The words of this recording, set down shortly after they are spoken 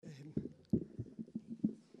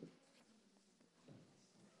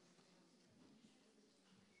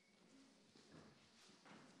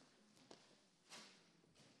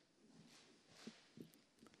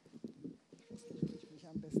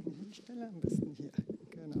die Stelle am besten hier.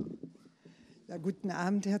 Genau. Ja, guten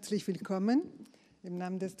Abend, herzlich willkommen im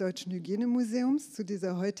Namen des Deutschen Hygienemuseums zu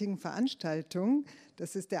dieser heutigen Veranstaltung.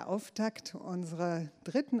 Das ist der Auftakt unserer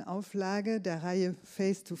dritten Auflage der Reihe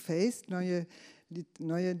Face to Face, neue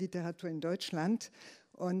Literatur in Deutschland.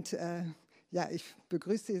 Und ja, ich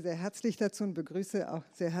begrüße Sie sehr herzlich dazu und begrüße auch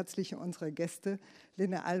sehr herzlich unsere Gäste,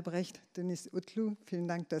 Lene Albrecht, Deniz Utlu. Vielen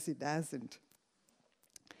Dank, dass Sie da sind.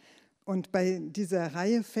 Und bei dieser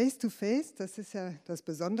Reihe Face to Face, das ist ja das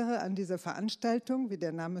Besondere an dieser Veranstaltung, wie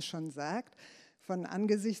der Name schon sagt, von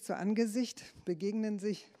Angesicht zu Angesicht begegnen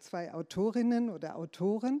sich zwei Autorinnen oder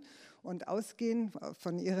Autoren und ausgehend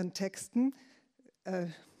von ihren Texten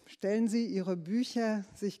stellen sie ihre Bücher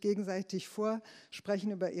sich gegenseitig vor,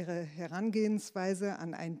 sprechen über ihre Herangehensweise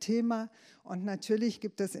an ein Thema und natürlich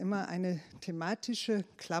gibt es immer eine thematische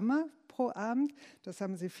Klammer pro Abend. Das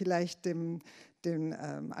haben Sie vielleicht den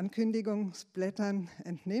Ankündigungsblättern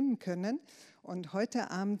entnehmen können. Und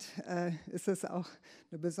heute Abend ist es auch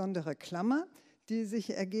eine besondere Klammer, die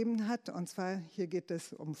sich ergeben hat. Und zwar hier geht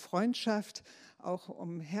es um Freundschaft, auch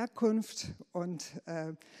um Herkunft und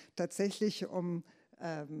tatsächlich um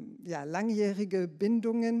ja, langjährige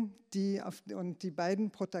Bindungen, und die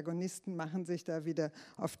beiden Protagonisten machen sich da wieder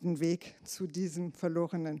auf den Weg zu diesen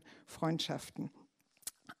verlorenen Freundschaften.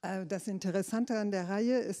 Das Interessante an der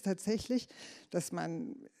Reihe ist tatsächlich, dass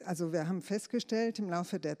wir haben festgestellt im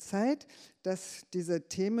Laufe der Zeit, dass diese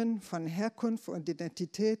Themen von Herkunft und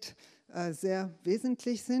Identität sehr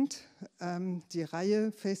wesentlich sind. Die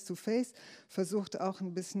Reihe Face to Face versucht auch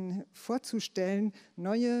ein bisschen vorzustellen,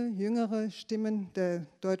 neue, jüngere Stimmen der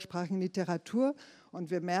deutschsprachigen Literatur. Und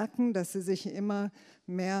wir merken, dass sie sich immer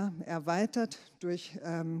mehr erweitert durch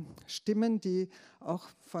Stimmen, die auch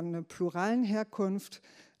von einer pluralen Herkunft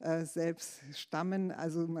selbst stammen.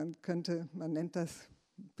 Also man nennt das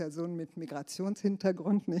Personen mit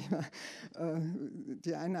Migrationshintergrund. Nicht wahr?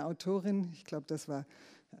 Die eine Autorin, ich glaube, das war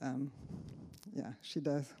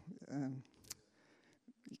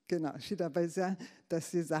Shida Baisa, dass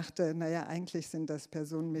sie sagte, naja, eigentlich sind das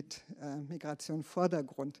Personen mit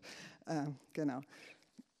Migration-Vordergrund. Genau,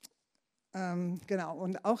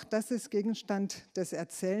 und auch das ist Gegenstand des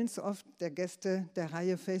Erzählens oft der Gäste der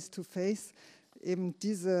Reihe Face to Face, eben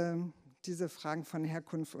diese Fragen von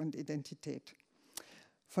Herkunft und Identität.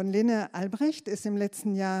 Von Lene Albrecht ist im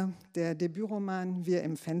letzten Jahr der Debütroman Wir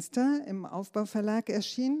im Fenster im Aufbau-Verlag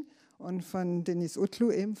erschienen und von Deniz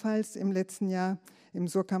Utlu ebenfalls im letzten Jahr im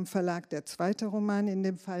Surkamp Verlag der zweite Roman, in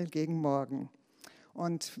dem Fall Gegen Morgen.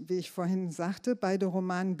 Und wie ich vorhin sagte, beide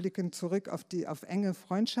Romane blicken zurück auf enge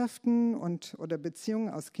Freundschaften oder Beziehungen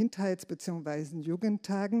aus Kindheits- bzw.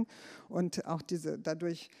 Jugendtagen. Und auch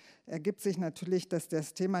dadurch ergibt sich natürlich, dass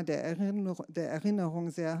das Thema der Erinnerung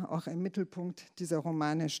sehr auch im Mittelpunkt dieser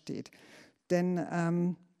Romane steht.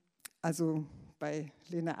 Denn bei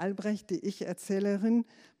Lene Albrecht, die Ich-Erzählerin,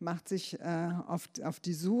 macht sich auf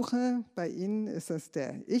die Suche, bei Ihnen ist es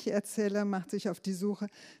der Ich-Erzähler, macht sich auf die Suche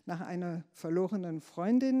nach einer verlorenen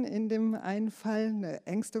Freundin in dem einen Fall, eine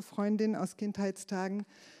engste Freundin aus Kindheitstagen.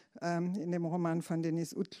 In dem Roman von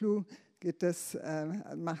Deniz Utlu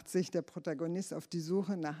macht sich der Protagonist auf die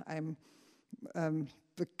Suche nach einem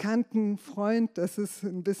bekannten Freund. Das ist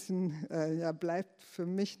ein bisschen, bleibt für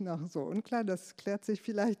mich noch so unklar, das klärt sich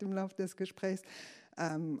vielleicht im Laufe des Gesprächs.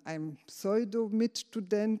 Ein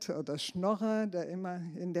Pseudo-Mitstudent oder Schnorrer, der immer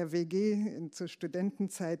in der WG zur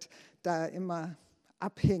Studentenzeit da immer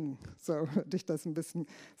abhing, so würde ich das ein bisschen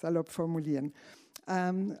salopp formulieren.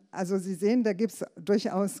 Also Sie sehen, da gibt es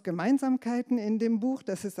durchaus Gemeinsamkeiten in dem Buch,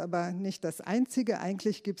 das ist aber nicht das Einzige.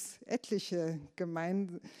 Eigentlich gibt es etliche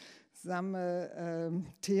gemeinsame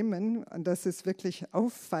Themen und das ist wirklich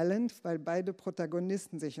auffallend, weil beide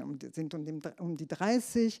Protagonisten sind um die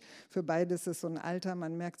 30. Für beide ist es so ein Alter,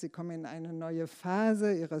 man merkt, sie kommen in eine neue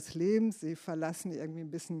Phase ihres Lebens, sie verlassen irgendwie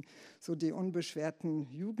ein bisschen so die unbeschwerten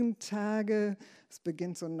Jugendtage, es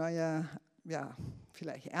beginnt so ein neuer,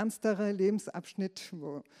 vielleicht ernsterer Lebensabschnitt,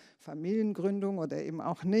 wo Familiengründung oder eben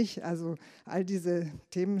auch nicht, also all diese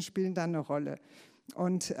Themen spielen da eine Rolle.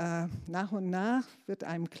 Und nach wird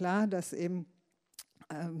einem klar, dass eben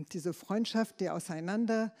diese Freundschaft, die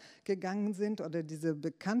auseinandergegangen sind oder diese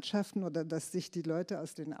Bekanntschaften oder dass sich die Leute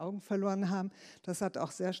aus den Augen verloren haben, das hat auch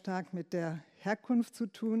sehr stark mit der Herkunft zu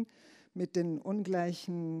tun, mit den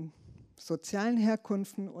ungleichen sozialen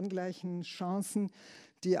Herkünften, ungleichen Chancen,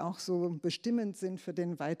 die auch so bestimmend sind für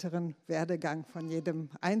den weiteren Werdegang von jedem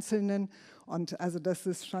Einzelnen. Und also das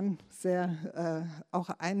ist schon auch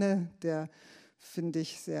eine der, finde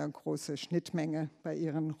ich, sehr große Schnittmenge bei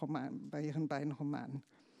ihren beiden Romanen.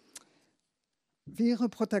 Wie ihre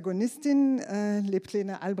Protagonistin lebt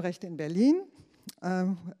Lene Albrecht in Berlin.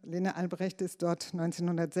 Lene Albrecht ist dort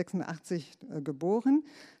 1986 geboren.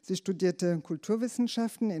 Sie studierte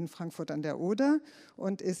Kulturwissenschaften in Frankfurt an der Oder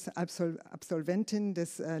und ist Absolventin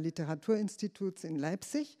des Literaturinstituts in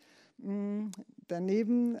Leipzig.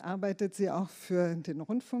 Daneben arbeitet sie auch für den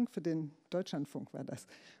Rundfunk, für den Deutschlandfunk war das,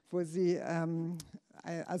 wo sie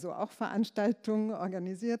also auch Veranstaltungen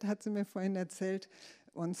organisiert, hat sie mir vorhin erzählt.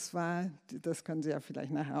 Und zwar, das können Sie ja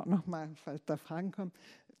vielleicht nachher auch nochmal, falls da Fragen kommen,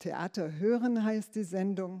 Theater hören heißt die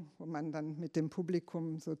Sendung, wo man dann mit dem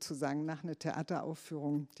Publikum sozusagen nach einer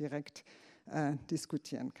Theateraufführung direkt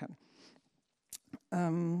diskutieren kann.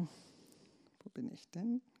 Wo bin ich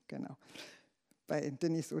denn? Genau. Bei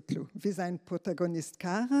Denis Utlu. Wie sein Protagonist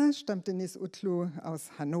Kara stammt Denis Utlu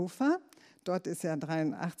aus Hannover. Dort ist er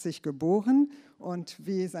 1983 geboren und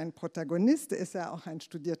wie sein Protagonist ist er auch ein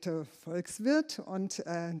studierter Volkswirt und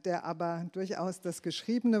der aber durchaus das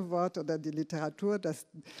geschriebene Wort oder die Literatur, das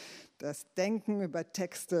Denken über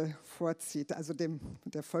Texte vorzieht, also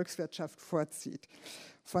der Volkswirtschaft vorzieht.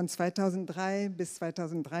 Von 2003 bis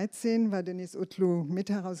 2013 war Denis Utlu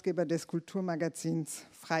Mitherausgeber des Kulturmagazins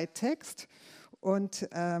Freitext. Und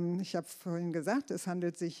ich habe vorhin gesagt, es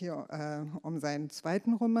handelt sich hier um seinen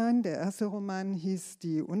zweiten Roman. Der erste Roman hieß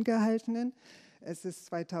Die Ungehaltenen. Es ist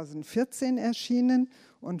 2014 erschienen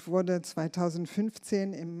und wurde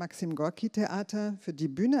 2015 im Maxim-Gorki-Theater für die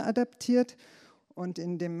Bühne adaptiert. Und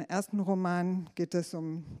in dem ersten Roman geht es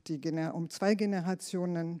um 2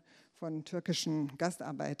 Generationen von türkischen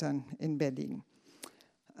Gastarbeitern in Berlin.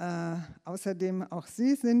 Außerdem auch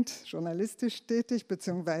Sie sind journalistisch tätig,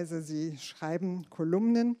 beziehungsweise Sie schreiben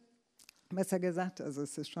Kolumnen, besser gesagt. Also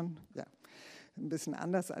es ist schon ein bisschen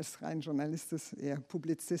anders als rein journalistisch, eher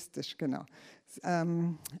publizistisch, genau.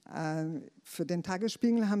 Für den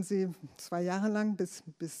Tagesspiegel haben Sie 2 Jahre lang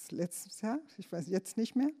bis letztes Jahr, ich weiß jetzt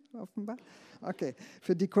nicht mehr, offenbar, okay,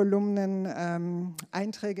 für die Kolumnen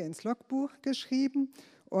Einträge ins Logbuch geschrieben.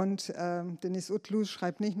 Und Denis Utlu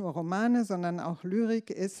schreibt nicht nur Romane, sondern auch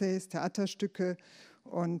Lyrik, Essays, Theaterstücke.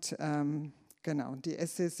 Und genau, die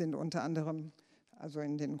Essays sind unter anderem also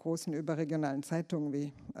in den großen überregionalen Zeitungen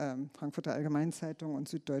wie Frankfurter Allgemeinzeitung und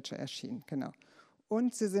Süddeutsche erschienen. Genau.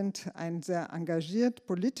 Und Sie sind ein sehr engagiert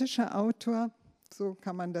politischer Autor. So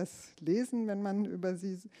kann man das lesen, wenn man über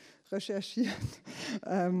Sie recherchiert.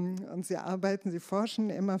 Und Sie forschen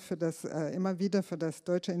immer wieder für das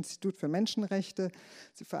Deutsche Institut für Menschenrechte.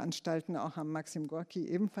 Sie veranstalten auch am Maxim Gorki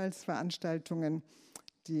ebenfalls Veranstaltungen.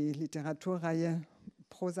 Die Literaturreihe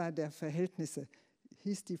Prosa der Verhältnisse.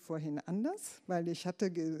 Hieß die vorhin anders? Weil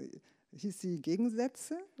hieß sie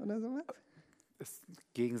Gegensätze oder sowas?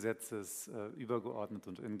 Gegensätze ist übergeordnet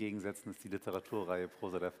und in Gegensätzen ist die Literaturreihe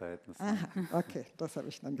Prosa der Verhältnisse. Aha, okay, das habe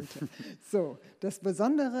ich dann geklärt. So, das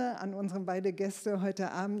Besondere an unseren beiden Gästen heute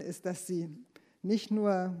Abend ist, dass sie nicht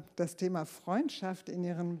nur das Thema Freundschaft in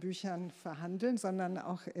ihren Büchern verhandeln, sondern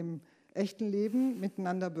auch im echten Leben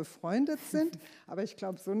miteinander befreundet sind. Aber ich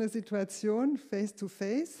glaube, so eine Situation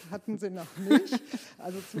face-to-face hatten sie noch nicht,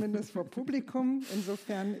 also zumindest vor Publikum.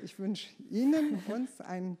 Insofern, ich wünsche Ihnen und uns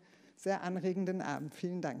einen sehr anregenden Abend.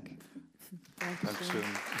 Vielen Dank. Dankeschön.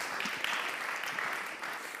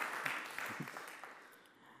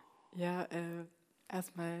 Ja,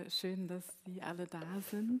 erstmal schön, dass Sie alle da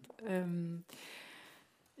sind.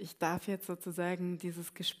 Ich darf jetzt sozusagen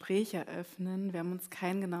dieses Gespräch eröffnen. Wir haben uns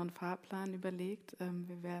keinen genauen Fahrplan überlegt.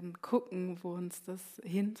 Wir werden gucken, wo uns das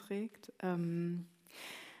hinträgt.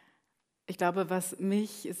 Ich glaube, was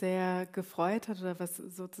mich sehr gefreut hat oder was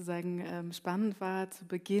sozusagen spannend war zu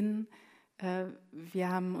Beginn, wir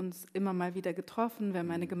haben uns immer mal wieder getroffen. Wir haben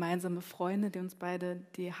eine gemeinsame Freundin, die uns beide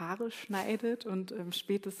die Haare schneidet und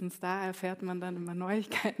spätestens da erfährt man dann immer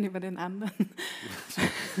Neuigkeiten über den anderen.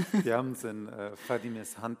 Wir haben uns in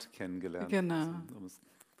Fadimes Hand kennengelernt, genau. Um es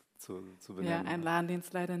zu benennen. Ja, ein Laden, den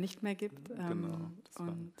es leider nicht mehr gibt. Genau.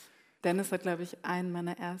 Und Dennis hat, glaube ich, einen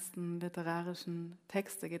meiner ersten literarischen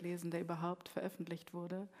Texte gelesen, der überhaupt veröffentlicht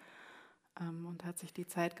wurde und hat sich die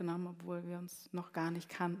Zeit genommen, obwohl wir uns noch gar nicht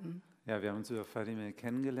kannten. Ja, wir haben uns über Fadime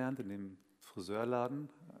kennengelernt in dem Friseurladen,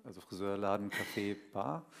 also Friseurladen, Café,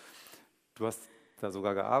 Bar. Du hast da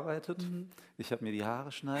sogar gearbeitet. Ich habe mir die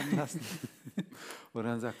Haare schneiden lassen. Und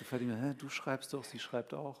dann sagte Fadime, du schreibst doch, sie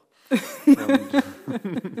schreibt auch.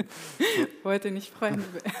 Wollte nicht Freunde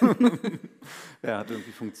werden. Ja, hat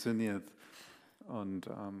irgendwie funktioniert. Und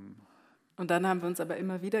dann haben wir uns aber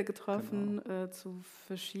immer wieder getroffen, genau, zu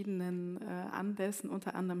verschiedenen Anlässen.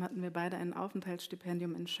 Unter anderem hatten wir beide ein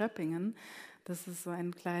Aufenthaltsstipendium in Schöppingen. Das ist so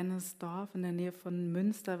ein kleines Dorf in der Nähe von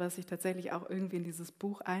Münster, was sich tatsächlich auch irgendwie in dieses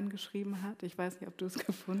Buch eingeschrieben hat. Ich weiß nicht, ob du es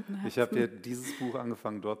gefunden hast. Ich habe ja dieses Buch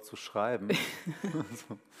angefangen, dort zu schreiben.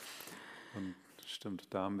 Und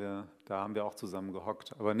Stimmt, da haben wir auch zusammen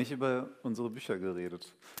gehockt, aber nicht über unsere Bücher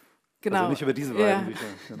geredet. Genau. Also nicht über diese beiden Bücher.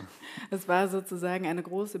 Genau. Es war sozusagen eine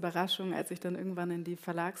große Überraschung, als ich dann irgendwann in die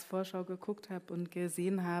Verlagsvorschau geguckt habe und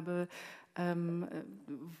gesehen habe,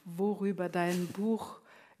 worüber dein Buch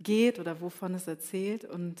geht oder wovon es erzählt,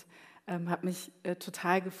 und habe mich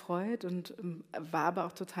total gefreut und war aber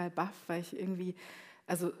auch total baff, weil ich irgendwie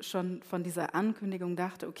also schon von dieser Ankündigung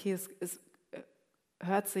dachte, okay, es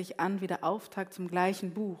hört sich an wie der Auftakt zum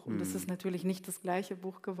gleichen Buch. Und es ist natürlich nicht das gleiche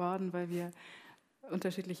Buch geworden, weil wir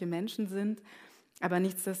unterschiedliche Menschen sind. Aber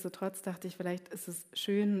nichtsdestotrotz dachte ich, vielleicht ist es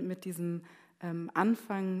schön, mit diesem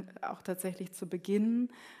Anfang auch tatsächlich zu beginnen.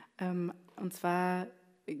 Und zwar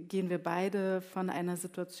gehen wir beide von einer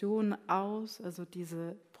Situation aus, also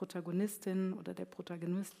diese Protagonistin oder der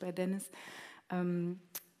Protagonist bei Dennis.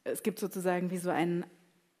 Es gibt sozusagen wie so einen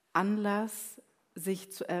Anlass,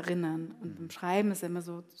 sich zu erinnern. Und beim Schreiben ist immer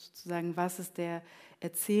so sozusagen, was ist der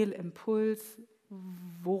Erzählimpuls,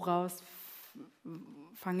 woraus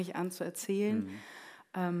fange ich an zu erzählen.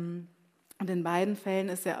 Und in beiden Fällen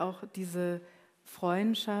ist ja auch diese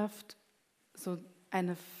Freundschaft so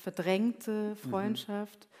eine verdrängte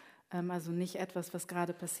Freundschaft, also nicht etwas, was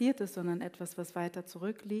gerade passiert ist, sondern etwas, was weiter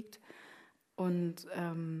zurückliegt. Und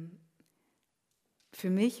für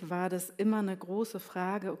mich war das immer eine große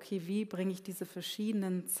Frage, okay, wie bringe ich diese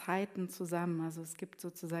verschiedenen Zeiten zusammen? Also es gibt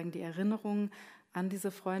sozusagen die Erinnerung an diese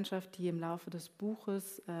Freundschaft, die im Laufe des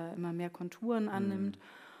Buches immer mehr Konturen annimmt.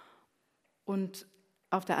 Und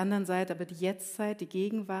auf der anderen Seite aber die Jetztzeit, die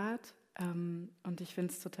Gegenwart. Und ich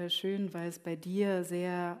finde es total schön, weil es bei dir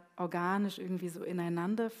sehr organisch irgendwie so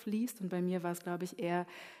ineinander fließt. Und bei mir war es, glaube ich, eher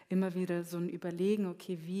immer wieder so ein Überlegen,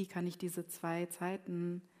 okay, wie kann ich diese zwei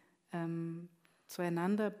Zeiten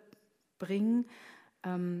zueinander bringen,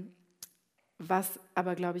 was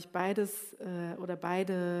aber, glaube ich, beides oder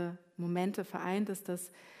beide Momente vereint, ist,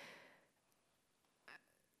 dass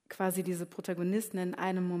quasi diese Protagonisten in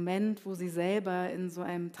einem Moment, wo sie selber in so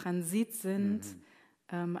einem Transit sind,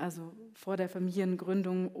 also vor der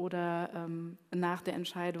Familiengründung oder nach der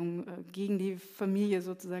Entscheidung gegen die Familie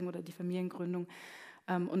sozusagen oder die Familiengründung,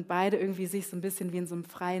 und beide irgendwie sich so ein bisschen wie in so einem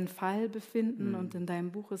freien Fall befinden. Und in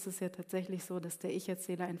deinem Buch ist es ja tatsächlich so, dass der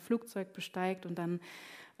Ich-Erzähler ein Flugzeug besteigt und dann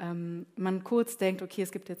man kurz denkt, okay,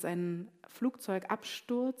 es gibt jetzt einen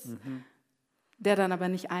Flugzeugabsturz, der dann aber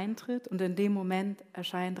nicht eintritt. Und in dem Moment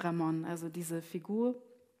erscheint Ramon, also diese Figur.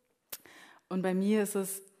 Und bei mir ist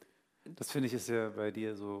es... Das finde ich ist ja bei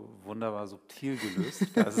dir so wunderbar subtil gelöst.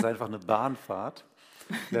 Da ist es einfach eine Bahnfahrt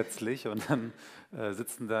letztlich und dann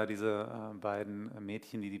sitzen da diese beiden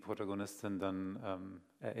Mädchen, die die Protagonistin dann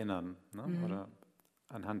erinnern, ne? Oder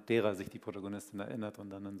anhand derer sich die Protagonistin erinnert und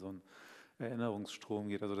dann in so einen Erinnerungsstrom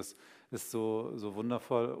geht. Also das ist so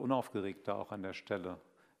wundervoll unaufgeregt da auch an der Stelle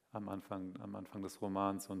am Anfang des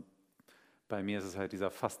Romans, und bei mir ist es halt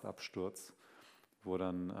dieser Fastabsturz, wo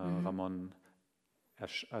dann Ramon,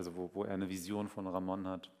 also wo er eine Vision von Ramon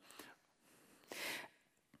hat.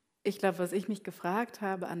 Ich glaube, was ich mich gefragt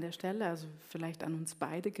habe an der Stelle, also vielleicht an uns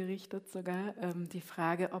beide gerichtet sogar, die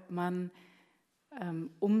Frage, ob man,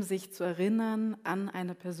 um sich zu erinnern an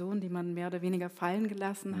eine Person, die man mehr oder weniger fallen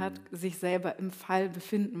gelassen hat, sich selber im Fall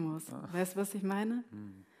befinden muss. Weißt du, was ich meine?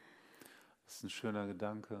 Das ist ein schöner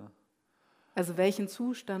Gedanke. Also welchen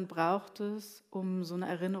Zustand braucht es, um so eine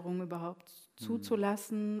Erinnerung überhaupt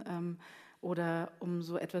zuzulassen oder um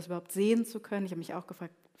so etwas überhaupt sehen zu können? Ich habe mich auch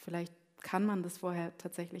gefragt, vielleicht kann man das vorher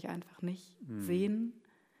tatsächlich einfach nicht sehen.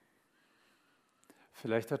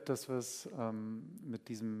 Vielleicht hat das was mit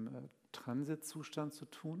diesem Transitzustand zu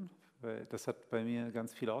tun, weil das hat bei mir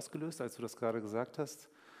ganz viel ausgelöst, als du das gerade gesagt hast.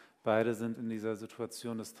 Beide sind in dieser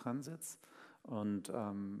Situation des Transits, und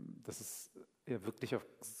das ist ja wirklich auf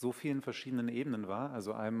so vielen verschiedenen Ebenen war.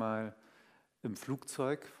 Also einmal im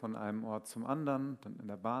Flugzeug von einem Ort zum anderen, dann in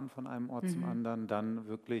der Bahn von einem Ort zum anderen, dann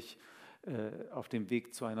wirklich auf dem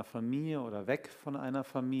Weg zu einer Familie oder weg von einer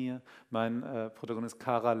Familie. Mein Protagonist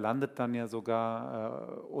Kara landet dann ja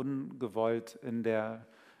sogar ungewollt in der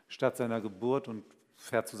Stadt seiner Geburt und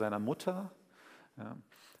fährt zu seiner Mutter. Ja.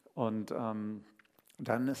 Und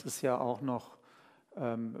dann ist es ja auch noch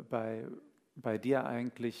bei dir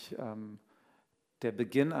eigentlich der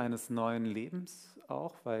Beginn eines neuen Lebens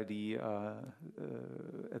auch, weil die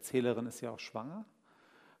Erzählerin ist ja auch schwanger.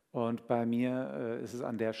 Und bei mir ist es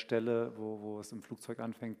an der Stelle, wo es im Flugzeug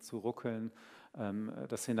anfängt zu ruckeln,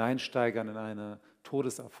 das Hineinsteigern in eine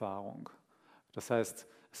Todeserfahrung. Das heißt,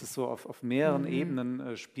 es ist so auf mehreren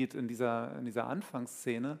Ebenen spielt in dieser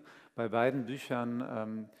Anfangsszene bei beiden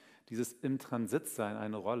Büchern dieses im Transit sein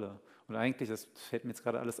eine Rolle. Und eigentlich, das fällt mir jetzt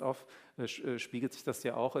gerade alles auf, spiegelt sich das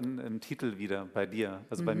ja auch im Titel wieder bei dir.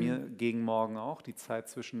 Also bei mir gegen Morgen auch, die Zeit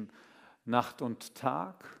zwischen Nacht und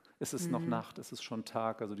Tag. Ist es noch Nacht, ist es schon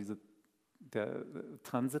Tag? Also der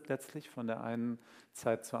Transit letztlich von der einen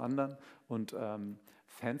Zeit zur anderen. Und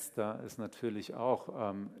Fenster ist natürlich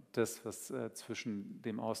auch das, was zwischen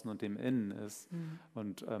dem Außen und dem Innen ist.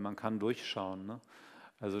 Und man kann durchschauen. Ne?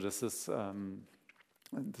 Also das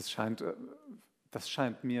scheint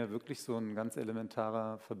mir wirklich so ein ganz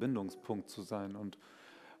elementarer Verbindungspunkt zu sein. Und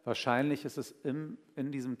wahrscheinlich ist es in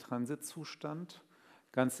diesem Transitzustand,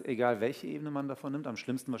 ganz egal welche Ebene man davon nimmt, am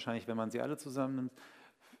schlimmsten wahrscheinlich, wenn man sie alle zusammennimmt,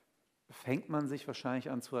 fängt man sich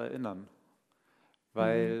wahrscheinlich an zu erinnern,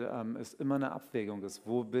 weil es immer eine Abwägung ist.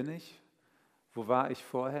 Wo bin ich? Wo war ich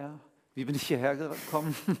vorher? Wie bin ich hierher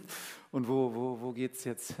gekommen? Und wo geht es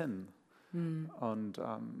jetzt hin? Und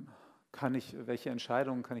welche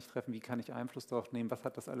Entscheidungen kann ich treffen? Wie kann ich Einfluss darauf nehmen? Was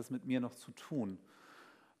hat das alles mit mir noch zu tun?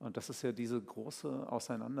 Und das ist ja diese große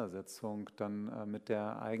Auseinandersetzung dann mit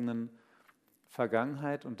der eigenen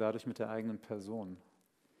Vergangenheit und dadurch mit der eigenen Person.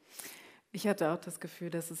 Ich hatte auch das Gefühl,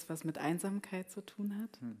 dass es was mit Einsamkeit zu tun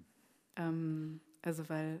hat. Also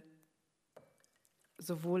weil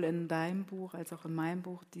sowohl in deinem Buch als auch in meinem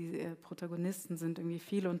Buch, die Protagonisten sind irgendwie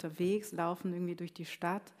viel unterwegs, laufen irgendwie durch die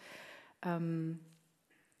Stadt. Und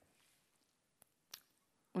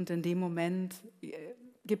in dem Moment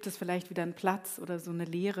gibt es vielleicht wieder einen Platz oder so eine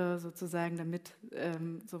Leere sozusagen, damit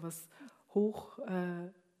sowas hoch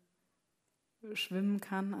schwimmen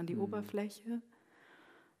kann an die Oberfläche.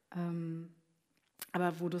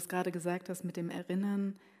 Aber wo du es gerade gesagt hast mit dem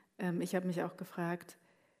Erinnern, ich habe mich auch gefragt,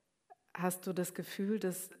 hast du das Gefühl,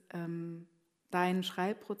 dass dein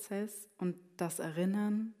Schreibprozess und das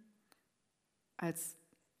Erinnern als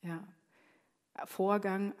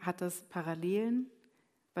Vorgang, hat das Parallelen?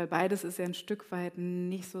 Weil beides ist ja ein Stück weit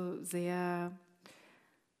nicht so sehr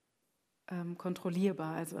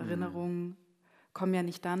kontrollierbar. Also Erinnerungen kommen ja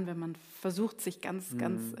nicht dann, wenn man versucht, sich ganz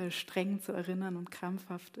streng zu erinnern und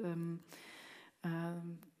krampfhaft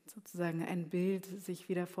sozusagen ein Bild sich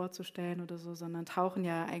wieder vorzustellen oder so, sondern tauchen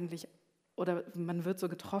ja eigentlich, oder man wird so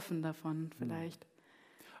getroffen davon vielleicht.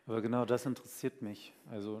 Aber genau das interessiert mich.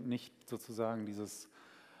 Also nicht sozusagen dieses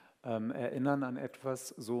Erinnern an etwas,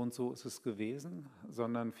 so und so ist es gewesen,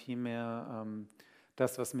 sondern vielmehr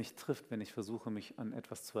das, was mich trifft, wenn ich versuche, mich an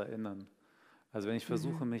etwas zu erinnern. Also wenn ich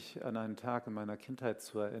versuche, mich an einen Tag in meiner Kindheit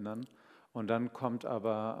zu erinnern und dann kommt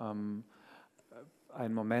aber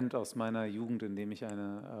ein Moment aus meiner Jugend, in dem ich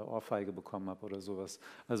eine Ohrfeige bekommen habe oder sowas.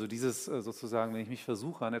 Also dieses sozusagen, wenn ich mich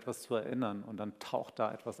versuche, an etwas zu erinnern und dann taucht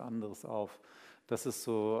da etwas anderes auf, das ist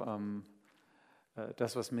so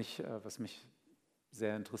das, was mich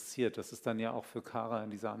sehr interessiert. Das ist dann ja auch für Kara in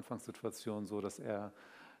dieser Anfangssituation so, dass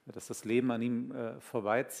das Leben an ihm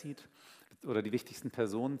vorbeizieht oder die wichtigsten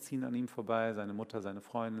Personen ziehen an ihm vorbei, seine Mutter, seine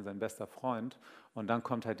Freundin, sein bester Freund. Und dann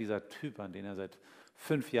kommt halt dieser Typ, an den er seit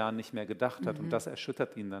 5 Jahren nicht mehr gedacht hat. Und das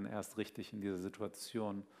erschüttert ihn dann erst richtig in dieser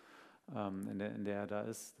Situation, in der er da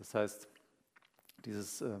ist. Das heißt,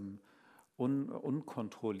 dieses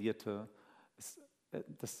Unkontrollierte,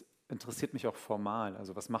 das interessiert mich auch formal.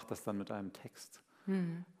 Also was macht das dann mit einem Text?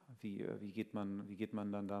 Wie geht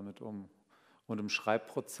man dann damit um? Und im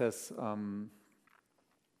Schreibprozess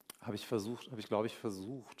habe ich, glaube ich,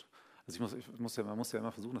 versucht, also man muss ja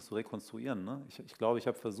immer versuchen, das zu rekonstruieren. Ne? Ich glaube, ich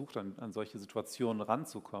habe versucht, an solche Situationen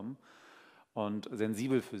ranzukommen und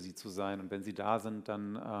sensibel für sie zu sein. Und wenn sie da sind,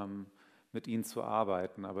 dann mit ihnen zu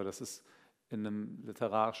arbeiten. Aber das ist in einem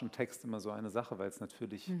literarischen Text immer so eine Sache, weil es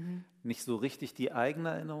natürlich nicht so richtig die eigene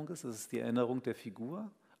Erinnerung ist. Es ist die Erinnerung der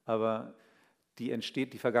Figur, aber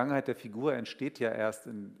die Vergangenheit der Figur entsteht ja erst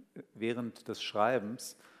während des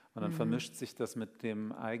Schreibens und dann vermischt sich das mit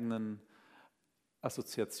dem eigenen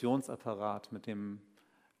Assoziationsapparat, mit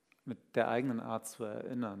der eigenen Art zu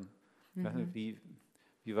erinnern. Wie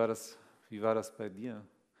war das bei dir?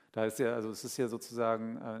 Da ist ja, also es ist ja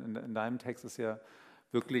sozusagen, in deinem Text ist ja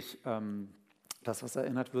wirklich das, was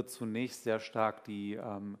erinnert wird, zunächst sehr stark die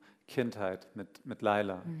Kindheit mit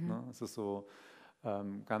Laila. Ne? Es ist so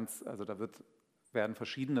also da werden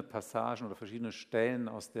verschiedene Passagen oder verschiedene Stellen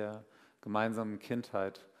aus der gemeinsamen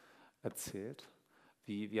Kindheit erzählt.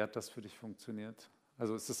 Wie hat das für dich funktioniert?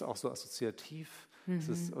 Also ist es auch so assoziativ?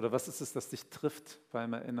 Oder was ist es, das dich trifft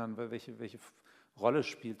beim Erinnern? Welche Rolle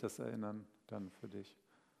spielt das Erinnern dann für dich?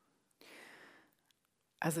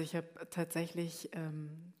 Also ich habe tatsächlich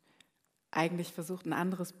eigentlich versucht, ein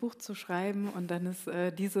anderes Buch zu schreiben und dann ist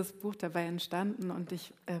dieses Buch dabei entstanden und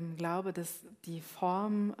ich glaube, dass die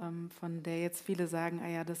Form, von der jetzt viele sagen, ah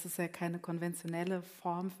ja, das ist ja keine konventionelle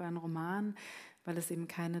Form für einen Roman, weil es eben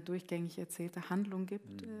keine durchgängig erzählte Handlung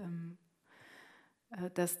gibt,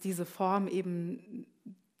 dass diese Form eben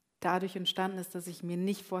dadurch entstanden ist, dass ich mir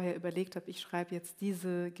nicht vorher überlegt habe, ich schreibe jetzt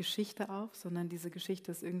diese Geschichte auf, sondern diese Geschichte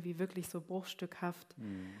ist irgendwie wirklich so bruchstückhaft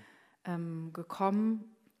gekommen.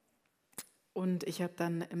 Und ich habe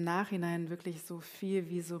dann im Nachhinein wirklich so viel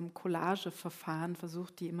wie so ein Collageverfahren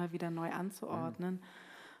versucht, die immer wieder neu anzuordnen,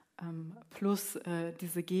 plus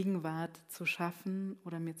diese Gegenwart zu schaffen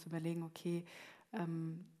oder mir zu überlegen, okay,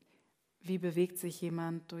 wie bewegt sich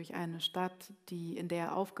jemand durch eine Stadt, in der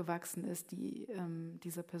er aufgewachsen ist, die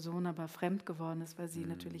dieser Person aber fremd geworden ist, weil sie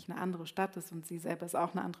natürlich eine andere Stadt ist und sie selber ist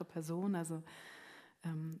auch eine andere Person. Also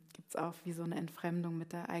gibt es auch wie so eine Entfremdung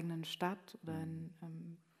mit der eigenen Stadt oder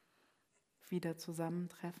ein wieder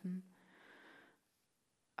zusammentreffen.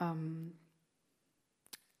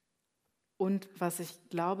 Und was ich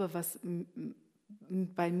glaube, was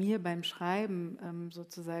bei mir beim Schreiben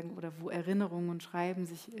sozusagen oder wo Erinnerungen und Schreiben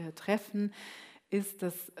sich treffen, ist,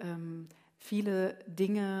 dass viele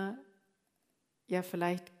Dinge ja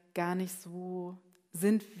vielleicht gar nicht so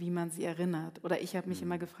sind, wie man sie erinnert. Oder ich habe mich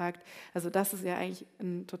immer gefragt, also das ist ja eigentlich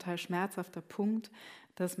ein total schmerzhafter Punkt,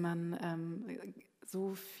 dass man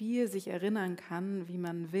so viel sich erinnern kann, wie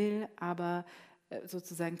man will, aber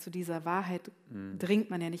sozusagen zu dieser Wahrheit dringt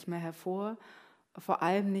man ja nicht mehr hervor. Vor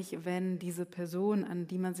allem nicht, wenn diese Person, an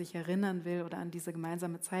die man sich erinnern will oder an diese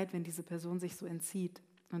gemeinsame Zeit, wenn diese Person sich so entzieht.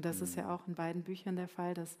 Und das ist ja auch in beiden Büchern der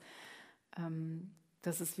Fall, dass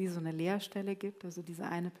es wie so eine Leerstelle gibt, also diese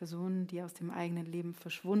eine Person, die aus dem eigenen Leben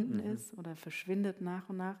verschwunden ist oder verschwindet nach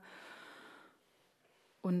und nach.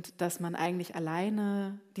 Und dass man eigentlich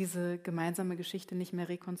alleine diese gemeinsame Geschichte nicht mehr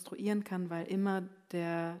rekonstruieren kann, weil immer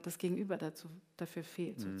das Gegenüber dafür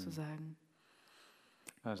fehlt, sozusagen.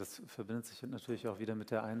 Ja, das verbindet sich natürlich auch wieder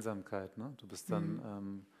mit der Einsamkeit. Ne? Du bist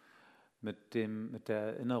dann mit der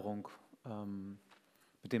Erinnerung,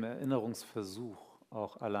 mit dem Erinnerungsversuch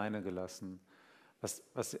auch alleine gelassen. Was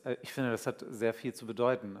ich finde, das hat sehr viel zu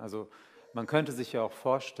bedeuten. Also man könnte sich ja auch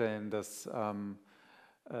vorstellen, dass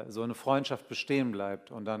so eine Freundschaft bestehen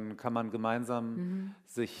bleibt und dann kann man gemeinsam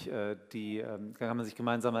kann man sich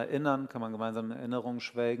gemeinsam erinnern, kann man gemeinsam in Erinnerungen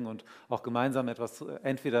schwelgen und auch gemeinsam etwas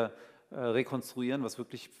entweder rekonstruieren, was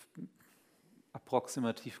wirklich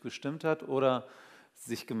approximativ gestimmt hat, oder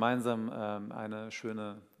sich gemeinsam eine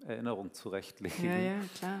schöne Erinnerung zurechtlegen. Ja,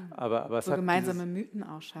 klar. Aber es so hat gemeinsame Mythen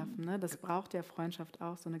auch schaffen. Ne? Das braucht ja Freundschaft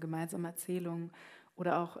auch, so eine gemeinsame Erzählung.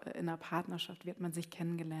 Oder auch in einer Partnerschaft wird man sich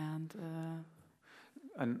kennengelernt.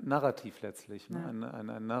 Ein Narrativ letztlich, ne?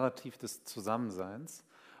 Ein Narrativ des Zusammenseins.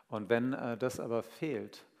 Und wenn das aber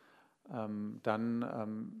fehlt,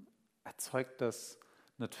 dann erzeugt das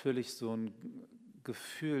natürlich so ein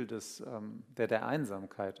Gefühl der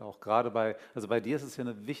Einsamkeit auch. Gerade bei dir ist es ja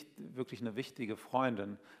wirklich eine wichtige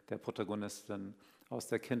Freundin der Protagonistin aus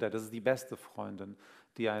der Kindheit. Das ist die beste Freundin,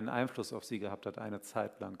 die einen Einfluss auf sie gehabt hat, eine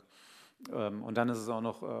Zeit lang. Und dann ist es auch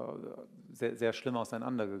noch sehr, sehr schlimm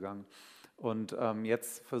auseinandergegangen. Und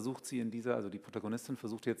jetzt versucht sie die Protagonistin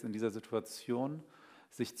versucht jetzt in dieser Situation,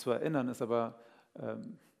 sich zu erinnern, ist aber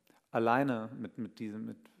alleine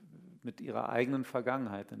mit ihrer eigenen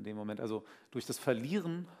Vergangenheit in dem Moment. Also durch das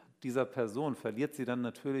Verlieren dieser Person verliert sie dann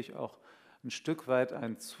natürlich auch ein Stück weit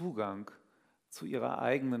einen Zugang zu ihrer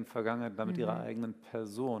eigenen Vergangenheit, damit ihrer eigenen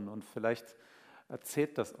Person. Und vielleicht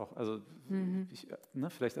erzählt das auch,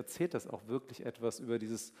 vielleicht erzählt das auch wirklich etwas über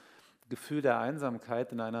dieses Gefühl der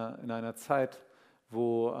Einsamkeit in einer Zeit,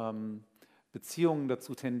 wo Beziehungen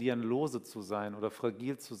dazu tendieren, lose zu sein oder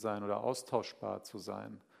fragil zu sein oder austauschbar zu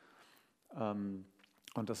sein.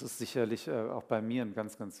 Und das ist sicherlich auch bei mir ein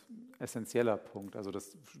ganz, ganz essentieller Punkt. Also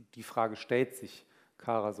die Frage stellt sich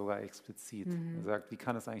Kara sogar explizit. Er sagt, wie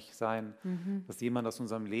kann es eigentlich sein, dass jemand aus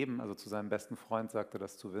unserem Leben, also zu seinem besten Freund sagte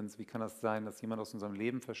das zu Vince, wie kann das sein, dass jemand aus unserem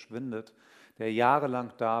Leben verschwindet, der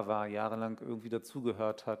jahrelang da war, jahrelang irgendwie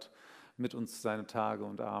dazugehört hat, mit uns seine Tage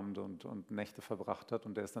und Abende und Nächte verbracht hat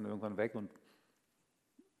und der ist dann irgendwann weg und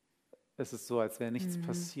es ist so, als wäre nichts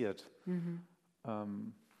passiert.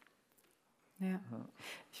 Ja.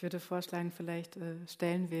 Ich würde vorschlagen, vielleicht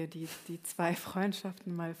stellen wir die zwei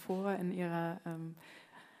Freundschaften mal vor in ihrer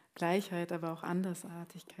Gleichheit, aber auch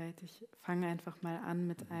Andersartigkeit. Ich fange einfach mal an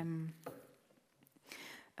mit einem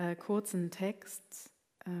kurzen Text.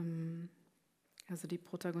 Also die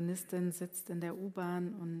Protagonistin sitzt in der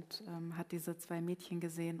U-Bahn und hat diese zwei Mädchen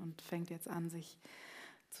gesehen und fängt jetzt an, sich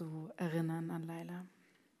zu erinnern an Laila.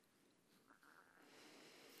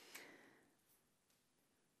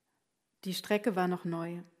 Die Strecke war noch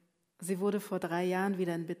neu. Sie wurde vor 3 Jahren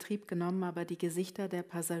wieder in Betrieb genommen, aber die Gesichter der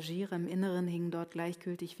Passagiere im Inneren hingen dort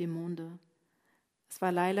gleichgültig wie Monde. Es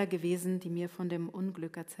war Laila gewesen, die mir von dem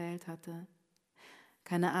Unglück erzählt hatte.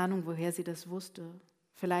 Keine Ahnung, woher sie das wusste.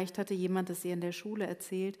 Vielleicht hatte jemand es ihr in der Schule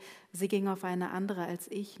erzählt. Sie ging auf eine andere als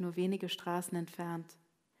ich, nur wenige Straßen entfernt.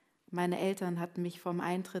 Meine Eltern hatten mich vom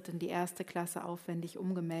Eintritt in die 1. Klasse aufwendig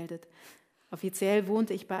umgemeldet. Offiziell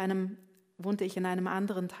wohnte ich in einem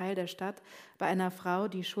anderen Teil der Stadt, bei einer Frau,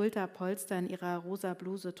 die Schulterpolster in ihrer rosa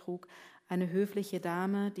Bluse trug, eine höfliche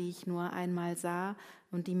Dame, die ich nur einmal sah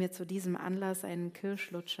und die mir zu diesem Anlass einen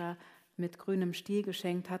Kirschlutscher mit grünem Stiel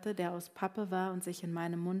geschenkt hatte, der aus Pappe war und sich in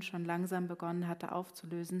meinem Mund schon langsam begonnen hatte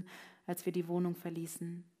aufzulösen, als wir die Wohnung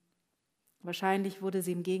verließen. Wahrscheinlich wurde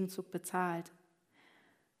sie im Gegenzug bezahlt.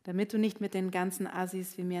 Damit du nicht mit den ganzen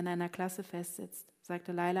Assis wie mir in einer Klasse festsitzt,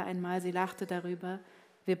 sagte Laila einmal, sie lachte darüber.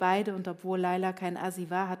 Wir beide, und obwohl Laila kein Assi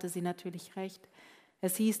war, hatte sie natürlich recht.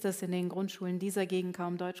 Es hieß, dass in den Grundschulen dieser Gegend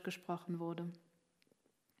kaum Deutsch gesprochen wurde.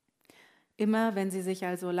 Immer, wenn sie sich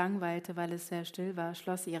also langweilte, weil es sehr still war,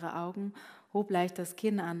 schloss sie ihre Augen, hob leicht das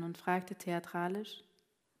Kinn an und fragte theatralisch,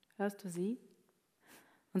 »Hörst du sie?«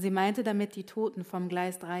 Und sie meinte damit die Toten vom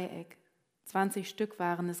Gleisdreieck. 20 Stück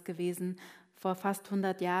waren es gewesen. Vor fast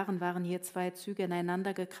 100 Jahren waren hier 2 Züge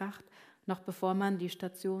ineinander gekracht, noch bevor man die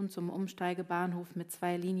Station zum Umsteigebahnhof mit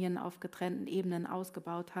 2 Linien auf getrennten Ebenen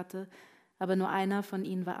ausgebaut hatte, aber nur einer von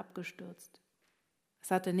ihnen war abgestürzt. Es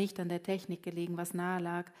hatte nicht an der Technik gelegen, was nahe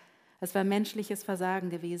lag. Es war menschliches Versagen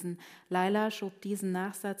gewesen. Laila schob diesen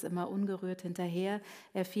Nachsatz immer ungerührt hinterher.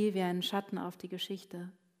 Er fiel wie ein Schatten auf die Geschichte.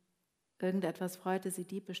 Irgendetwas freute sie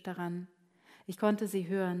diebisch daran. Ich konnte sie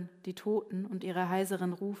hören, die Toten und ihre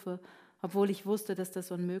heiseren Rufe, obwohl ich wusste, dass das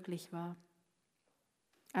unmöglich war.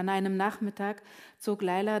 An einem Nachmittag zog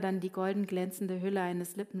Laila dann die golden glänzende Hülle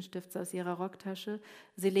eines Lippenstifts aus ihrer Rocktasche.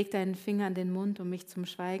 Sie legte einen Finger an den Mund, um mich zum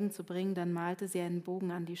Schweigen zu bringen, dann malte sie einen Bogen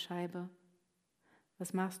an die Scheibe.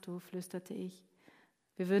 »Was machst du?« flüsterte ich.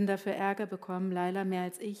 Wir würden dafür Ärger bekommen, Laila mehr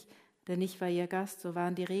als ich, denn ich war ihr Gast, so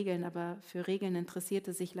waren die Regeln, aber für Regeln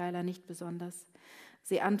interessierte sich Laila nicht besonders.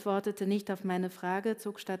 Sie antwortete nicht auf meine Frage,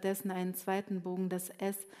 zog stattdessen einen zweiten Bogen. Das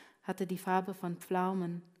S hatte die Farbe von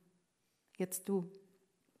Pflaumen. »Jetzt du.«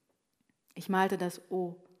 Ich malte das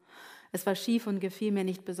O. Es war schief und gefiel mir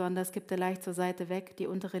nicht besonders, kippte leicht zur Seite weg, die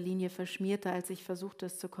untere Linie verschmierte, als ich versuchte,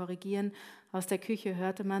 es zu korrigieren. Aus der Küche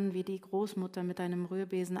hörte man, wie die Großmutter mit einem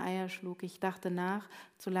Rührbesen Eier schlug. Ich dachte nach,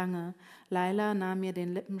 zu lange. Laila nahm mir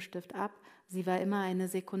den Lippenstift ab. Sie war immer eine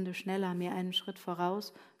Sekunde schneller, mir einen Schritt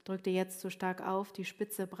voraus, drückte jetzt zu stark auf, die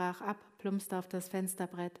Spitze brach ab, plumpste auf das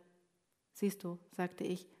Fensterbrett. »Siehst du«, sagte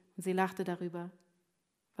ich, und sie lachte darüber.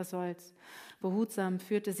 Was soll's? Behutsam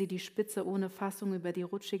führte sie die Spitze ohne Fassung über die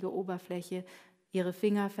rutschige Oberfläche. Ihre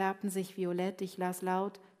Finger färbten sich violett. Ich las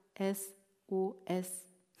laut S-O-S.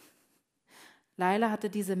 Laila hatte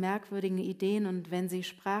diese merkwürdigen Ideen und wenn sie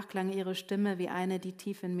sprach, klang ihre Stimme wie eine, die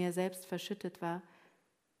tief in mir selbst verschüttet war.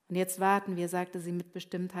 Und jetzt warten wir, sagte sie mit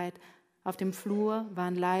Bestimmtheit. Auf dem Flur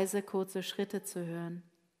waren leise, kurze Schritte zu hören.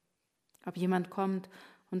 Ob jemand kommt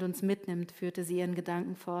und uns mitnimmt, führte sie ihren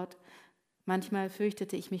Gedanken fort. Manchmal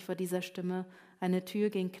fürchtete ich mich vor dieser Stimme. Eine Tür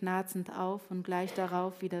ging knarzend auf und gleich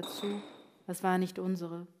darauf wieder zu. Es war nicht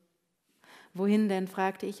unsere. Wohin denn,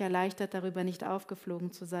 fragte ich, erleichtert darüber, nicht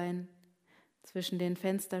aufgeflogen zu sein. Zwischen den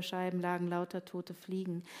Fensterscheiben lagen lauter tote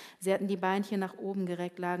Fliegen. Sie hatten die Beinchen nach oben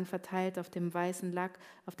gereckt, lagen verteilt auf dem weißen Lack,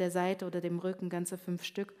 auf der Seite oder dem Rücken ganze 5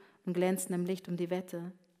 Stück und glänzten im Licht um die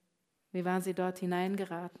Wette. Wie waren sie dort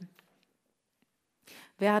hineingeraten?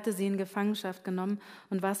 Wer hatte sie in Gefangenschaft genommen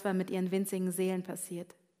und was war mit ihren winzigen Seelen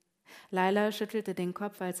passiert? Laila schüttelte den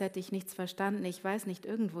Kopf, als hätte ich nichts verstanden. Ich weiß nicht,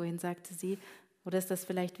 irgendwohin, sagte sie. Oder ist das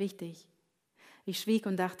vielleicht wichtig? Ich schwieg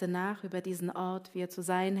und dachte nach über diesen Ort, wie er zu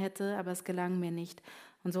sein hätte, aber es gelang mir nicht.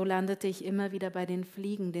 Und so landete ich immer wieder bei den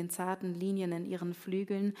Fliegen, den zarten Linien in ihren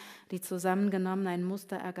Flügeln, die zusammengenommen ein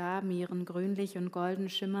Muster ergaben, ihren grünlich und golden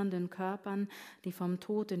schimmernden Körpern, die vom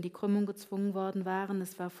Tod in die Krümmung gezwungen worden waren.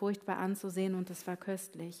 Es war furchtbar anzusehen und es war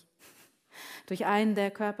köstlich. Durch einen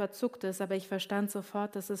der Körper zuckte es, aber ich verstand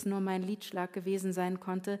sofort, dass es nur mein Lidschlag gewesen sein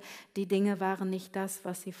konnte. Die Dinge waren nicht das,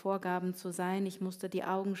 was sie vorgaben zu sein. Ich musste die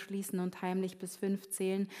Augen schließen und heimlich bis 5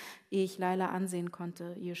 zählen, ehe ich Laila ansehen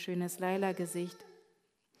konnte, ihr schönes Laila-Gesicht.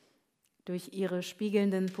 Durch ihre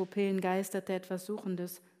spiegelnden Pupillen geisterte etwas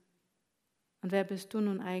Suchendes. Und wer bist du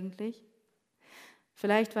nun eigentlich?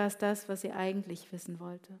 Vielleicht war es das, was sie eigentlich wissen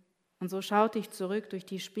wollte. Und so schaute ich zurück durch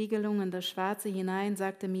die Spiegelung in das Schwarze hinein,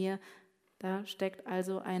 sagte mir, da steckt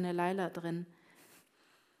also eine Laila drin.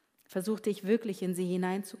 Versuchte ich wirklich in sie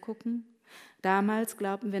hineinzugucken? Damals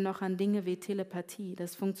glaubten wir noch an Dinge wie Telepathie.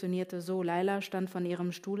 Das funktionierte so. Laila stand von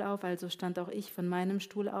ihrem Stuhl auf, also stand auch ich von meinem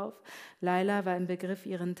Stuhl auf. Laila war im Begriff,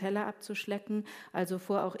 ihren Teller abzuschlecken, also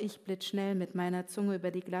fuhr auch ich blitzschnell mit meiner Zunge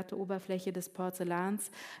über die glatte Oberfläche des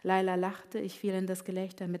Porzellans. Laila lachte, ich fiel in das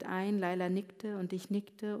Gelächter mit ein. Laila nickte und ich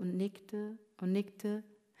nickte und nickte und nickte,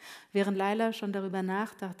 während Laila schon darüber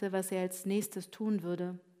nachdachte, was er als nächstes tun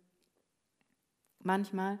würde.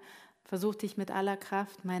 Manchmal versuchte ich mit aller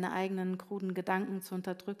Kraft, meine eigenen kruden Gedanken zu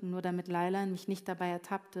unterdrücken, nur damit Laila mich nicht dabei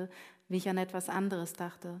ertappte, wie ich an etwas anderes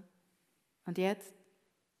dachte. Und jetzt?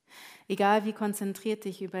 Egal wie konzentriert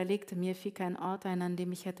ich überlegte, mir fiel kein Ort ein, an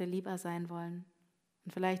dem ich hätte lieber sein wollen.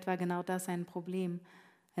 Und vielleicht war genau das ein Problem.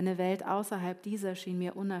 Eine Welt außerhalb dieser schien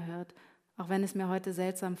mir unerhört, auch wenn es mir heute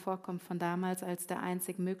seltsam vorkommt, von damals als der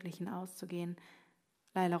einzig Möglichen auszugehen.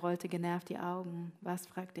 Laila rollte genervt die Augen. Was,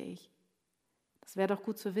 fragte ich. Das wäre doch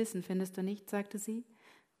gut zu wissen, findest du nicht, sagte sie.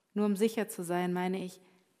 Nur um sicher zu sein, meine ich,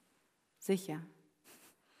 sicher.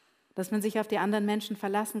 Dass man sich auf die anderen Menschen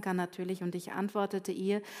verlassen kann natürlich, und ich antwortete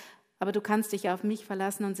ihr, aber du kannst dich auf mich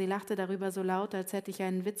verlassen, und sie lachte darüber so laut, als hätte ich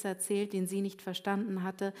einen Witz erzählt, den sie nicht verstanden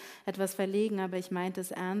hatte, etwas verlegen, aber ich meinte es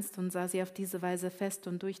ernst und sah sie auf diese Weise fest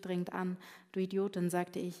und durchdringend an. Du Idiotin,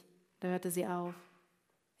 sagte ich, da hörte sie auf.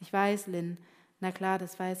 Ich weiß, Lynn, na klar,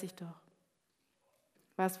 das weiß ich doch.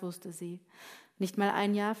 Was wusste sie? Nicht mal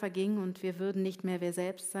ein Jahr verging und wir würden nicht mehr wir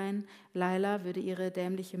selbst sein. Laila würde ihre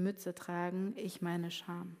dämliche Mütze tragen, ich meine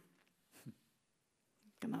Scham.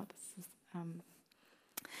 Genau, das ist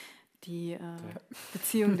die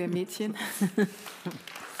Beziehung der Mädchen.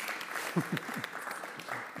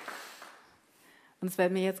 Und es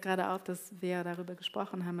fällt mir jetzt gerade auf, dass wir darüber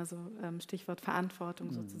gesprochen haben, also Stichwort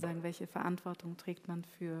Verantwortung sozusagen. Welche Verantwortung trägt man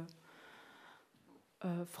für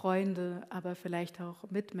Freunde, aber vielleicht auch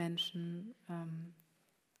Mitmenschen.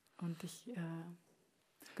 Und ich,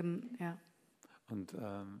 ja. Und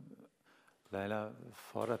Laila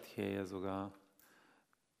fordert hier ja sogar,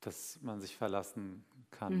 dass man sich verlassen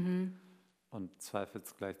kann und zweifelt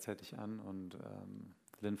es gleichzeitig an. Und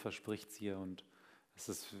Lynn verspricht es ihr. Und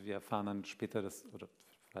wir erfahren dann später, oder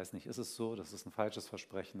ich weiß nicht, ist es so, dass es ein falsches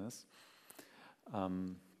Versprechen ist.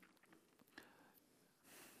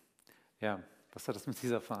 Ja. Was hat das mit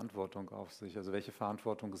dieser Verantwortung auf sich? Also welche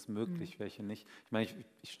Verantwortung ist möglich, welche nicht? Ich meine,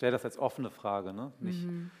 ich stelle das als offene Frage. Ne?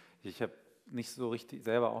 Ich habe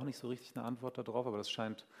selber auch nicht so richtig eine Antwort darauf, aber das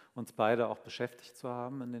scheint uns beide auch beschäftigt zu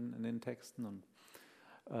haben in den Texten. Und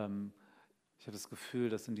ich habe das Gefühl,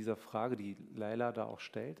 dass in dieser Frage, die Laila da auch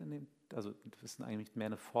stellt, also das ist eigentlich mehr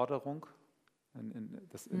eine Forderung,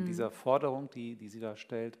 in dieser Forderung, die sie da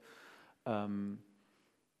stellt,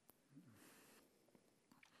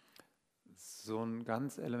 so ein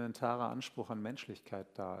ganz elementarer Anspruch an Menschlichkeit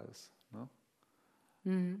da ist. Ne?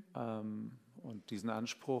 Und diesen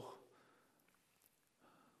Anspruch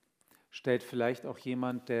stellt vielleicht auch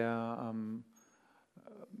jemand, der in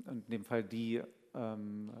dem Fall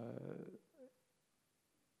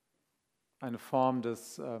eine Form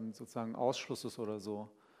des sozusagen Ausschlusses oder so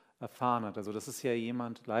erfahren hat. Also das ist ja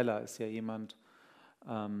jemand, Laila ist ja jemand,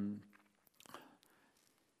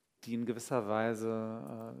 die in gewisser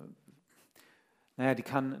Weise die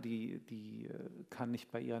kann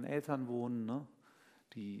nicht bei ihren Eltern wohnen, ne?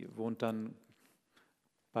 Die wohnt dann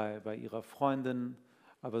bei ihrer Freundin,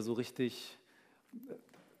 aber so richtig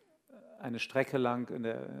eine Strecke lang in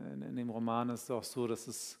dem Roman ist es auch so, dass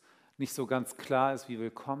es nicht so ganz klar ist, wie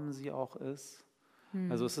willkommen sie auch ist.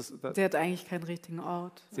 Also sie hat eigentlich keinen richtigen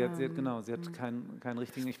Ort. Sie hat keinen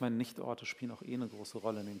richtigen, ich meine, Nichtorte spielen auch eine große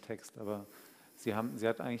Rolle in dem Text, aber sie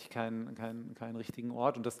hat eigentlich keinen richtigen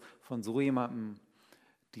Ort, und dass von so jemandem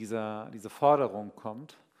diese Forderung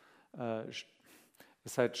kommt,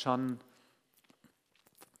 ist halt schon,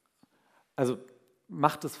 also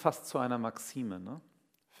macht es fast zu einer Maxime, ne?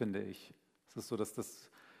 Finde ich. Es ist so, dass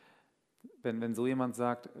wenn so jemand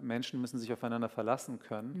sagt, Menschen müssen sich aufeinander verlassen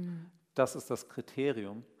können, das ist das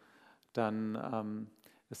Kriterium, dann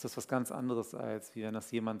ist das was ganz anderes, als wie wenn das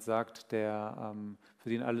jemand sagt, der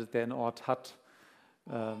einen Ort hat,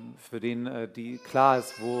 für den die klar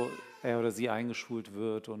ist, wo er oder sie eingeschult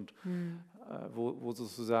wird und wo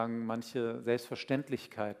sozusagen manche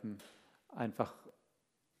Selbstverständlichkeiten einfach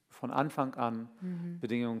von Anfang an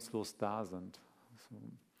bedingungslos da sind. So.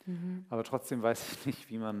 Aber trotzdem weiß ich nicht,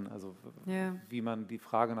 wie man die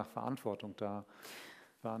Frage nach Verantwortung da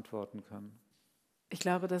beantworten kann. Ich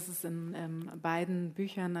glaube, dass es in beiden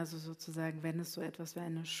Büchern, also sozusagen, wenn es so etwas wie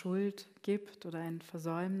eine Schuld gibt oder ein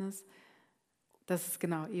Versäumnis, dass es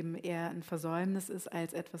genau eben eher ein Versäumnis ist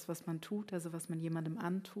als etwas, was man tut, also was man jemandem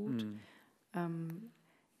antut,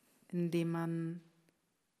 indem man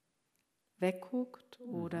wegguckt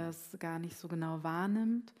oder es gar nicht so genau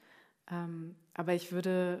wahrnimmt. Aber ich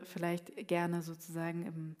würde vielleicht gerne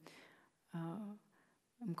sozusagen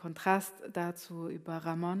im Kontrast dazu über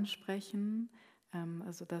Ramon sprechen.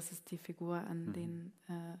 Also das ist die Figur, an den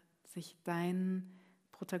sich dein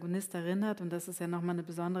Protagonist erinnert. Und das ist ja nochmal eine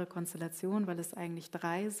besondere Konstellation, weil es eigentlich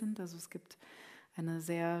 3 sind. Also es gibt eine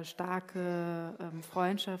sehr starke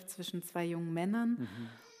Freundschaft zwischen 2 jungen Männern.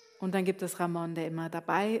 Und dann gibt es Ramon, der immer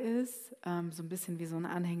dabei ist, so ein bisschen wie so ein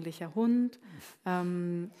anhänglicher Hund,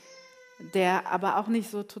 der aber auch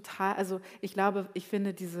nicht so total, also ich glaube, ich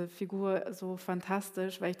finde diese Figur so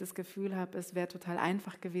fantastisch, weil ich das Gefühl habe, es wäre total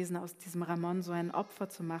einfach gewesen, aus diesem Ramon so ein Opfer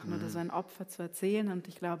zu machen oder so ein Opfer zu erzählen. Und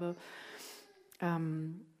ich glaube,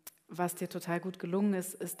 was dir total gut gelungen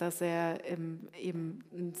ist, ist, dass er eben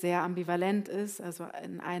sehr ambivalent ist. Also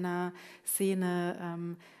in einer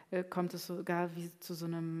Szene kommt es sogar wie zu so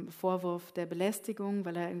einem Vorwurf der Belästigung,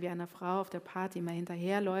 weil er irgendwie einer Frau auf der Party immer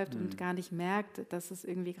hinterherläuft und gar nicht merkt, dass es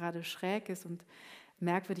irgendwie gerade schräg ist und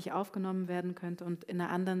merkwürdig aufgenommen werden könnte. Und in einer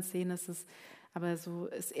anderen Szene ist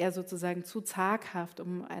er sozusagen zu zaghaft,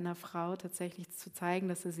 um einer Frau tatsächlich zu zeigen,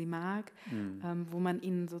 dass er sie mag, wo man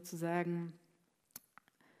ihn sozusagen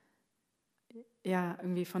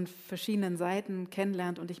irgendwie von verschiedenen Seiten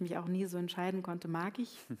kennenlernt und ich mich auch nie so entscheiden konnte, mag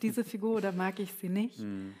ich diese Figur oder mag ich sie nicht?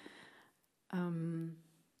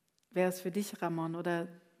 Wäre es für dich, Ramon, oder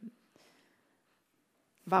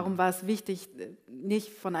warum war es wichtig, nicht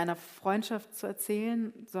von einer Freundschaft zu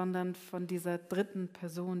erzählen, sondern von dieser dritten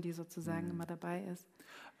Person, die sozusagen immer dabei ist?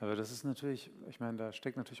 Aber das ist natürlich, ich meine, da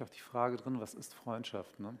steckt natürlich auch die Frage drin, was ist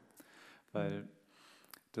Freundschaft, ne? Weil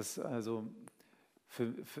das also...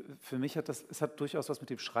 Für mich es hat durchaus was mit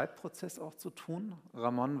dem Schreibprozess auch zu tun.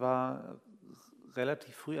 Ramon war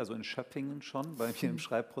relativ früh, also in Schöppingen schon, bei mir im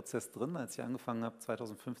Schreibprozess drin, als ich angefangen habe,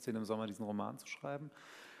 2015 im Sommer diesen Roman zu schreiben.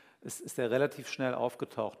 Ist er relativ schnell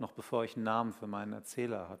aufgetaucht, noch bevor ich einen Namen für meinen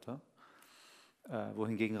Erzähler hatte,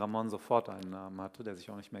 wohingegen Ramon sofort einen Namen hatte, der sich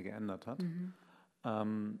auch nicht mehr geändert hat.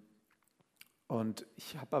 Und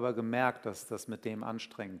ich habe aber gemerkt, dass das mit dem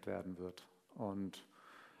anstrengend werden wird. Und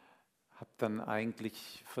habe dann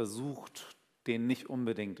eigentlich versucht, den nicht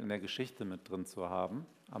unbedingt in der Geschichte mit drin zu haben,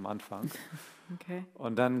 am Anfang. Okay.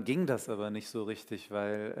 Und dann ging das aber nicht so richtig,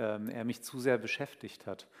 weil er mich zu sehr beschäftigt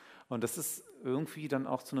hat. Und das ist irgendwie dann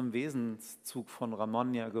auch zu einem Wesenszug von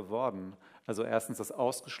Ramon ja geworden. Also erstens das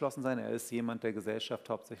Ausgeschlossensein. Er ist jemand, der Gesellschaft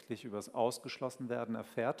hauptsächlich über das Ausgeschlossenwerden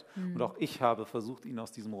erfährt. Und auch ich habe versucht, ihn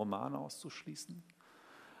aus diesem Roman auszuschließen.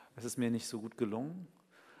 Es ist mir nicht so gut gelungen.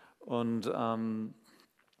 Und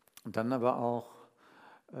dann aber auch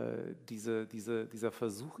dieser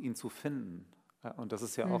Versuch, ihn zu finden. Und das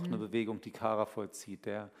ist ja auch eine Bewegung, die Kara vollzieht.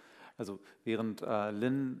 Also während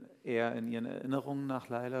Lynn eher in ihren Erinnerungen nach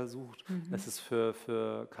Laila sucht, es ist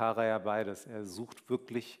für Kara ja beides. Er sucht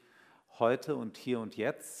wirklich heute und hier und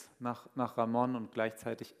jetzt nach Ramon und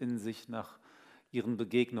gleichzeitig in sich nach ihren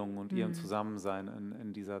Begegnungen und ihrem Zusammensein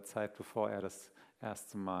in dieser Zeit, bevor er das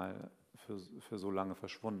erste Mal für so lange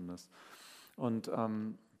verschwunden ist. Und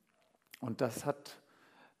das hat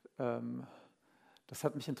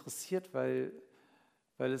mich interessiert, weil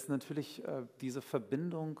es natürlich diese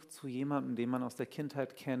Verbindung zu jemandem, den man aus der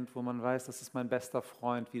Kindheit kennt, wo man weiß, das ist mein bester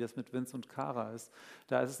Freund, wie das mit Vince und Kara ist,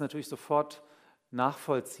 da ist es natürlich sofort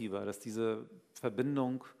nachvollziehbar, dass diese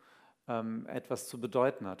Verbindung etwas zu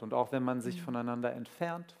bedeuten hat. Und auch wenn man sich voneinander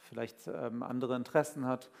entfernt, vielleicht andere Interessen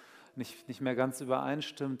hat, nicht mehr ganz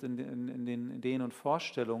übereinstimmt in den Ideen und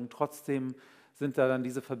Vorstellungen, trotzdem sind da dann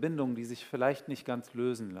diese Verbindungen, die sich vielleicht nicht ganz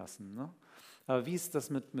lösen lassen. Ne? Aber wie ist das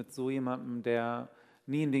mit so jemandem, der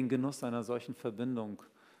nie in den Genuss einer solchen Verbindung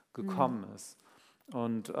gekommen ist?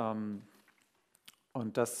 Und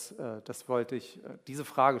das wollte ich, diese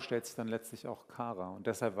Frage stellt sich dann letztlich auch Kara. Und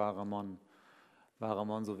deshalb war Ramon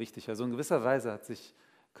so wichtig. Also in gewisser Weise hat sich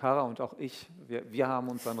Kara und auch ich, wir haben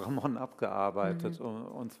uns an Ramon abgearbeitet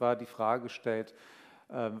und zwar die Frage gestellt,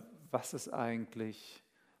 was ist eigentlich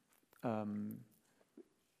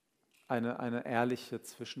eine ehrliche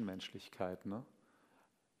Zwischenmenschlichkeit, ne?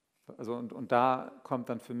 Also und da kommt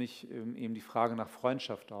dann für mich eben die Frage nach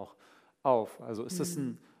Freundschaft auch auf. Also ist das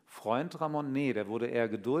ein Freund, Ramon? Nee, der wurde eher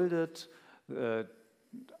geduldet,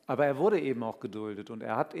 aber er wurde eben auch geduldet und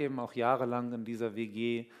er hat eben auch jahrelang in dieser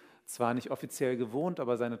WG zwar nicht offiziell gewohnt,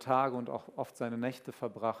 aber seine Tage und auch oft seine Nächte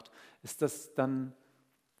verbracht. Ist das dann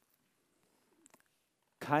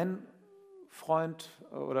kein Freund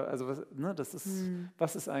oder also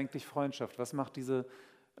was ist eigentlich Freundschaft? Was macht diese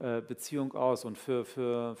Beziehung aus? Und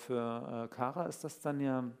für Kara ist das dann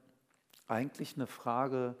ja eigentlich eine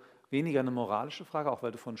Frage, weniger eine moralische Frage, auch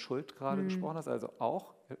weil du von Schuld gerade gesprochen hast, also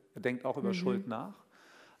auch, er denkt auch über Schuld nach,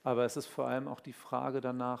 aber es ist vor allem auch die Frage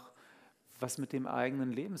danach, was mit dem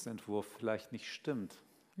eigenen Lebensentwurf vielleicht nicht stimmt.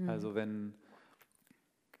 Also wenn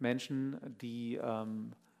Menschen, die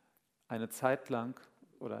eine Zeit lang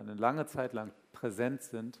oder eine lange Zeit lang präsent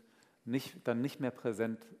sind, dann nicht mehr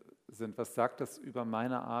präsent sind, was sagt das über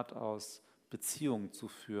meine Art aus, Beziehungen zu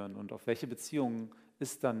führen? Und auf welche Beziehungen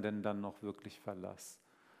ist dann noch wirklich Verlass?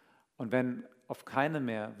 Und wenn auf keine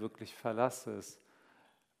mehr wirklich Verlass ist,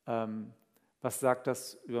 was sagt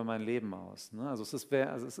das über mein Leben aus? Ne? Also es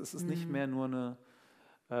ist nicht mehr nur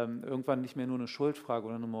irgendwann nicht mehr nur eine Schuldfrage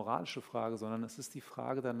oder eine moralische Frage, sondern es ist die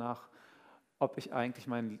Frage danach, ob ich eigentlich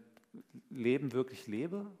mein Leben wirklich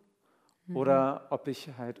lebe oder ob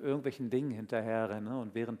ich halt irgendwelchen Dingen hinterherrenne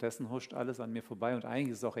und währenddessen huscht alles an mir vorbei und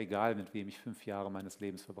eigentlich ist es auch egal, mit wem ich 5 Jahre meines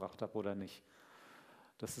Lebens verbracht habe oder nicht.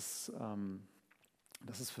 Das ist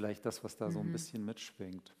vielleicht das, was da so ein bisschen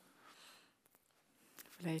mitschwingt.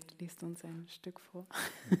 Vielleicht liest du uns ein Stück vor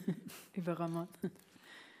über Ramon.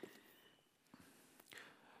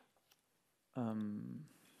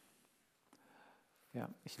 Ja,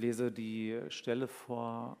 ich lese die Stelle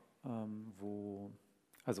vor, wo,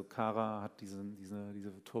 also Kara hat diese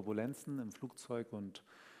Turbulenzen im Flugzeug und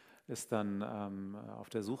ist dann auf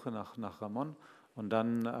der Suche nach Ramon und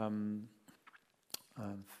dann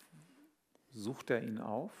sucht er ihn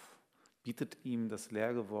auf, bietet ihm das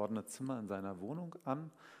leer gewordene Zimmer in seiner Wohnung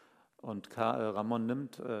an und Ramon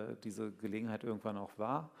nimmt diese Gelegenheit irgendwann auch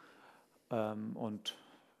wahr und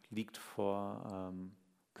liegt vor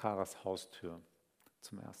Karas Haustür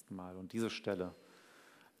zum ersten Mal. Und diese Stelle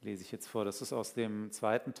lese ich jetzt vor. Das ist aus dem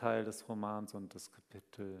zweiten Teil des Romans und das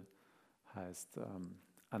Kapitel heißt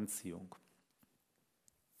Anziehung.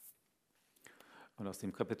 Und aus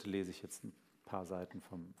dem Kapitel lese ich jetzt ein paar Seiten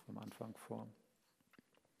vom Anfang vor.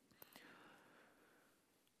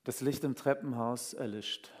 Das Licht im Treppenhaus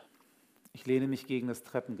erlischt. Ich lehne mich gegen das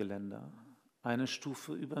Treppengeländer. Eine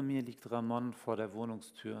Stufe über mir liegt Ramon vor der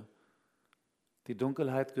Wohnungstür. Die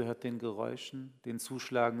Dunkelheit gehört den Geräuschen, den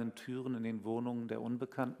zuschlagenden Türen in den Wohnungen der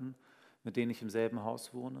Unbekannten, mit denen ich im selben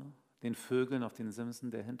Haus wohne, den Vögeln auf den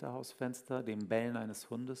Simsen der Hinterhausfenster, dem Bellen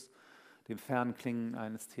eines Hundes, dem fernen Klingen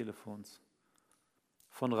eines Telefons.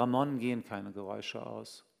 Von Ramon gehen keine Geräusche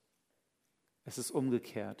aus. Es ist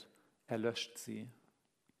umgekehrt, er löscht sie.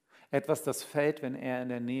 Etwas, das fällt, wenn er in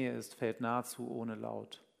der Nähe ist, fällt nahezu ohne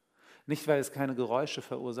Laut. Nicht, weil es keine Geräusche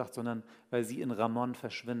verursacht, sondern weil sie in Ramon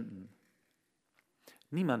verschwinden.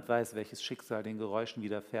 Niemand weiß, welches Schicksal den Geräuschen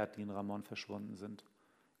widerfährt, die in Ramon verschwunden sind.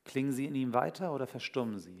 Klingen sie in ihm weiter oder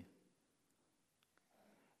verstummen sie?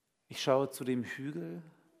 Ich schaue zu dem Hügel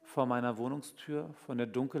vor meiner Wohnungstür. Von der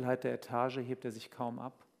Dunkelheit der Etage hebt er sich kaum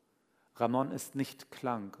ab. Ramon ist nicht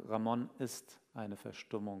Klang, Ramon ist eine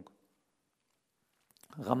Verstummung.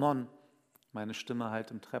 Ramon, meine Stimme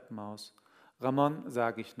hallt im Treppenhaus. Ramon,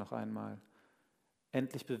 sage ich noch einmal.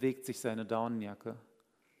 Endlich bewegt sich seine Daunenjacke.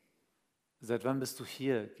 Seit wann bist du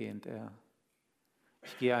hier, gähnt er.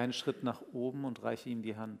 Ich gehe einen Schritt nach oben und reiche ihm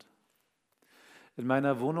die Hand. In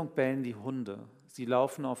meiner Wohnung bellen die Hunde. Sie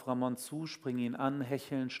laufen auf Ramon zu, springen ihn an,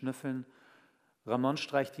 hecheln, schnüffeln. Ramon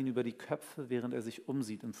streicht ihn über die Köpfe, während er sich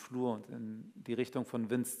umsieht im Flur und in die Richtung von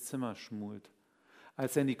Vince Zimmer schmult.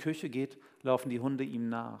 Als er in die Küche geht, laufen die Hunde ihm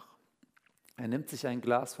nach. Er nimmt sich ein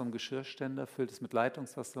Glas vom Geschirrständer, füllt es mit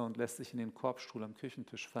Leitungswasser und lässt sich in den Korbstuhl am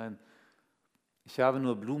Küchentisch fallen. Ich habe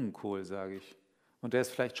nur Blumenkohl, sage ich, und der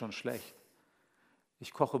ist vielleicht schon schlecht.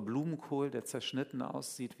 Ich koche Blumenkohl, der zerschnitten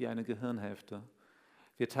aussieht wie eine Gehirnhälfte.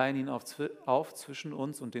 Wir teilen ihn auf zwischen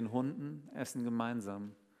uns und den Hunden, essen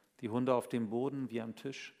gemeinsam. Die Hunde auf dem Boden wie am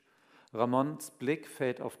Tisch. Ramons Blick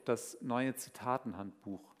fällt auf das neue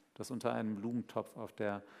Zitatenhandbuch, das unter einem Blumentopf auf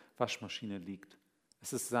der Waschmaschine liegt.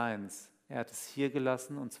 Es ist seins. Er hat es hier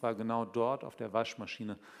gelassen und zwar genau dort auf der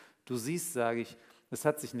Waschmaschine. Du siehst, sage ich, es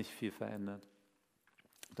hat sich nicht viel verändert.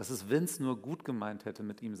 Dass es Vince nur gut gemeint hätte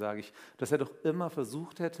mit ihm, sage ich. Dass er doch immer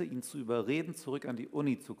versucht hätte, ihn zu überreden, zurück an die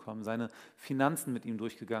Uni zu kommen, seine Finanzen mit ihm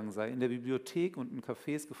durchgegangen sei, in der Bibliothek und in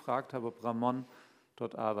Cafés gefragt habe, ob Ramon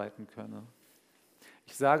dort arbeiten könne.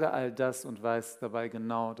 Ich sage all das und weiß dabei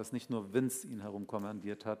genau, dass nicht nur Vince ihn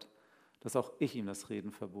herumkommandiert hat, dass auch ich ihm das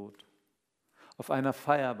Reden verbot. Auf einer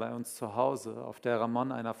Feier bei uns zu Hause, auf der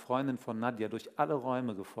Ramon einer Freundin von Nadja durch alle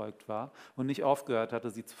Räume gefolgt war und nicht aufgehört hatte,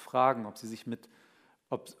 sie zu fragen, ob sie sich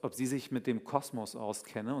mit dem Kosmos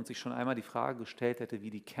auskenne und sich schon einmal die Frage gestellt hätte, wie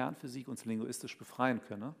die Kernphysik uns linguistisch befreien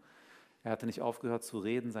könne. Er hatte nicht aufgehört zu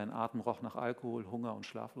reden, sein Atem roch nach Alkohol, Hunger und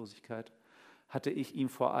Schlaflosigkeit. Hatte ich ihm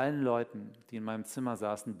vor allen Leuten, die in meinem Zimmer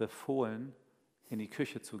saßen, befohlen, in die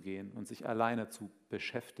Küche zu gehen und sich alleine zu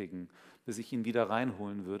beschäftigen, bis ich ihn wieder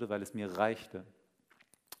reinholen würde, weil es mir reichte,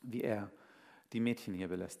 wie er die Mädchen hier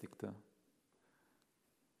belästigte.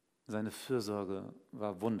 Seine Fürsorge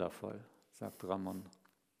war wundervoll, sagt Ramon.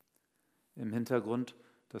 Im Hintergrund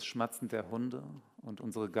das Schmatzen der Hunde und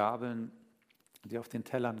unsere Gabeln, die auf den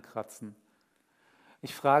Tellern kratzen.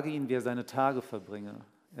 Ich frage ihn, wie er seine Tage verbringe.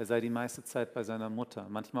 Er sei die meiste Zeit bei seiner Mutter,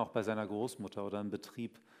 manchmal auch bei seiner Großmutter oder im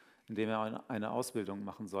Betrieb, in dem er eine Ausbildung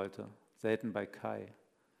machen sollte, selten bei Kai.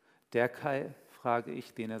 Der Kai, frage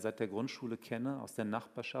ich, den er seit der Grundschule kenne, aus der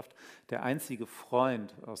Nachbarschaft, der einzige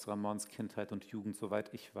Freund aus Ramons Kindheit und Jugend,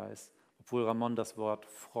 soweit ich weiß, obwohl Ramon das Wort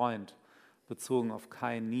Freund bezogen auf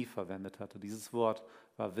Kai nie verwendet hatte. Dieses Wort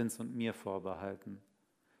war Vince und mir vorbehalten.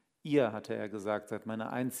 Ihr, hatte er gesagt, seid meine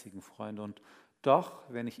einzigen Freunde. Und doch,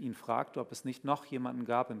 wenn ich ihn fragte, ob es nicht noch jemanden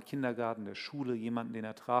gab im Kindergarten, der Schule, jemanden, den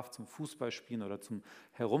er traf zum Fußballspielen oder zum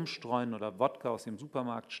Herumstreuen oder Wodka aus dem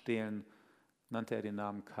Supermarkt stehlen, nannte er den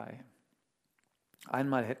Namen Kai.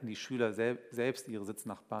 Einmal hätten die Schüler selbst ihre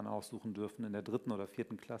Sitznachbarn aussuchen dürfen in der 3. oder 4.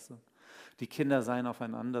 Klasse. Die Kinder seien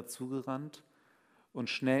aufeinander zugerannt und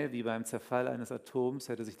schnell wie beim Zerfall eines Atoms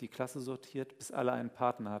hätte sich die Klasse sortiert, bis alle einen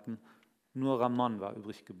Partner hatten. Nur Ramon war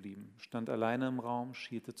übrig geblieben, stand alleine im Raum,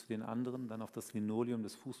 schielte zu den anderen, dann auf das Linoleum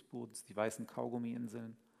des Fußbodens, die weißen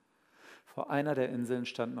Kaugummi-Inseln. Vor einer der Inseln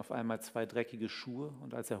standen auf einmal 2 dreckige Schuhe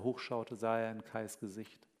und als er hochschaute, sah er in Kais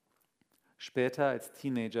Gesicht. Später als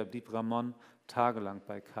Teenager blieb Ramon tagelang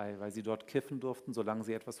bei Kai, weil sie dort kiffen durften, solange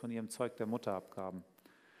sie etwas von ihrem Zeug der Mutter abgaben.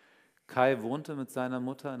 Kai wohnte mit seiner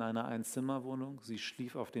Mutter in einer Einzimmerwohnung, sie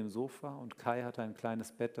schlief auf dem Sofa und Kai hatte ein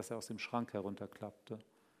kleines Bett, das er aus dem Schrank herunterklappte.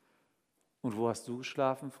 »Und wo hast du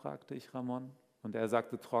geschlafen?« fragte ich Ramon. Und er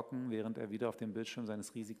sagte trocken, während er wieder auf dem Bildschirm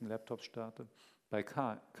seines riesigen Laptops starrte, bei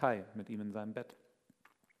Kai, mit ihm in seinem Bett.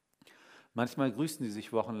 Manchmal grüßten sie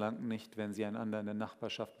sich wochenlang nicht, wenn sie einander in der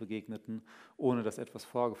Nachbarschaft begegneten, ohne dass etwas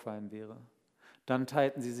vorgefallen wäre. Dann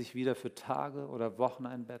teilten sie sich wieder für Tage oder Wochen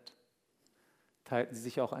ein Bett. Teilten sie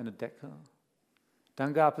sich auch eine Decke.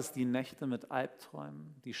 Dann gab es die Nächte mit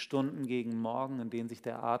Albträumen, die Stunden gegen Morgen, in denen sich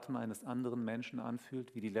der Atem eines anderen Menschen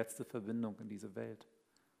anfühlt, wie die letzte Verbindung in diese Welt.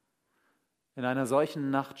 In einer solchen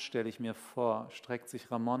Nacht, stelle ich mir vor, streckt sich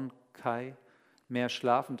Ramon Kai, mehr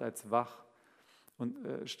schlafend als wach,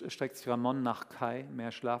 streckt sich Ramon nach Kai,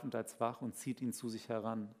 mehr schlafend als wach, und zieht ihn zu sich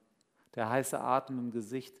heran. Der heiße Atem im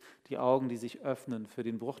Gesicht, die Augen, die sich öffnen, für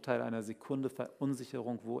den Bruchteil einer Sekunde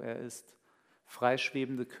Verunsicherung, wo er ist.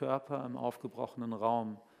 Freischwebende Körper im aufgebrochenen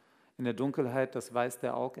Raum. In der Dunkelheit das Weiß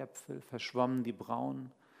der Augäpfel, verschwommen die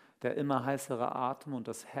Brauen, der immer heißere Atem und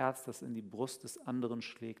das Herz, das in die Brust des anderen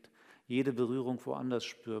schlägt. Jede Berührung woanders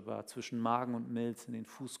spürbar, zwischen Magen und Milz, in den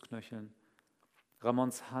Fußknöcheln.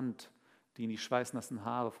 Ramons Hand, die in die schweißnassen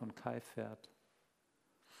Haare von Kai fährt.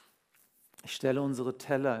 Ich stelle unsere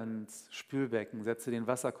Teller ins Spülbecken, setze den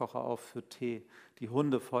Wasserkocher auf für Tee. Die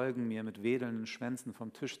Hunde folgen mir mit wedelnden Schwänzen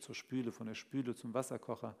vom Tisch zur Spüle, von der Spüle zum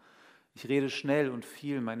Wasserkocher. Ich rede schnell und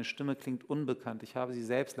viel, meine Stimme klingt unbekannt, ich habe sie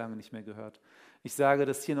selbst lange nicht mehr gehört. Ich sage,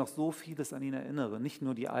 dass hier noch so vieles an ihn erinnere, nicht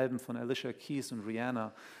nur die Alben von Alicia Keys und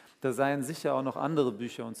Rihanna, da seien sicher auch noch andere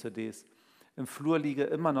Bücher und CDs. Im Flur liege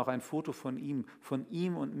immer noch ein Foto von ihm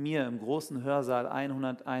und mir im großen Hörsaal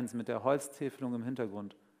 101 mit der Holztäfelung im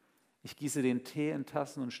Hintergrund. Ich gieße den Tee in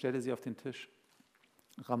Tassen und stelle sie auf den Tisch.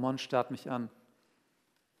 Ramon starrt mich an.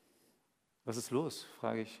 Was ist los?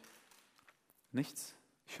 Frage ich. Nichts,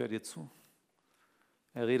 ich höre dir zu.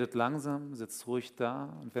 Er redet langsam, sitzt ruhig da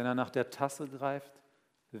und wenn er nach der Tasse greift,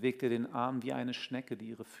 bewegt er den Arm wie eine Schnecke, die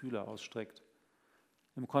ihre Fühler ausstreckt.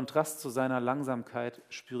 Im Kontrast zu seiner Langsamkeit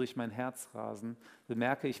spüre ich mein Herz rasen,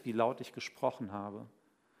 bemerke ich, wie laut ich gesprochen habe.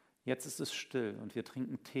 Jetzt ist es still und wir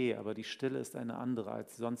trinken Tee, aber die Stille ist eine andere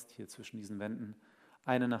als sonst hier zwischen diesen Wänden,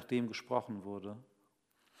 eine, nach dem gesprochen wurde.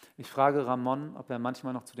 Ich frage Ramon, ob er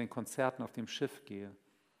manchmal noch zu den Konzerten auf dem Schiff gehe.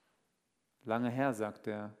 Lange her, sagt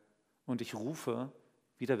er, und ich rufe,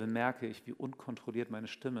 wieder bemerke ich, wie unkontrolliert meine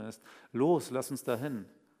Stimme ist, los, lass uns dahin.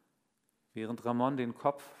 Während Ramon den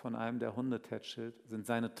Kopf von einem der Hunde tätschelt, sind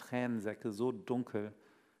seine Tränensäcke so dunkel,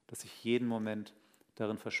 dass ich jeden Moment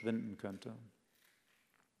darin verschwinden könnte.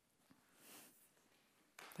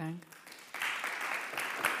 Danke.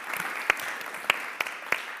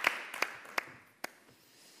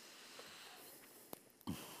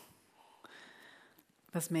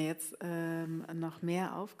 Was mir jetzt noch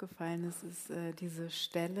mehr aufgefallen ist, ist diese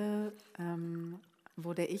Stelle,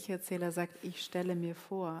 wo der Ich-Erzähler sagt, ich stelle mir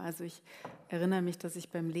vor. Also ich erinnere mich, dass ich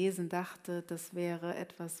beim Lesen dachte, das wäre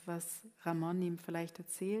etwas, was Ramon ihm vielleicht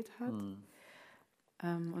erzählt hat.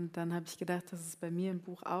 Und dann habe ich gedacht, dass es bei mir im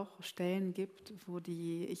Buch auch Stellen gibt, wo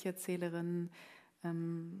die Ich-Erzählerin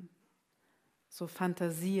so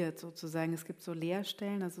fantasiert sozusagen. Es gibt so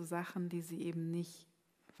Leerstellen, also Sachen, die sie eben nicht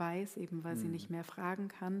weiß, eben weil sie nicht mehr fragen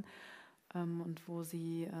kann. und wo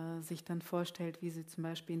sie sich dann vorstellt, wie sie zum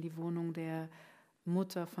Beispiel in die Wohnung der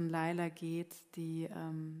Mutter von Laila geht, die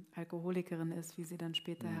Alkoholikerin ist, wie sie dann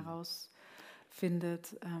später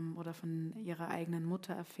herausfindet oder von ihrer eigenen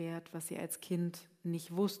Mutter erfährt, was sie als Kind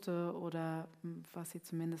nicht wusste oder was sie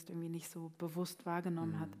zumindest irgendwie nicht so bewusst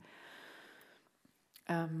wahrgenommen hat.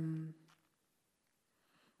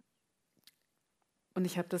 Und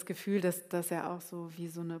ich habe das Gefühl, dass er auch so wie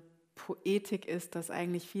so eine Poetik ist, dass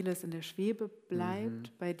eigentlich vieles in der Schwebe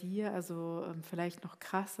bleibt bei dir. Also vielleicht noch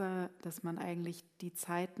krasser, dass man eigentlich die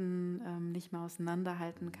Zeiten nicht mehr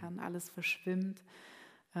auseinanderhalten kann. Alles verschwimmt.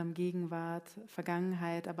 Gegenwart,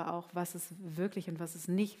 Vergangenheit, aber auch, was ist wirklich und was ist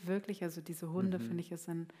nicht wirklich. Also diese Hunde, finde ich, ist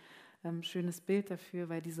ein schönes Bild dafür,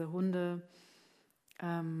 weil diese Hunde,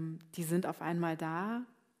 die sind auf einmal da.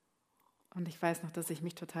 Und ich weiß noch, dass ich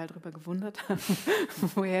mich total darüber gewundert habe,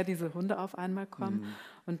 woher diese Hunde auf einmal kommen.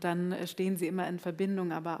 Und dann stehen sie immer in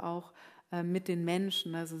Verbindung, aber auch mit den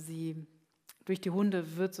Menschen. Also durch die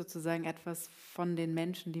Hunde wird sozusagen etwas von den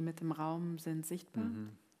Menschen, die mit im Raum sind, sichtbar.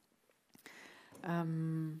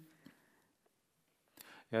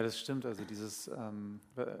 Ja, das stimmt. Also das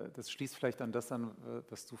schließt vielleicht an das an,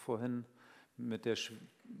 was du vorhin mit der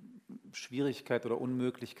Schwierigkeit oder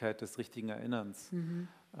Unmöglichkeit des richtigen Erinnerns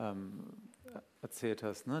erzählt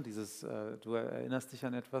hast. Ne? Du erinnerst dich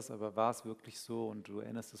an etwas, aber war es wirklich so und du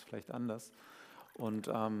erinnerst es vielleicht anders. Und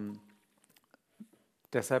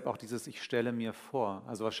deshalb auch ich stelle mir vor.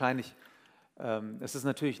 Also wahrscheinlich, es ist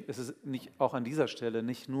nicht auch an dieser Stelle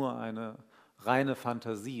nicht nur eine reine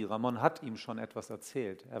Fantasie. Ramon hat ihm schon etwas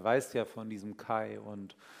erzählt. Er weiß ja von diesem Kai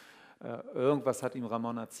und irgendwas hat ihm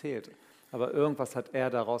Ramon erzählt. Aber irgendwas hat er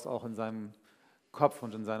daraus auch in seinem Kopf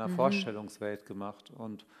und in seiner Vorstellungswelt gemacht.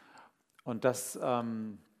 Und das hat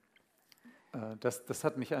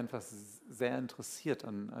mich einfach sehr interessiert,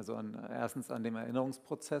 erstens an dem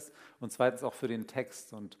Erinnerungsprozess und zweitens auch für den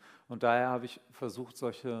Text. Und daher habe ich versucht,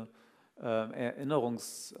 solche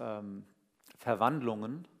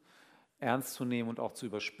Erinnerungsverwandlungen ernst zu nehmen und auch zu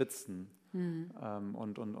überspitzen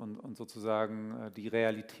und sozusagen die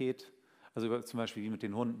Realität, also zum Beispiel wie mit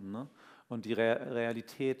den Hunden, ne? Und die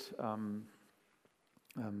Realität an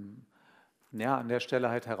der Stelle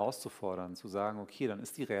halt herauszufordern, zu sagen, okay, dann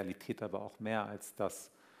ist die Realität aber auch mehr als das,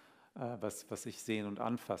 was ich sehen und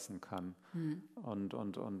anfassen kann.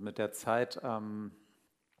 Und mit der Zeit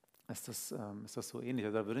ist das so ähnlich.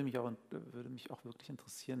 Also da würde mich auch wirklich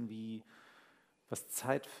interessieren, was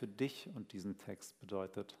Zeit für dich und diesen Text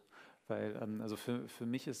bedeutet. Weil also für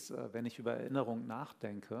mich ist, wenn ich über Erinnerung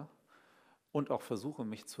nachdenke und auch versuche,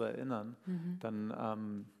 mich zu erinnern,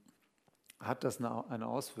 dann hat das eine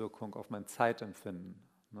Auswirkung auf mein Zeitempfinden.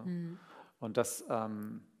 Ne? Und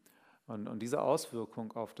diese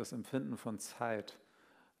Auswirkung auf das Empfinden von Zeit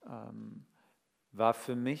war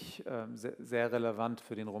für mich sehr, sehr relevant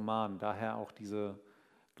für den Roman. Daher auch diese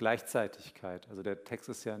Gleichzeitigkeit. Also der Text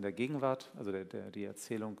ist ja in der Gegenwart, also die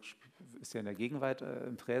Erzählung ist ja in der Gegenwart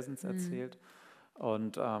im Präsens erzählt.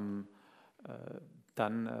 Und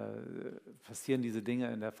dann passieren diese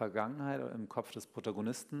Dinge in der Vergangenheit oder im Kopf des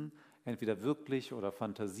Protagonisten, entweder wirklich oder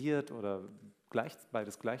fantasiert oder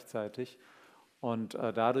beides gleichzeitig. Und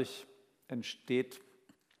dadurch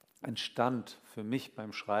entstand für mich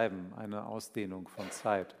beim Schreiben eine Ausdehnung von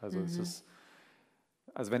Zeit. Also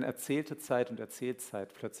also wenn erzählte Zeit und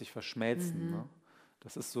Erzählzeit plötzlich verschmelzen, ne?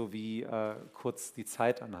 Das ist so wie kurz die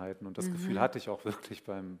Zeit anhalten. Und das Gefühl hatte ich auch wirklich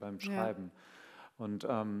beim Schreiben. Ja. Und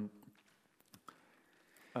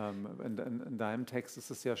in deinem Text ist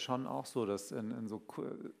es ja schon auch so, dass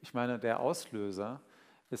ich meine, der Auslöser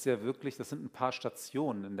ist ja wirklich, das sind ein paar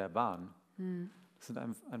Stationen in der Bahn. Das sind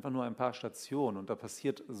einfach nur ein paar Stationen und da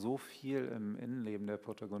passiert so viel im Innenleben der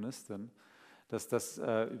Protagonistin, dass das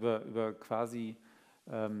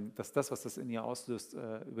dass das, was das in ihr auslöst,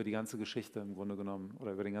 über die ganze Geschichte im Grunde genommen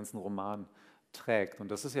oder über den ganzen Roman trägt. Und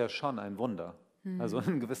das ist ja schon ein Wunder. Also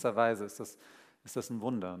in gewisser Weise ist das ein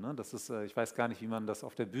Wunder. Ne? Ich weiß gar nicht, wie man das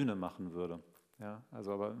auf der Bühne machen würde. Ja?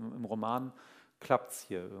 Also, aber im Roman klappt es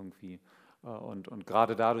hier irgendwie. Und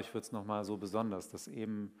gerade dadurch wird es nochmal so besonders, dass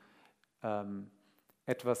eben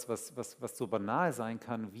etwas, was so banal sein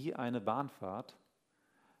kann wie eine Bahnfahrt,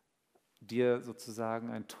 dir sozusagen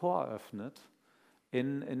ein Tor öffnet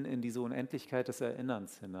in diese Unendlichkeit des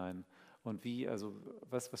Erinnerns hinein. Und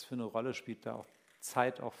was für eine Rolle spielt da auch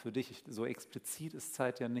Zeit auch für dich? So explizit ist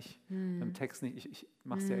Zeit ja nicht im Text nicht. Ich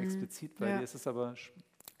mache es ja explizit, bei dir ist es aber...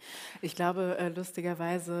 Ich glaube,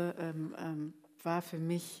 lustigerweise war für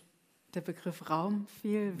mich der Begriff Raum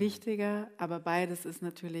viel wichtiger, aber beides ist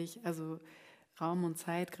natürlich, also Raum und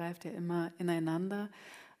Zeit greift ja immer ineinander.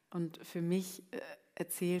 Und für mich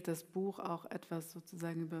erzählt das Buch auch etwas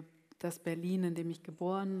sozusagen über das Berlin, in dem ich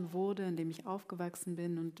geboren wurde, in dem ich aufgewachsen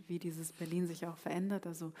bin und wie dieses Berlin sich auch verändert.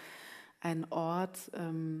 Also ein Ort,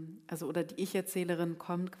 oder die Ich-Erzählerin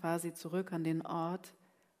kommt quasi zurück an den Ort,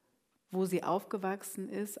 wo sie aufgewachsen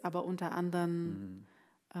ist, aber unter anderen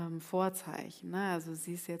Vorzeichen. Ne? Also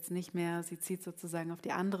sie ist jetzt nicht mehr, sie zieht sozusagen auf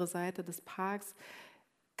die andere Seite des Parks,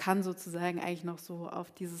 kann sozusagen eigentlich noch so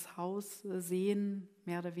auf dieses Haus sehen,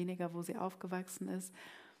 mehr oder weniger, wo sie aufgewachsen ist,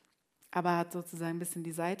 aber hat sozusagen ein bisschen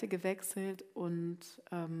die Seite gewechselt und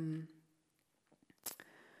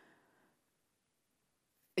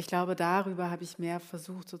ich glaube, darüber habe ich mehr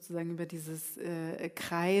versucht, sozusagen über dieses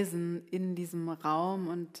Kreisen in diesem Raum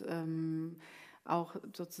und auch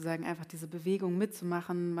sozusagen einfach diese Bewegung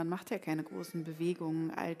mitzumachen. Man macht ja keine großen Bewegungen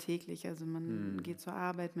alltäglich. Also man geht zur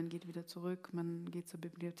Arbeit, man geht wieder zurück, man geht zur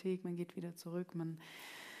Bibliothek, man geht wieder zurück, man,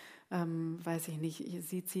 weiß ich nicht,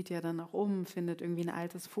 sie zieht ja dann auch findet irgendwie ein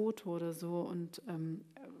altes Foto oder so. Und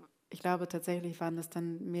ich glaube, tatsächlich waren das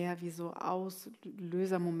dann mehr wie so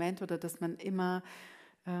Auslösermomente oder dass man immer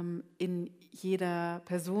in jeder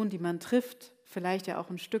Person, die man trifft, vielleicht ja auch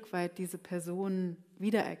ein Stück weit diese Person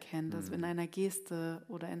wiedererkennt, also in einer Geste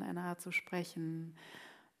oder in einer Art zu sprechen.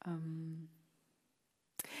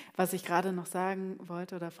 Was ich gerade noch sagen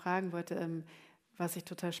wollte oder fragen wollte, was ich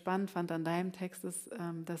total spannend fand an deinem Text, ist,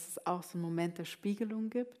 dass es auch so einen Moment der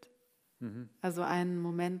Spiegelung gibt. Also einen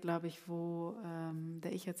Moment, glaube ich, wo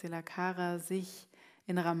der Ich-Erzähler Kara sich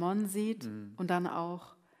in Ramon sieht und dann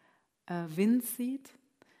auch Vince sieht.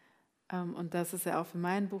 Und das ist ja auch für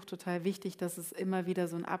mein Buch total wichtig, dass es immer wieder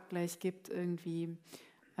so einen Abgleich gibt, irgendwie,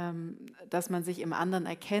 dass man sich im anderen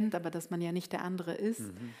erkennt, aber dass man ja nicht der andere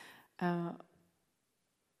ist.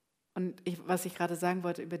 Und was ich gerade sagen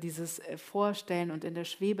wollte über dieses Vorstellen und in der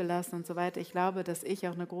Schwebe lassen und so weiter, ich glaube, dass ich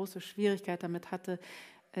auch eine große Schwierigkeit damit hatte,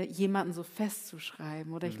 jemanden so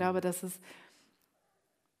festzuschreiben. Oder ich glaube, dass es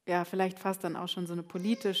ja vielleicht fast dann auch schon so eine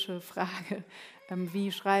politische Frage,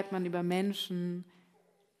 wie schreibt man über Menschen,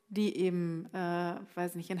 die eben,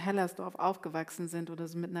 weiß nicht, in Hellersdorf aufgewachsen sind oder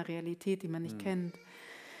so mit einer Realität, die man nicht kennt.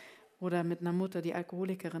 Oder mit einer Mutter, die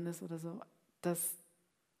Alkoholikerin ist oder so. Das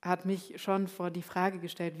hat mich schon vor die Frage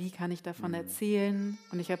gestellt, wie kann ich davon erzählen?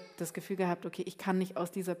 Und ich habe das Gefühl gehabt, okay, ich kann nicht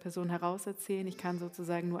aus dieser Person heraus erzählen, ich kann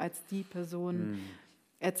sozusagen nur als die Person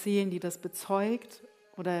erzählen, die das bezeugt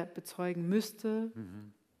oder bezeugen müsste.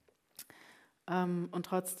 Und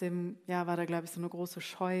trotzdem, ja, war da, glaube ich, so eine große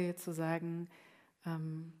Scheu zu sagen,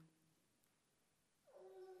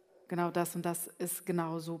 genau das und das ist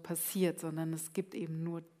genau so passiert, sondern es gibt eben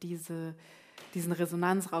nur diesen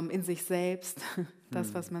Resonanzraum in sich selbst,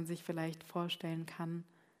 das, was man sich vielleicht vorstellen kann.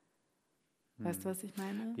 Weißt du, was ich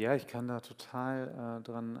meine? Ja, ich kann da total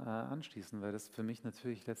dran anschließen, weil das für mich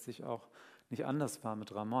natürlich letztlich auch nicht anders war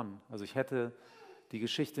mit Ramon. Also ich hätte die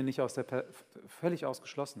Geschichte nicht völlig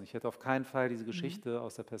ausgeschlossen. Ich hätte auf keinen Fall diese Geschichte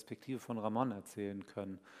aus der Perspektive von Ramon erzählen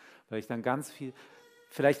können, weil ich dann ganz viel,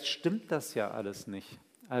 vielleicht stimmt das ja alles nicht.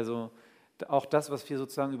 Also auch das, was wir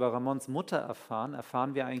sozusagen über Ramons Mutter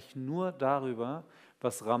erfahren wir eigentlich nur darüber,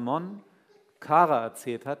 was Ramon Kara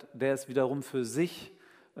erzählt hat, der es wiederum für sich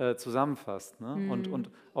zusammenfasst. Ne? Und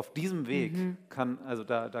auf diesem Weg kann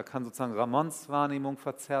sozusagen Ramons Wahrnehmung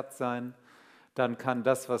verzerrt sein, dann kann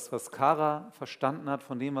das, was Kara verstanden hat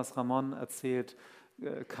von dem, was Ramon erzählt,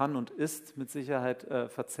 kann und ist mit Sicherheit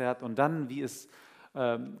verzerrt. Und dann, wie es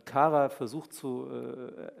Kara versucht zu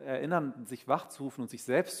erinnern, sich wachzurufen und sich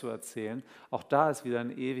selbst zu erzählen, auch da ist wieder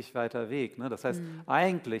ein ewig weiter Weg. Ne? Das heißt,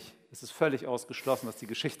 eigentlich ist es völlig ausgeschlossen, dass die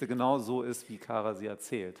Geschichte genau so ist, wie Kara sie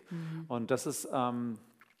erzählt. Und das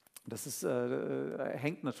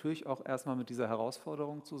hängt natürlich auch erstmal mit dieser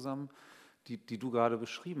Herausforderung zusammen, die du gerade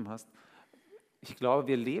beschrieben hast. Ich glaube,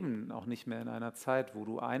 wir leben auch nicht mehr in einer Zeit, wo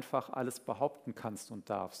du einfach alles behaupten kannst und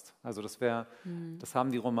darfst. Also das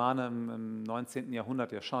haben die Romane im 19.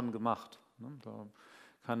 Jahrhundert ja schon gemacht. Ne? Da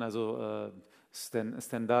kann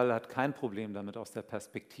Stendhal hat kein Problem damit, aus der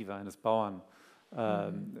Perspektive eines Bauern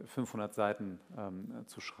 500 Seiten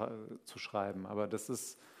zu schreiben. Aber das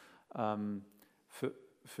ist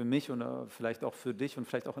für mich und vielleicht auch für dich und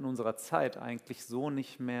vielleicht auch in unserer Zeit eigentlich so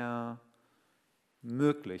nicht mehr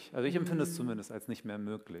möglich. Also ich empfinde es zumindest als nicht mehr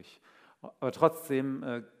möglich. Aber trotzdem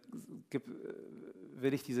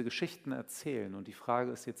will ich diese Geschichten erzählen. Und die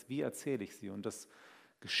Frage ist jetzt, wie erzähle ich sie? Und das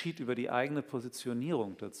geschieht über die eigene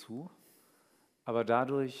Positionierung dazu. Aber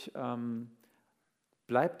dadurch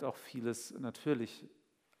bleibt auch vieles natürlich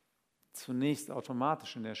zunächst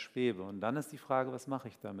automatisch in der Schwebe. Und dann ist die Frage, was mache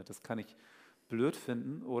ich damit? Das kann ich blöd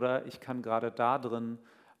finden oder ich kann gerade da drin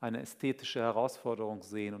eine ästhetische Herausforderung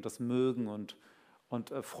sehen und das mögen und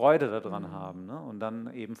Freude daran haben, ne? Und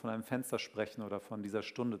dann eben von einem Fenster sprechen oder von dieser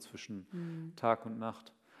Stunde zwischen Tag und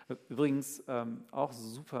Nacht. Übrigens auch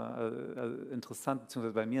super interessant,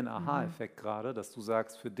 beziehungsweise bei mir ein Aha-Effekt gerade, dass du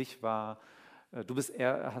sagst, für dich war,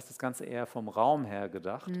 hast das Ganze eher vom Raum her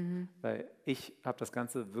gedacht, weil ich habe das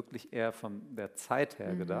Ganze wirklich eher von der Zeit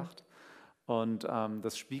her gedacht. Und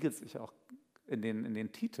das spiegelt sich auch in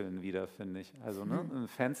den Titeln wieder, finde ich. Also ein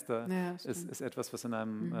Fenster ist etwas, was in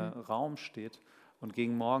einem Raum steht und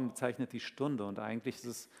gegen Morgen bezeichnet die Stunde. Und eigentlich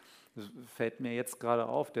fällt mir jetzt gerade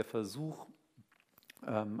auf, der Versuch,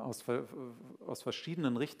 aus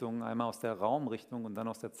verschiedenen Richtungen, einmal aus der Raumrichtung und dann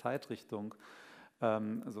aus der Zeitrichtung,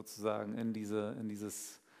 sozusagen an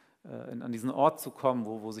diesen Ort zu kommen,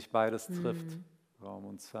 wo sich beides trifft, Raum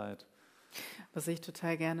und Zeit. Was ich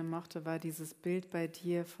total gerne mochte, war dieses Bild bei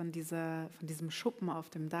dir von diesem Schuppen auf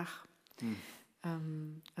dem Dach.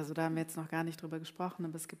 Also da haben wir jetzt noch gar nicht drüber gesprochen,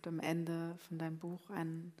 aber es gibt am Ende von deinem Buch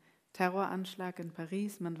einen Terroranschlag in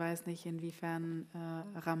Paris. Man weiß nicht, inwiefern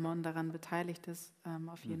Ramon daran beteiligt ist.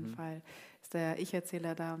 Auf jeden Fall ist der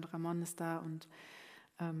Ich-Erzähler da und Ramon ist da. Und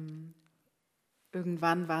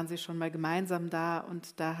irgendwann waren sie schon mal gemeinsam da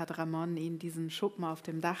und da hat Ramon ihnen diesen Schuppen auf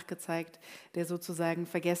dem Dach gezeigt, der sozusagen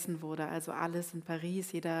vergessen wurde. Also alles in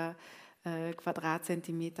Paris, jeder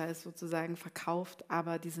Quadratzentimeter ist sozusagen verkauft,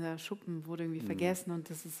 aber dieser Schuppen wurde irgendwie vergessen und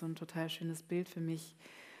das ist so ein total schönes Bild für mich.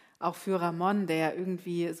 Auch für Ramon, der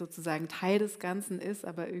irgendwie sozusagen Teil des Ganzen ist,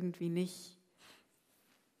 aber irgendwie nicht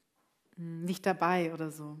dabei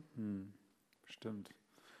oder so. Stimmt.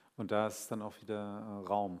 Und da ist dann auch wieder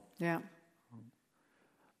Raum. Ja.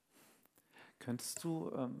 Könntest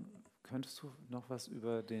du noch was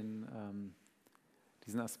über diesen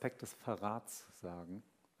Aspekt des Verrats sagen?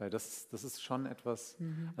 Weil das ist schon etwas,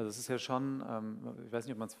 also es ist ja schon, ich weiß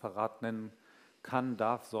nicht, ob man es Verrat nennen kann,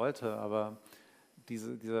 darf, sollte, aber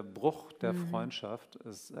dieser Bruch der Freundschaft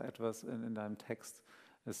ist etwas in deinem Text,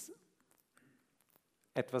 ist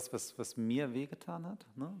etwas, was mir wehgetan hat,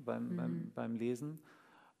 ne, beim Lesen.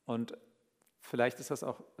 Und vielleicht ist es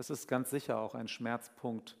ist ganz sicher auch ein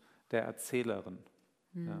Schmerzpunkt der Erzählerin.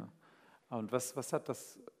 Ja. Und was hat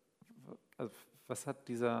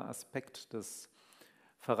dieser Aspekt des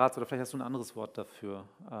Verrats, oder vielleicht hast du ein anderes Wort dafür,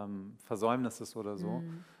 Versäumnisses oder so,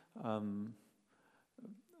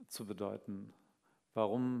 zu bedeuten?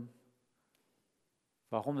 Warum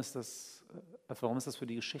ist das für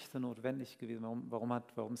die Geschichte notwendig gewesen?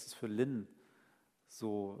 Warum ist es für Lynn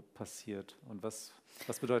so passiert? Und was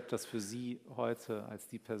bedeutet das für sie heute als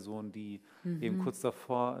die Person, die eben kurz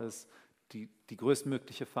davor ist, die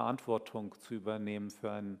größtmögliche Verantwortung zu übernehmen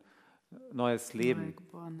für ein neues Leben?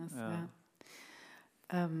 Neugeborenes, ja.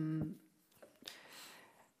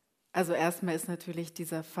 Also erstmal ist natürlich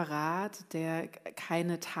dieser Verrat, der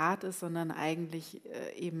keine Tat ist, sondern eigentlich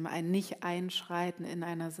eben ein Nicht-Einschreiten in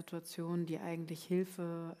einer Situation, die eigentlich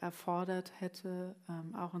Hilfe erfordert hätte,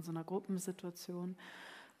 auch in so einer Gruppensituation,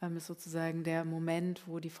 ist sozusagen der Moment,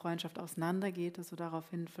 wo die Freundschaft auseinandergeht, also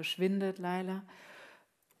daraufhin verschwindet Laila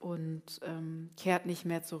und kehrt nicht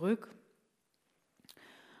mehr zurück.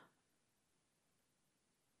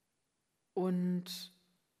 Und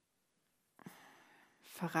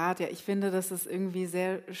Verrat, ja, ich finde, das ist irgendwie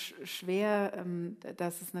sehr schwer,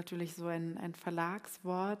 das ist natürlich so ein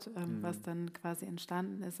Verlagswort, was dann quasi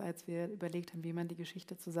entstanden ist, als wir überlegt haben, wie man die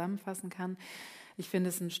Geschichte zusammenfassen kann. Ich finde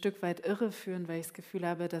es ein Stück weit irreführend, weil ich das Gefühl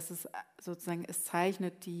habe, dass es sozusagen, es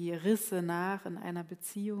zeichnet die Risse nach in einer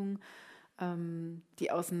Beziehung,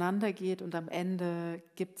 die auseinandergeht und am Ende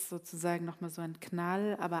gibt es sozusagen nochmal so einen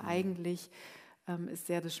Knall, aber eigentlich ist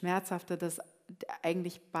ja das Schmerzhafte, dass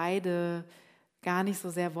eigentlich beide gar nicht so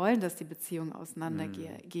sehr wollen, dass die Beziehung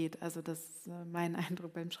auseinandergeht. Also das ist mein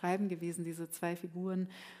Eindruck beim Schreiben gewesen. Diese zwei Figuren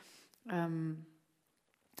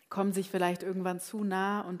kommen sich vielleicht irgendwann zu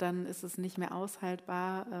nah und dann ist es nicht mehr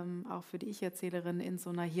aushaltbar, auch für die Ich-Erzählerin in so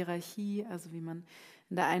einer Hierarchie. Also wie man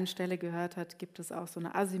in der einen Stelle gehört hat, gibt es auch so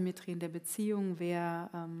eine Asymmetrie in der Beziehung, wer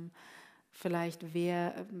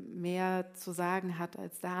mehr zu sagen hat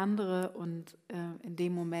als der andere und in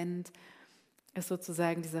dem Moment ist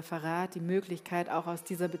sozusagen dieser Verrat die Möglichkeit, auch aus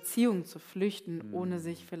dieser Beziehung zu flüchten, ohne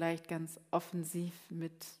sich vielleicht ganz offensiv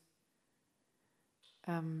mit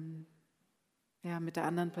der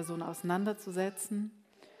anderen Person auseinanderzusetzen.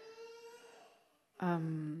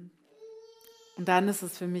 Und dann ist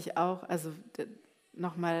es für mich auch, also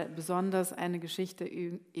nochmal besonders eine Geschichte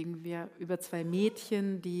irgendwie über zwei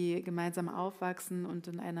Mädchen, die gemeinsam aufwachsen und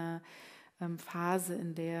in einer Phase,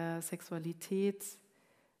 in der Sexualität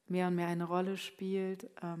mehr und mehr eine Rolle spielt,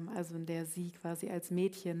 also in der sie quasi als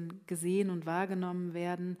Mädchen gesehen und wahrgenommen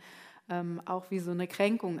werden, auch wie so eine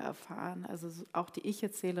Kränkung erfahren. Also auch die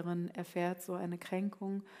Ich-Erzählerin erfährt so eine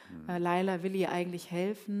Kränkung. Laila will ihr eigentlich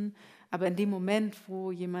helfen, aber in dem Moment,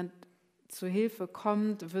 wo jemand zu Hilfe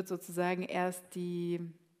kommt, wird sozusagen erst die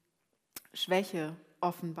Schwäche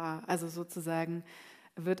offenbar. Also sozusagen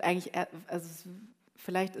wird eigentlich, also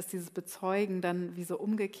vielleicht ist dieses Bezeugen dann wie so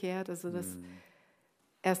umgekehrt, also dass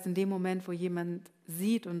erst in dem Moment, wo jemand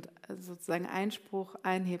sieht und sozusagen Einspruch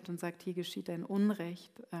einhebt und sagt, hier geschieht ein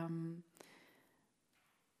Unrecht,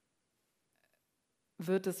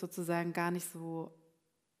 wird es sozusagen gar nicht so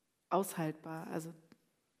aushaltbar. Also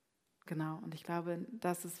genau, und ich glaube,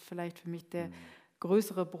 das ist vielleicht für mich der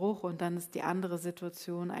größere Bruch und dann ist die andere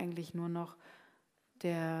Situation eigentlich nur noch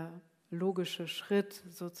der logische Schritt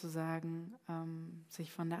sozusagen,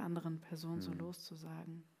 sich von der anderen Person so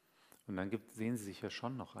loszusagen. Und dann sehen sie sich ja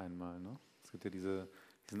schon noch einmal, ne? Es gibt ja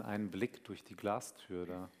diesen einen Blick durch die Glastür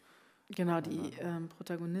da. Genau, die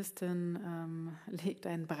Protagonistin legt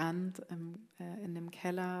einen Brand in dem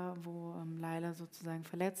Keller, wo Laila sozusagen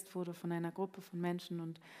verletzt wurde von einer Gruppe von Menschen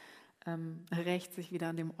und rächt sich wieder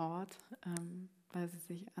an dem Ort, weil sie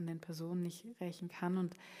sich an den Personen nicht rächen kann.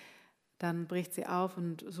 Und dann bricht sie auf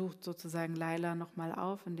und sucht sozusagen Laila nochmal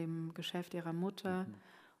auf in dem Geschäft ihrer Mutter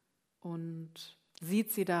und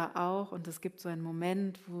sieht sie da auch. Und es gibt so einen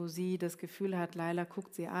Moment, wo sie das Gefühl hat, Laila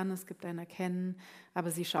guckt sie an, es gibt ein Erkennen,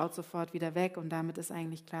 aber sie schaut sofort wieder weg und damit ist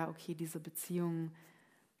eigentlich klar, okay, diese Beziehung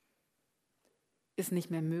ist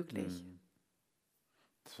nicht mehr möglich.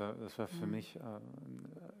 Das war für mich ein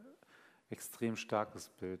extrem starkes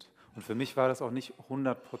Bild. Und für mich war das auch nicht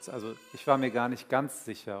 100%, also ich war mir gar nicht ganz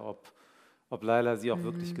sicher, ob Laila sie auch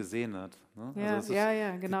wirklich gesehen hat. Ne? Ja, also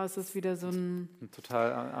genau, es ist wieder so ein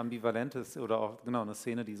total ambivalentes oder auch genau eine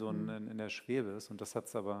Szene, die so in der Schwebe ist. Und das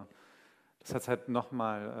hat es halt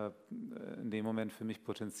nochmal in dem Moment für mich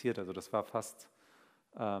potenziert. Also das war fast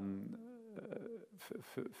für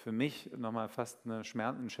mich nochmal fast ein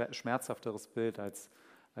schmerzhafteres Bild als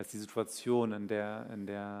die Situation, in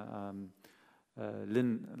der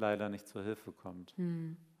Lynn leider nicht zur Hilfe kommt.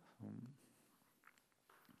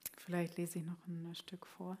 Vielleicht lese ich noch ein Stück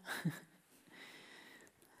vor.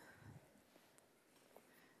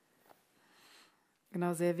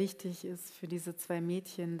 Genau, sehr wichtig ist für diese zwei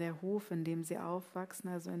Mädchen der Hof, in dem sie aufwachsen,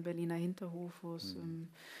 also in Berliner Hinterhof, wo es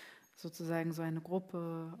sozusagen so eine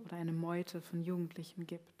Gruppe oder eine Meute von Jugendlichen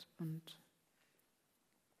gibt. Und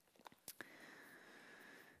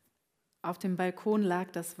auf dem Balkon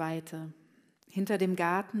lag das Weite. Hinter dem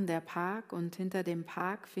Garten der Park und hinter dem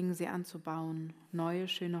Park fingen sie an zu bauen. Neue,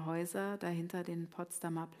 schöne Häuser, dahinter den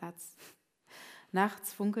Potsdamer Platz.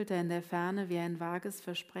 Nachts funkelte in der Ferne wie ein vages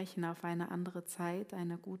Versprechen auf eine andere Zeit,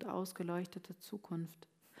 eine gut ausgeleuchtete Zukunft.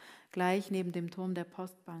 Gleich neben dem Turm der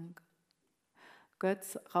Postbank.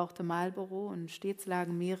 Götz rauchte Marlboro und stets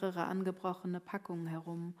lagen mehrere angebrochene Packungen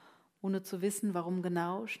herum. Ohne zu wissen, warum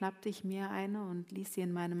genau, schnappte ich mir eine und ließ sie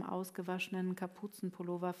in meinem ausgewaschenen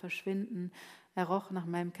Kapuzenpullover verschwinden. Er roch nach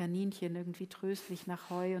meinem Kaninchen, irgendwie tröstlich nach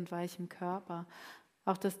Heu und weichem Körper.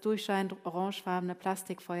 Auch das durchscheinend orangefarbene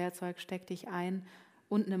Plastikfeuerzeug steckte ich ein.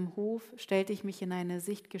 Unten im Hof stellte ich mich in eine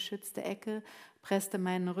sichtgeschützte Ecke, presste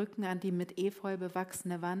meinen Rücken an die mit Efeu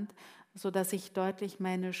bewachsene Wand, sodass ich deutlich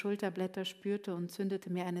meine Schulterblätter spürte und zündete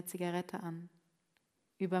mir eine Zigarette an.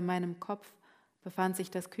 Über meinem Kopf befand sich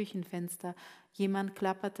das Küchenfenster. Jemand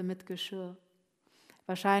klapperte mit Geschirr.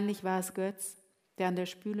 Wahrscheinlich war es Götz, der an der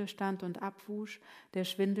Spüle stand und abwusch. Der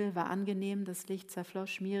Schwindel war angenehm, das Licht zerfloss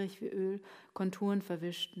schmierig wie Öl, Konturen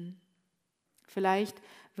verwischten. Vielleicht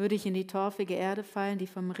würde ich in die torfige Erde fallen, die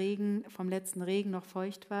vom letzten Regen noch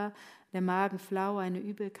feucht war, der Magen flau, eine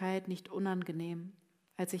Übelkeit, nicht unangenehm.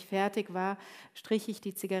 Als ich fertig war, strich ich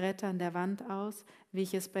die Zigarette an der Wand aus, wie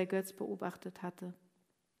ich es bei Götz beobachtet hatte.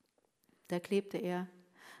 Da klebte er,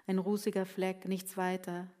 ein rußiger Fleck, nichts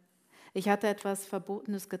weiter. Ich hatte etwas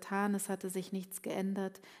Verbotenes getan, es hatte sich nichts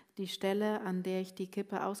geändert. Die Stelle, an der ich die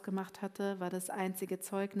Kippe ausgemacht hatte, war das einzige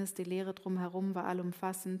Zeugnis, die Leere drumherum war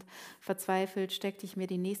allumfassend. Verzweifelt steckte ich mir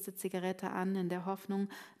die nächste Zigarette an, in der Hoffnung,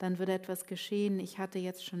 dann würde etwas geschehen, ich hatte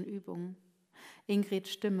jetzt schon Übung. Ingrids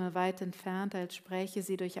Stimme weit entfernt, als spräche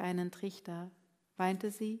sie durch einen Trichter.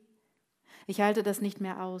 Weinte sie? Ich halte das nicht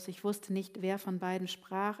mehr aus. Ich wusste nicht, wer von beiden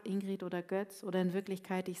sprach, Ingrid oder Götz, oder in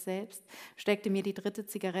Wirklichkeit ich selbst, steckte mir die dritte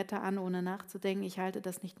Zigarette an, ohne nachzudenken. Ich halte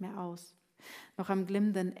das nicht mehr aus. Noch am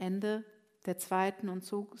glimmenden Ende der zweiten und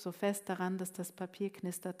zog so fest daran, dass das Papier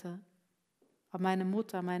knisterte. Ob meine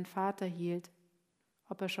Mutter meinen Vater hielt,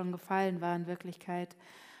 ob er schon gefallen war in Wirklichkeit,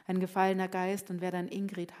 ein gefallener Geist und wer dann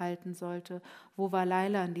Ingrid halten sollte. Wo war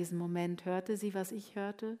Laila in diesem Moment? Hörte sie, was ich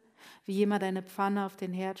hörte? Wie jemand eine Pfanne auf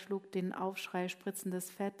den Herd schlug, den Aufschrei, spritzendes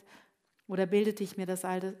Fett? Oder bildete ich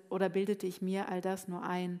mir all das nur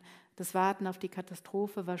ein? Das Warten auf die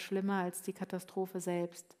Katastrophe war schlimmer als die Katastrophe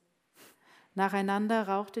selbst. Nacheinander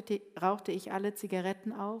rauchte ich alle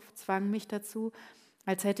Zigaretten auf, zwang mich dazu,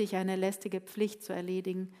 als hätte ich eine lästige Pflicht zu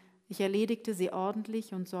erledigen. Ich erledigte sie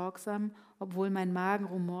ordentlich und sorgsam, obwohl mein Magen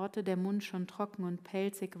rumorte, der Mund schon trocken und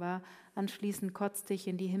pelzig war. Anschließend kotzte ich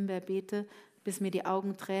in die Himbeerbeete, bis mir die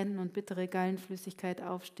Augen tränten und bittere Gallenflüssigkeit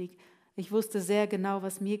aufstieg. Ich wusste sehr genau,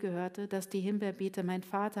 was mir gehörte, dass die Himbeerbeete mein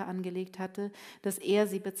Vater angelegt hatte, dass er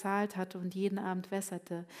sie bezahlt hatte und jeden Abend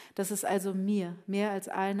wässerte, dass es also mir, mehr als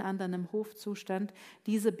allen anderen im Hof zustand,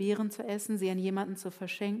 diese Beeren zu essen, sie an jemanden zu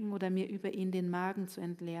verschenken oder mir über ihn den Magen zu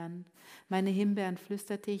entleeren. Meine Himbeeren,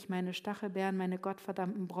 flüsterte ich, meine Stachelbeeren, meine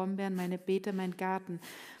gottverdammten Brombeeren, meine Beete, mein Garten.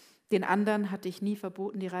 Den anderen hatte ich nie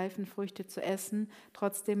verboten, die reifen Früchte zu essen,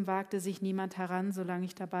 trotzdem wagte sich niemand heran, solange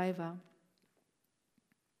ich dabei war.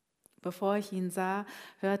 Bevor ich ihn sah,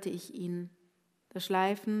 hörte ich ihn. Das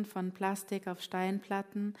Schleifen von Plastik auf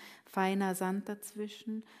Steinplatten, feiner Sand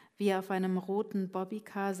dazwischen, wie er auf einem roten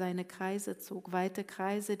Bobbycar seine Kreise zog, weite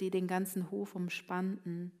Kreise, die den ganzen Hof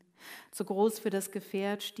umspannten. Zu groß für das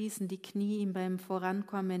Gefährt stießen die Knie ihm beim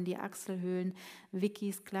Vorankommen in die Achselhöhlen.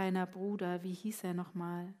 Vickys kleiner Bruder, wie hieß er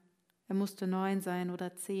nochmal? Er musste 9 sein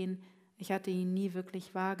oder 10. Ich hatte ihn nie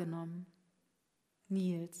wirklich wahrgenommen.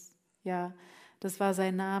 Nils, ja, das war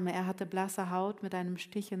sein Name. Er hatte blasse Haut mit einem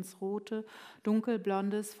Stich ins Rote,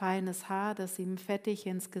 dunkelblondes, feines Haar, das ihm fettig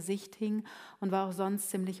ins Gesicht hing und war auch sonst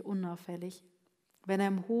ziemlich unauffällig. Wenn er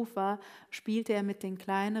im Hof war, spielte er mit den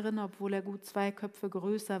Kleineren, obwohl er gut 2 Köpfe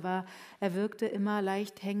größer war. Er wirkte immer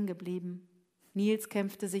leicht hängen geblieben. Nils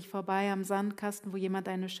kämpfte sich vorbei am Sandkasten, wo jemand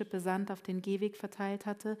eine Schippe Sand auf den Gehweg verteilt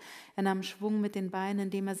hatte. Er nahm Schwung mit den Beinen,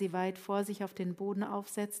 indem er sie weit vor sich auf den Boden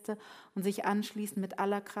aufsetzte und sich anschließend mit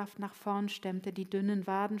aller Kraft nach vorn stemmte. Die dünnen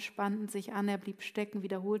Waden spannten sich an, er blieb stecken,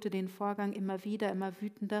 wiederholte den Vorgang immer wieder, immer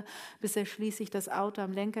wütender, bis er schließlich das Auto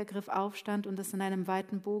am Lenkergriff aufstand und es in einem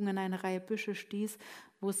weiten Bogen in eine Reihe Büsche stieß,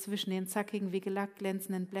 wo es zwischen den zackigen, wie Gelack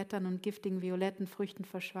glänzenden Blättern und giftigen violetten Früchten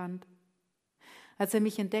verschwand. Als er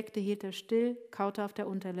mich entdeckte, hielt er still, kaute auf der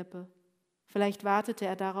Unterlippe. Vielleicht wartete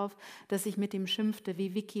er darauf, dass ich mit ihm schimpfte,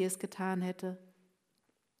 wie Vicky es getan hätte.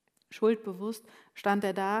 Schuldbewusst stand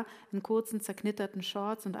er da in kurzen, zerknitterten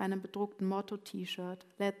Shorts und einem bedruckten Motto-T-Shirt,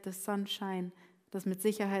 Let the Sun Shine, das mit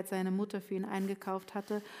Sicherheit seine Mutter für ihn eingekauft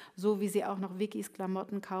hatte, so wie sie auch noch Vickys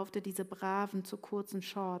Klamotten kaufte, diese braven, zu kurzen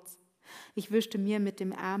Shorts. Ich wischte mir mit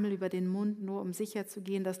dem Ärmel über den Mund, nur um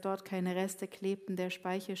sicherzugehen, dass dort keine Reste klebten, der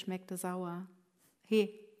Speichel schmeckte sauer. »He«,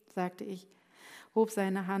 sagte ich, hob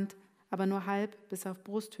seine Hand, aber nur halb, bis auf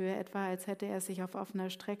Brusthöhe etwa, als hätte er sich auf offener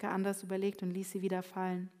Strecke anders überlegt und ließ sie wieder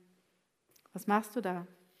fallen. »Was machst du da?«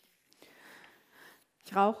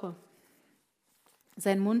 »Ich rauche.«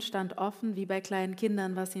 Sein Mund stand offen, wie bei kleinen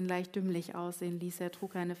Kindern, was ihn leicht dümmlich aussehen ließ. Er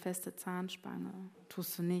trug eine feste Zahnspange.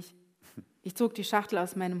 »Tust du nicht.« Ich zog die Schachtel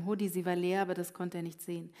aus meinem Hoodie, sie war leer, aber das konnte er nicht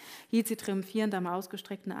sehen. Hielt sie triumphierend am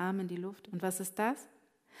ausgestreckten Arm in die Luft. »Und was ist das?«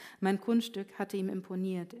 Mein Kunststück hatte ihm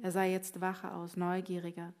imponiert. Er sah jetzt wacher aus,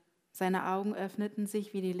 neugieriger. Seine Augen öffneten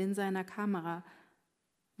sich wie die Linse einer Kamera.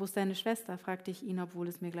 »Wo ist deine Schwester?« fragte ich ihn, obwohl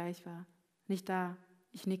es mir gleich war. »Nicht da.«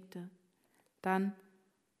 Ich nickte. »Dann,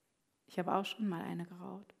 ich habe auch schon mal eine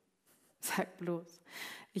geraucht.« »Sag bloß.«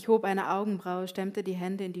 Ich hob eine Augenbraue, stemmte die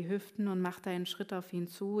Hände in die Hüften und machte einen Schritt auf ihn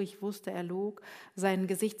zu. Ich wusste, er log. Sein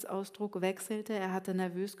Gesichtsausdruck wechselte. Er hatte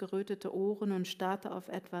nervös gerötete Ohren und starrte auf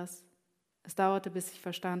etwas. Es dauerte, bis ich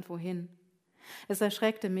verstand, wohin. Es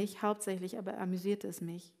erschreckte mich, hauptsächlich aber amüsierte es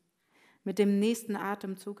mich. Mit dem nächsten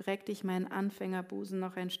Atemzug reckte ich meinen Anfängerbusen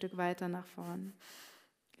noch ein Stück weiter nach vorn.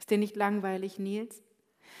 »Ist dir nicht langweilig, Nils?«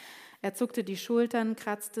 Er zuckte die Schultern,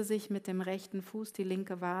 kratzte sich mit dem rechten Fuß die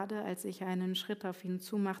linke Wade. Als ich einen Schritt auf ihn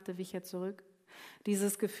zumachte, wich er zurück.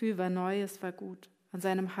 Dieses Gefühl war neu, es war gut. An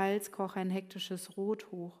seinem Hals kroch ein hektisches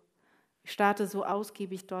Rot hoch. Ich starrte so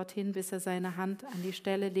ausgiebig dorthin, bis er seine Hand an die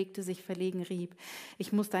Stelle legte, sich verlegen rieb.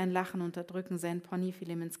 Ich musste ein Lachen unterdrücken, sein Pony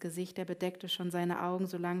fiel ihm ins Gesicht, er bedeckte schon seine Augen,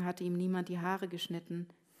 so lange hatte ihm niemand die Haare geschnitten.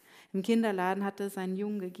 Im Kinderladen hatte es einen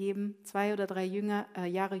Jungen gegeben, 2 oder 3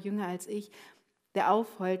 Jahre jünger als ich, der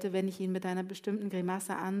aufheulte, wenn ich ihn mit einer bestimmten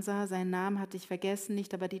Grimasse ansah. Seinen Namen hatte ich vergessen,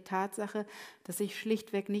 nicht aber die Tatsache, dass ich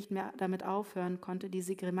schlichtweg nicht mehr damit aufhören konnte,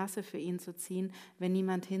 diese Grimasse für ihn zu ziehen, wenn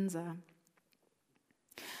niemand hinsah.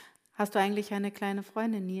 »Hast du eigentlich eine kleine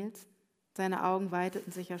Freundin, Nils?« Seine Augen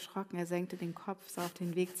weiteten sich erschrocken, er senkte den Kopf, sah auf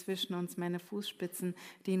den Weg zwischen uns, meine Fußspitzen,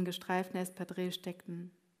 die in gestreiften Espadrilles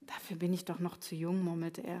steckten. »Dafür bin ich doch noch zu jung«,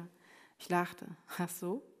 murmelte er. Ich lachte. »Ach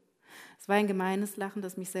so?« Es war ein gemeines Lachen,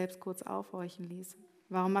 das mich selbst kurz aufhorchen ließ.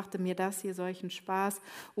 Warum machte mir das hier solchen Spaß?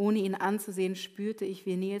 Ohne ihn anzusehen, spürte ich,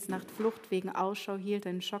 wie Nils nach Fluchtwegen Ausschau hielt,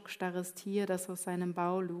 ein schockstarres Tier, das aus seinem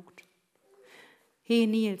Bau lugt. »Hey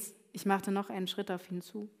Nils«, ich machte noch einen Schritt auf ihn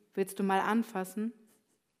zu. »Willst du mal anfassen?«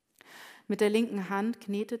 Mit der linken Hand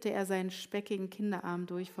knetete er seinen speckigen Kinderarm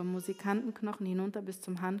durch, vom Musikantenknochen hinunter bis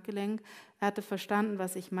zum Handgelenk. Er hatte verstanden,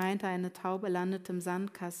 was ich meinte. Eine Taube landete im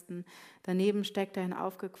Sandkasten. Daneben steckte ein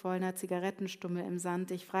aufgequollener Zigarettenstummel im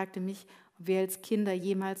Sand. Ich fragte mich, ob wir als Kinder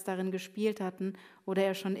jemals darin gespielt hatten oder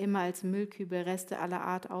er schon immer als Müllkübel Reste aller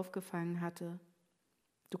Art aufgefangen hatte.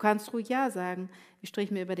 Du kannst ruhig Ja sagen. Ich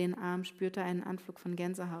strich mir über den Arm, spürte einen Anflug von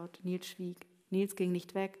Gänsehaut. Nils schwieg. Nils ging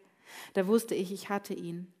nicht weg. Da wusste ich hatte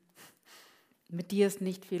ihn. Mit dir ist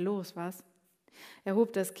nicht viel los, was? Er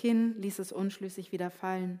hob das Kinn, ließ es unschlüssig wieder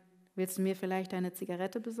fallen. Willst du mir vielleicht eine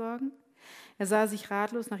Zigarette besorgen? Er sah sich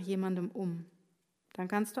ratlos nach jemandem um. Dann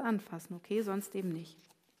kannst du anfassen, okay? Sonst eben nicht.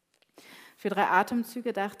 Für 3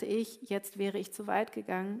 Atemzüge dachte ich, jetzt wäre ich zu weit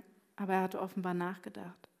gegangen, aber er hatte offenbar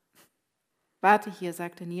nachgedacht. Warte hier,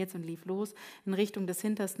 sagte Nils und lief los in Richtung des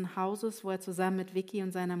hintersten Hauses, wo er zusammen mit Vicky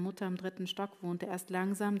und seiner Mutter im 3. Stock wohnte. Erst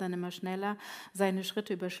langsam, dann immer schneller. Seine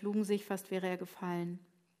Schritte überschlugen sich, fast wäre er gefallen.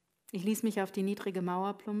 Ich ließ mich auf die niedrige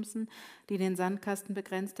Mauer plumpsen, die den Sandkasten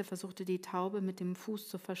begrenzte, versuchte die Taube mit dem Fuß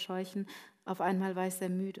zu verscheuchen. Auf einmal war ich sehr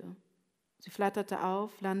müde. Sie flatterte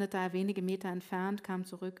auf, landete wenige Meter entfernt, kam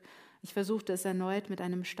zurück. Ich versuchte es erneut mit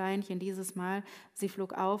einem Steinchen, dieses Mal. Sie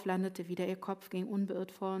flog auf, landete wieder, ihr Kopf ging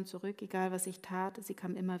unbeirrt vor und zurück, egal was ich tat, sie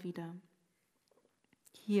kam immer wieder.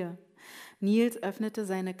 Hier. Nils öffnete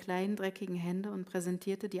seine kleinen, dreckigen Hände und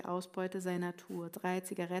präsentierte die Ausbeute seiner Tour. 3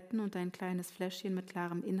 Zigaretten und ein kleines Fläschchen mit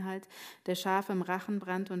klarem Inhalt, der scharf im Rachen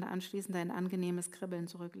brannte und anschließend ein angenehmes Kribbeln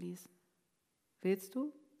zurückließ. Willst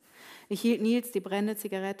du? Ich hielt Nils die brennende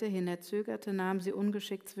Zigarette hin, er zögerte, nahm sie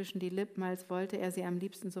ungeschickt zwischen die Lippen, als wollte er sie am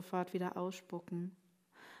liebsten sofort wieder ausspucken.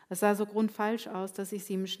 Es sah so grundfalsch aus, dass ich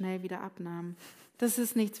sie ihm schnell wieder abnahm. Das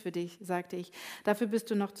ist nichts für dich, sagte ich, dafür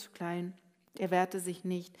bist du noch zu klein. Er wehrte sich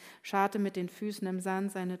nicht, scharrte mit den Füßen im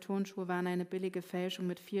Sand, seine Turnschuhe waren eine billige Fälschung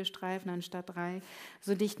mit 4 Streifen anstatt 3.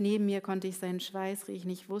 So dicht neben mir konnte ich seinen Schweiß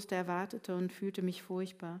riechen, ich wusste, er wartete und fühlte mich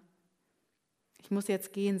furchtbar. Ich muss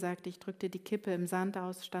jetzt gehen, sagte ich, drückte die Kippe im Sand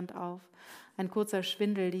aus, stand auf. Ein kurzer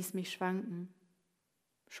Schwindel ließ mich schwanken.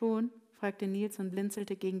 Schon? Fragte Nils und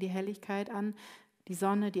blinzelte gegen die Helligkeit an, die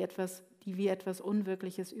Sonne, die wie etwas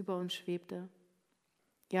Unwirkliches über uns schwebte.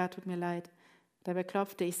 Ja, tut mir leid. Dabei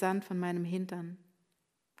klopfte ich Sand von meinem Hintern.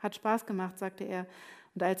 Hat Spaß gemacht, sagte er,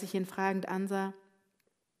 und als ich ihn fragend ansah,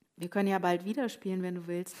 wir können ja bald wieder spielen, wenn du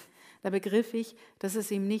willst. Da begriff ich, dass es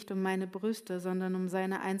ihm nicht um meine Brüste, sondern um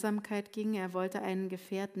seine Einsamkeit ging. Er wollte einen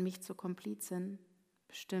Gefährten, mich zur Komplizin.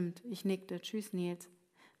 Bestimmt. Ich nickte. Tschüss, Nils.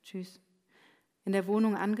 Tschüss. In der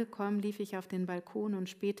Wohnung angekommen, lief ich auf den Balkon und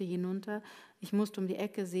spähte hinunter. Ich musste um die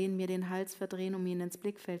Ecke sehen, mir den Hals verdrehen, um ihn ins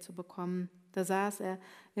Blickfeld zu bekommen. Da saß er,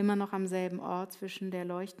 immer noch am selben Ort, zwischen der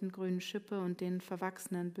leuchtend grünen Schippe und den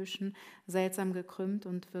verwachsenen Büschen, seltsam gekrümmt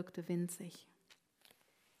und wirkte winzig.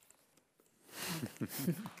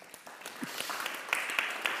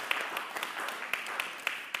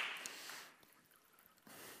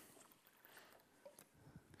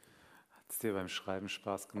 Hat es dir beim Schreiben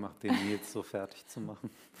Spaß gemacht, den Nils so fertig zu machen?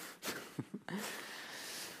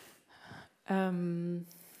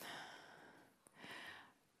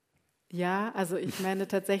 Ja, also ich meine,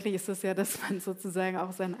 tatsächlich ist es ja, dass man sozusagen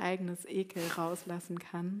auch sein eigenes Ekel rauslassen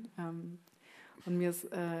kann. Und mir ist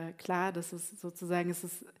klar, dass es sozusagen, es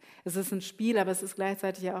ist ein Spiel, aber es ist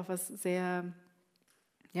gleichzeitig ja auch was sehr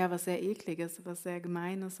Ekliges, was sehr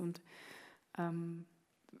Gemeines und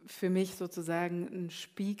für mich sozusagen ein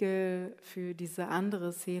Spiegel für diese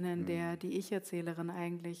andere Szene, in der die Ich-Erzählerin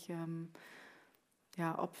eigentlich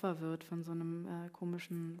Opfer wird von so einem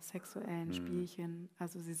komischen sexuellen Spielchen.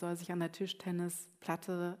 Also sie soll sich an der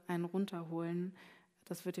Tischtennisplatte einen runterholen.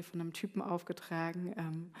 Das wird ihr von einem Typen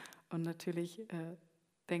aufgetragen. Und natürlich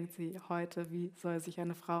denkt sie heute, wie soll sich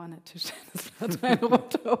eine Frau an der Tischtennisplatte einen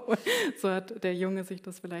runterholen? So hat der Junge sich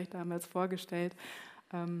das vielleicht damals vorgestellt.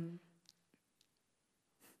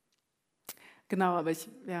 Genau, aber ich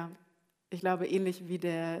glaube, ähnlich wie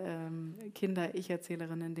der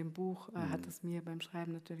Kinder-Ich-Erzählerin in dem Buch hat es mir beim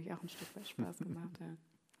Schreiben natürlich auch ein Stück weit Spaß gemacht. Ja.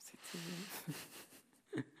 Sie zu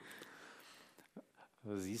sehen.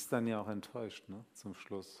 Aber sie ist dann ja auch enttäuscht, ne, zum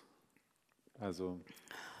Schluss. Also,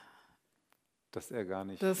 dass er gar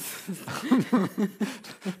nicht, dass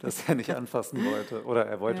er nicht anfassen wollte. Oder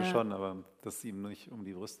er wollte schon, aber dass es ihm nicht um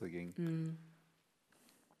die Brüste ging. Mhm.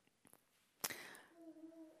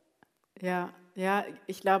 Ja,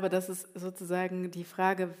 ich glaube, das ist sozusagen die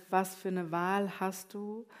Frage, was für eine Wahl hast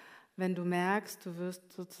du, wenn du merkst, du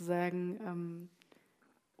wirst sozusagen,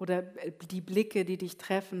 oder die Blicke, die dich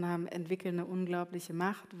treffen, entwickeln eine unglaubliche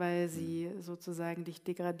Macht, weil sie sozusagen dich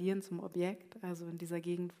degradieren zum Objekt. Also in dieser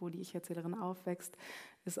Gegend, wo die Ich-Erzählerin aufwächst,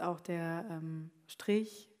 ist auch der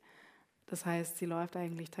Strich, Das heißt, sie läuft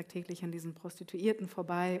eigentlich tagtäglich an diesen Prostituierten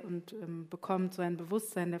vorbei und bekommt so ein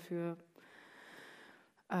Bewusstsein dafür,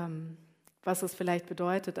 was es vielleicht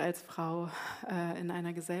bedeutet, als Frau in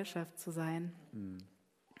einer Gesellschaft zu sein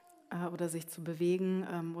oder sich zu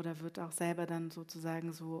bewegen, oder wird auch selber dann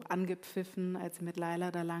sozusagen so angepfiffen, als sie mit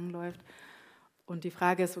Laila da langläuft. Und die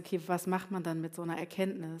Frage ist, okay, was macht man dann mit so einer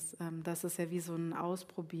Erkenntnis? Das ist ja wie so ein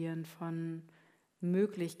Ausprobieren von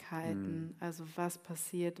Möglichkeiten. Also was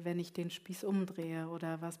passiert, wenn ich den Spieß umdrehe,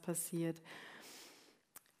 oder was passiert,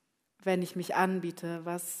 wenn ich mich anbiete,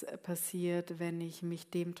 was passiert, wenn ich mich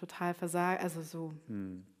dem total versage, also so.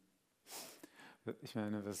 Ich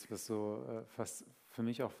meine, was so für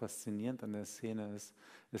mich auch faszinierend an der Szene ist,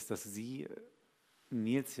 dass sie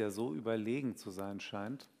Nils ja so überlegen zu sein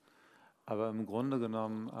scheint, aber im Grunde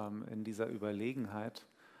genommen in dieser Überlegenheit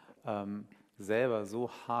selber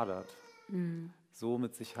so hadert, so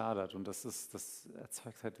mit sich hadert. Und das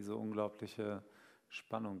erzeugt halt diese unglaubliche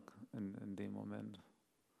Spannung in dem Moment.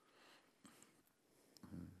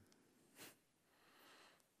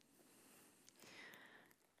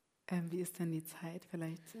 Wie ist denn die Zeit?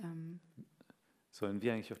 Vielleicht. Sollen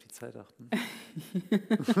wir eigentlich auf die Zeit achten?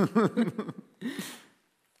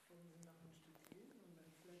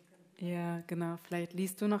 Ja, genau. Vielleicht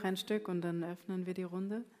liest du noch ein Stück und dann öffnen wir die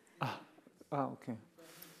Runde. Okay.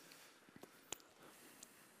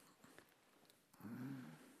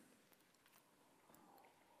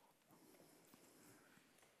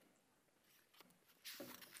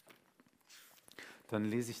 Dann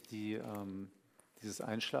lese ich dieses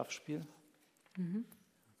Einschlafspiel. Okay.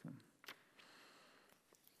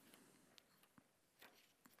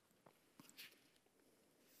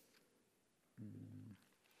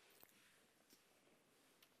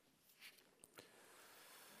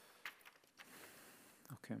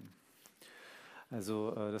 Okay.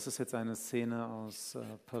 Also das ist jetzt eine Szene aus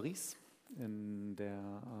Paris, in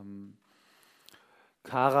der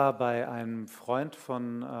Kara bei einem Freund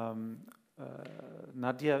von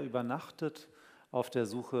Nadia übernachtet auf der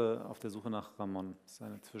Suche nach Ramon. Das ist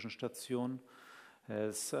eine Zwischenstation.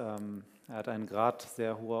 Er hat einen Grad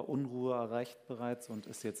sehr hoher Unruhe erreicht bereits und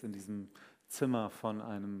ist jetzt in diesem Zimmer von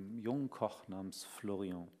einem jungen Koch namens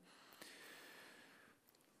Florian.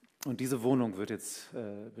 Und diese Wohnung wird jetzt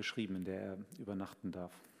beschrieben, in der er übernachten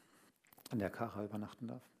darf, in der Kara übernachten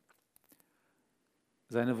darf.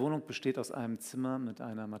 Seine Wohnung besteht aus einem Zimmer mit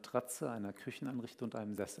einer Matratze, einer Küchenanrichtung und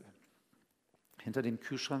einem Sessel. Hinter dem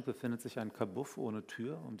Kühlschrank befindet sich ein Kabuff ohne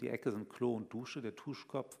Tür. Um die Ecke sind Klo und Dusche, der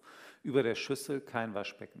Duschkopf, über der Schüssel kein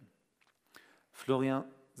Waschbecken. Florian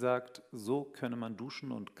sagt, so könne man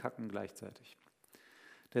duschen und kacken gleichzeitig.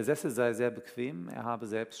 Der Sessel sei sehr bequem, er habe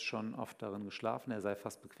selbst schon oft darin geschlafen, er sei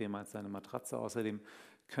fast bequemer als seine Matratze. Außerdem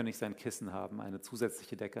könne ich sein Kissen haben, eine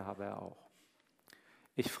zusätzliche Decke habe er auch.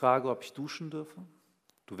 Ich frage, ob ich duschen dürfe.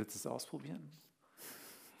 Du willst es ausprobieren?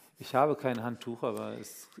 Ich habe kein Handtuch, aber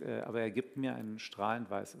er gibt mir ein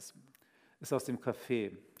strahlend weißes. Ist aus dem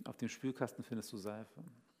Café. Auf dem Spülkasten findest du Seife.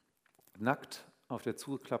 Nackt auf der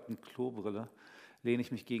zugeklappten Klobrille lehne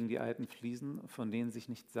ich mich gegen die alten Fliesen, von denen sich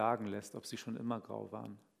nicht sagen lässt, ob sie schon immer grau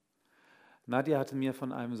waren. Nadia hatte mir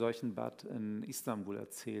von einem solchen Bad in Istanbul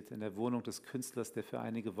erzählt, in der Wohnung des Künstlers, der für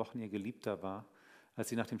einige Wochen ihr Geliebter war, als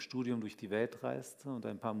sie nach dem Studium durch die Welt reiste und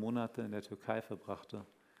ein paar Monate in der Türkei verbrachte.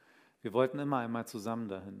 Wir wollten immer einmal zusammen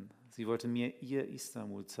dahin. Sie wollte mir ihr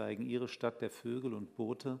Istanbul zeigen, ihre Stadt der Vögel und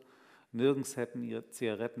Boote. Nirgends hätten ihre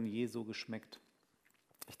Zigaretten je so geschmeckt.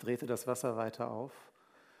 Ich drehte das Wasser weiter auf.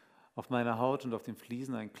 Auf meiner Haut und auf den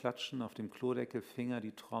Fliesen ein Klatschen, auf dem Klodeckel Finger,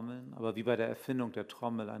 die trommeln, aber wie bei der Erfindung der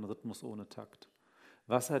Trommel ein Rhythmus ohne Takt.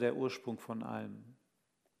 Wasser, der Ursprung von allem.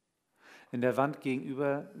 In der Wand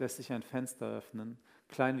gegenüber lässt sich ein Fenster öffnen,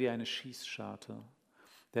 klein wie eine Schießscharte.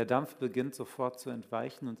 Der Dampf beginnt sofort zu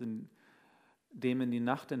entweichen und in dem in die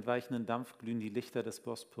Nacht entweichenden Dampf glühen die Lichter des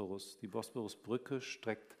Bosporus. Die Bosporusbrücke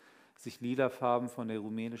streckt sich lilafarben von der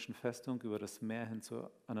rumänischen Festung über das Meer hin zur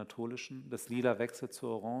anatolischen. Das Lila wechselt zu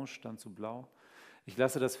Orange, dann zu Blau. Ich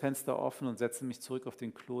lasse das Fenster offen und setze mich zurück auf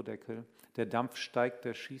den Klodeckel. Der Dampf steigt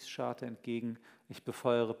der Schießscharte entgegen. Ich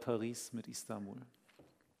befeuere Paris mit Istanbul.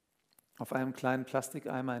 Auf einem kleinen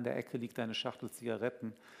Plastikeimer in der Ecke liegt eine Schachtel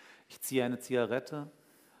Zigaretten. Ich ziehe eine Zigarette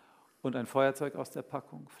und ein Feuerzeug aus der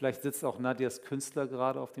Packung. Vielleicht sitzt auch Nadias Künstler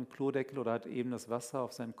gerade auf dem Klodeckel oder hat eben das Wasser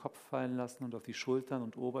auf seinen Kopf fallen lassen und auf die Schultern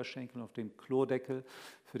und Oberschenkel und auf den Klodeckel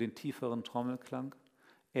für den tieferen Trommelklang.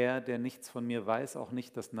 Er, der nichts von mir weiß, auch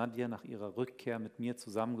nicht, dass Nadia nach ihrer Rückkehr mit mir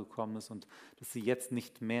zusammengekommen ist und dass sie jetzt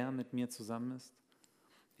nicht mehr mit mir zusammen ist.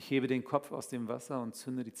 Ich hebe den Kopf aus dem Wasser und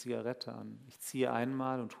zünde die Zigarette an. Ich ziehe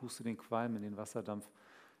einmal und huste den Qualm in den Wasserdampf.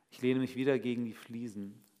 Ich lehne mich wieder gegen die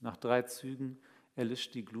Fliesen. Nach 3 Zügen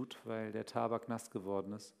Erlischt die Glut, weil der Tabak nass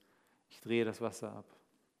geworden ist. Ich drehe das Wasser ab.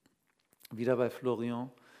 Wieder bei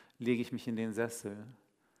Florian lege ich mich in den Sessel.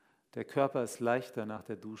 Der Körper ist leichter nach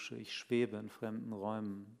der Dusche. Ich schwebe in fremden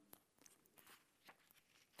Räumen.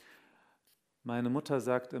 Meine Mutter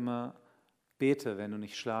sagt immer, bete, wenn du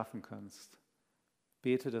nicht schlafen kannst.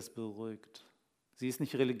 Bete, das beruhigt. Sie ist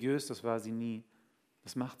nicht religiös, das war sie nie.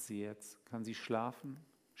 Was macht sie jetzt? Kann sie schlafen?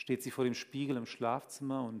 Steht sie vor dem Spiegel im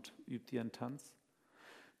Schlafzimmer und übt ihren Tanz?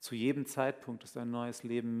 Zu jedem Zeitpunkt ist ein neues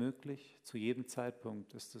Leben möglich, zu jedem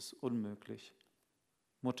Zeitpunkt ist es unmöglich.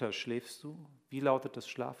 Mutter, schläfst du? Wie lautet das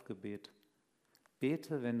Schlafgebet?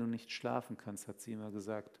 Bete, wenn du nicht schlafen kannst, hat sie immer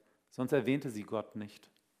gesagt. Sonst erwähnte sie Gott nicht.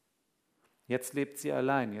 Jetzt lebt sie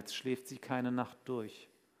allein, jetzt schläft sie keine Nacht durch.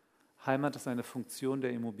 Heimat ist eine Funktion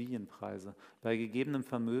der Immobilienpreise. Bei gegebenem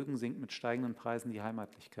Vermögen sinkt mit steigenden Preisen die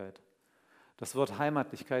Heimatlichkeit. Das Wort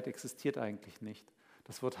Heimatlichkeit existiert eigentlich nicht.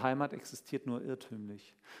 Das Wort Heimat existiert nur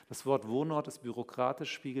irrtümlich. Das Wort Wohnort ist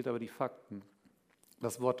bürokratisch, spiegelt aber die Fakten.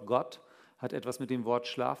 Das Wort Gott hat etwas mit dem Wort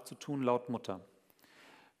Schlaf zu tun, laut Mutter.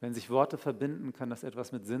 Wenn sich Worte verbinden, kann das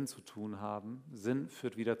etwas mit Sinn zu tun haben. Sinn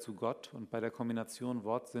führt wieder zu Gott und bei der Kombination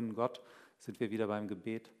Wort, Sinn, Gott sind wir wieder beim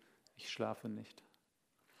Gebet. Ich schlafe nicht.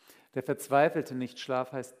 Der verzweifelte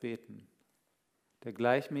Nichtschlaf heißt beten. Der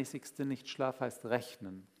gleichmäßigste Nichtschlaf heißt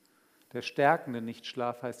rechnen. Der stärkende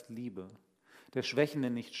Nichtschlaf heißt Liebe. Der schwächende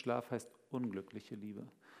Nichtschlaf heißt unglückliche Liebe.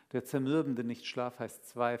 Der zermürbende Nichtschlaf heißt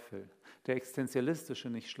Zweifel. Der existenzialistische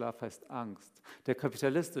Nichtschlaf heißt Angst. Der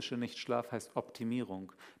kapitalistische Nichtschlaf heißt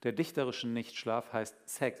Optimierung. Der dichterische Nichtschlaf heißt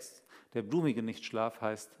Sex. Der blumige Nichtschlaf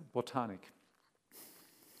heißt Botanik.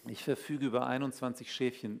 Ich verfüge über 21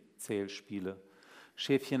 Schäfchenzählspiele.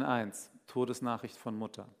 Schäfchen 1, Todesnachricht von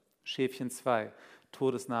Mutter. Schäfchen 2,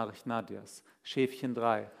 Todesnachricht Nadias. Schäfchen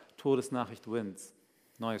 3, Todesnachricht Wins.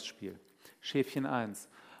 Neues Spiel. Schäfchen 1,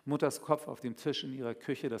 Mutters Kopf auf dem Tisch in ihrer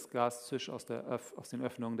Küche, das Gas zischt aus den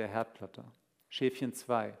Öffnungen der Herdplatte. Schäfchen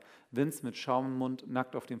 2, Vince mit Schaum im Mund,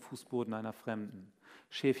 nackt auf dem Fußboden einer Fremden.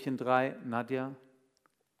 Schäfchen 3, Nadja.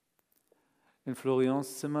 In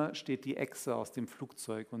Florians Zimmer steht die Echse aus dem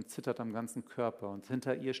Flugzeug und zittert am ganzen Körper. Und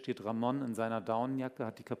hinter ihr steht Ramon in seiner Daunenjacke,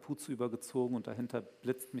 hat die Kapuze übergezogen und dahinter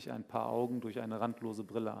blitzt mich ein paar Augen durch eine randlose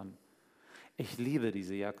Brille an. Ich liebe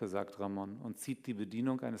diese Jacke, sagt Ramon und zieht die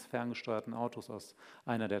Bedienung eines ferngesteuerten Autos aus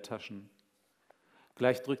einer der Taschen.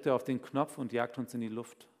 Gleich drückt er auf den Knopf und jagt uns in die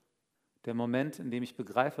Luft. Der Moment, in dem ich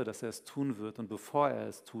begreife, dass er es tun wird und bevor er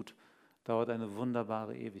es tut, dauert eine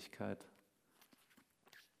wunderbare Ewigkeit.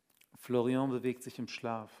 Florian bewegt sich im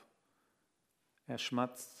Schlaf. Er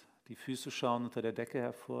schmatzt, die Füße schauen unter der Decke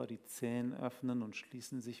hervor, die Zehen öffnen und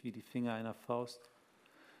schließen sich wie die Finger einer Faust.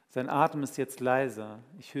 Sein Atem ist jetzt leiser,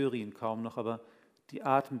 ich höre ihn kaum noch, aber die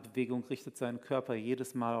Atembewegung richtet seinen Körper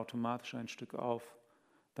jedes Mal automatisch ein Stück auf.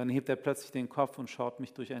 Dann hebt er plötzlich den Kopf und schaut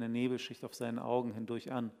mich durch eine Nebelschicht auf seinen Augen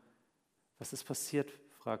hindurch an. Was ist passiert?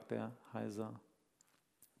 Fragt er heiser.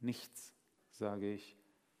 Nichts, sage ich.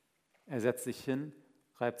 Er setzt sich hin,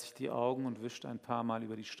 reibt sich die Augen und wischt ein paar Mal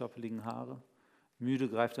über die stoppeligen Haare. Müde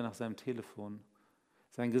greift er nach seinem Telefon.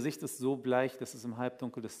 Sein Gesicht ist so bleich, dass es im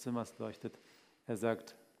Halbdunkel des Zimmers leuchtet. Er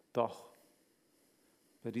sagt, doch.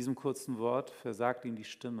 Bei diesem kurzen Wort versagt ihm die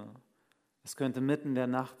Stimme. Es könnte mitten in der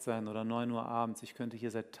Nacht sein oder 9 Uhr abends. Ich könnte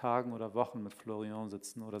hier seit Tagen oder Wochen mit Florian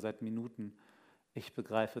sitzen oder seit Minuten. Ich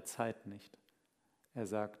begreife Zeit nicht. Er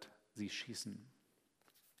sagt, sie schießen.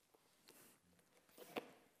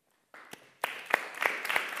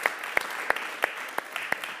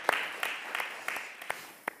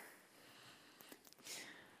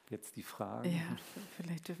 Jetzt die Frage. Ja,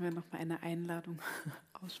 vielleicht dürfen wir noch mal eine Einladung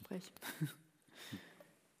aussprechen.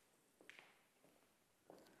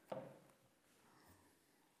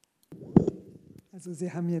 Also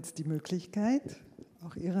Sie haben jetzt die Möglichkeit,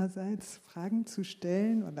 auch Ihrerseits Fragen zu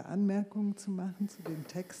stellen oder Anmerkungen zu machen zu den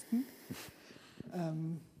Texten.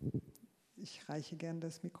 Ich reiche gern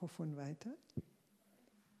das Mikrofon weiter.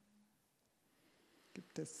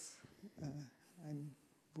 Gibt es einen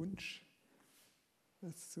Wunsch,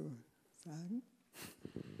 was zu sagen?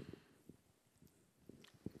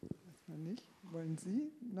 Erstmal nicht. Wollen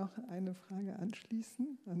Sie noch eine Frage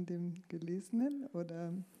anschließen an dem Gelesenen?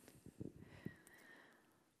 Oder?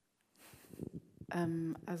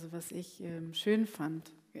 Also was ich schön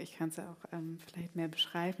fand, ich kann es ja auch vielleicht mehr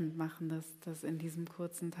beschreibend machen, dass in diesem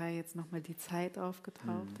kurzen Teil jetzt nochmal die Zeit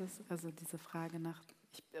aufgetaucht ist. Also diese Frage nach,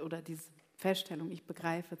 oder diese Feststellung, ich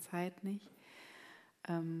begreife Zeit nicht.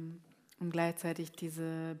 Und gleichzeitig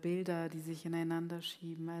diese Bilder, die sich ineinander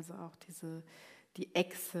schieben, also auch die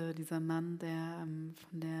Echse, dieser Mann,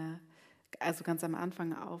 der also ganz am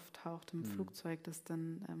Anfang auftaucht im Flugzeug, das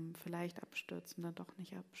dann vielleicht abstürzt und dann doch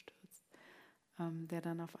nicht abstürzt. der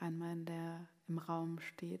dann auf einmal im Raum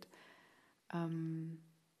steht.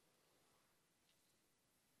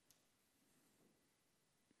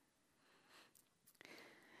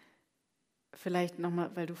 Vielleicht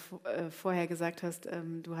nochmal, weil du vorher gesagt hast,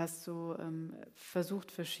 du hast so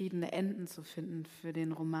versucht, verschiedene Enden zu finden für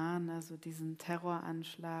den Roman, also diesen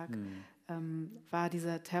Terroranschlag. War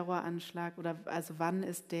dieser Terroranschlag oder also wann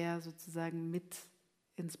ist der sozusagen mit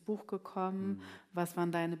ins Buch gekommen? Was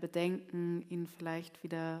waren deine Bedenken, ihn vielleicht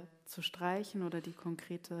wieder zu streichen oder die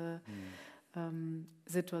konkrete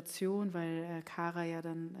Situation, weil Kara ja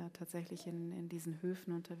dann tatsächlich in diesen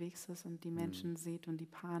Höfen unterwegs ist und die Menschen sieht und die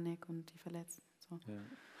Panik und die Verletzten. So.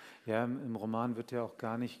 Ja, im Roman wird ja auch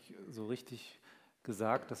gar nicht so richtig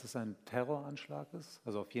gesagt, dass es ein Terroranschlag ist.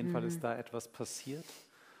 Also auf jeden Fall ist da etwas passiert.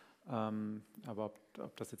 Aber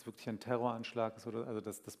ob das jetzt wirklich ein Terroranschlag ist, oder, also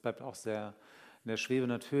das bleibt auch sehr in der Schwebe.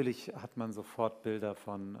 Natürlich hat man sofort Bilder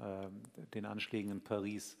von den Anschlägen in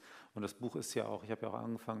Paris. Und das Buch ist ja auch, ich habe ja auch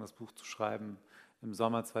angefangen, das Buch zu schreiben im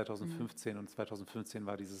Sommer 2015. Und 2015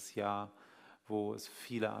 war dieses Jahr, wo es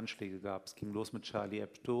viele Anschläge gab. Es ging los mit Charlie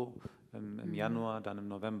Hebdo im Januar, dann im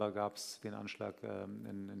November gab es den Anschlag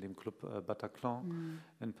in dem Club Bataclan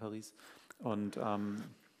in Paris. Und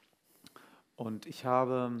ich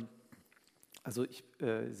habe, also ich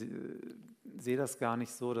sehe das gar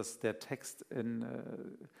nicht so, dass der Text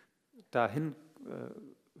dahin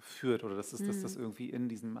führt oder dass das irgendwie in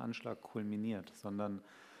diesem Anschlag kulminiert, sondern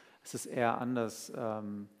es ist eher anders.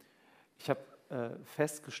 Ich habe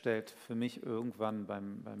festgestellt für mich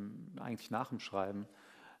irgendwann eigentlich nach dem Schreiben,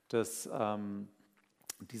 dass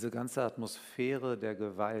diese ganze Atmosphäre der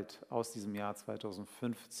Gewalt aus diesem Jahr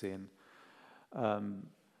 2015,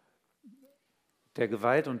 der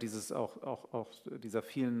Gewalt und dieses auch dieser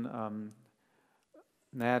vielen,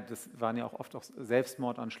 das waren ja auch oft auch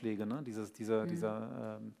Selbstmordanschläge, ne?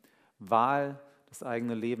 Dieser Wahl, das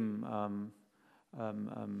eigene Leben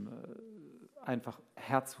einfach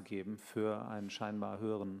herzugeben für einen scheinbar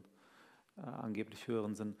angeblich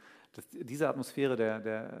höheren Sinn. Diese Atmosphäre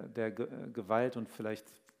der Gewalt und vielleicht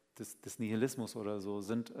des Nihilismus oder so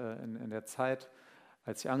sind in der Zeit,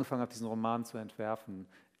 als ich angefangen habe, diesen Roman zu entwerfen,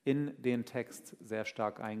 in den Text sehr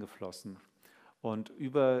stark eingeflossen. Und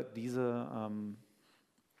über die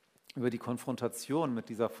Konfrontation mit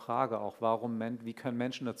dieser Frage auch, wie können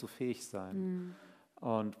Menschen dazu fähig sein?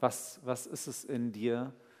 Und was ist es in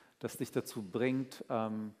dir, das dich dazu bringt,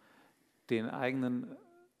 die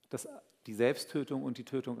Selbsttötung und die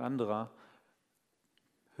Tötung anderer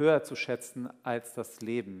höher zu schätzen als das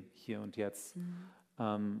Leben hier und jetzt?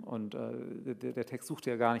 Der Text sucht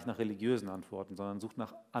ja gar nicht nach religiösen Antworten, sondern sucht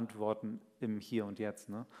nach Antworten im Hier und Jetzt.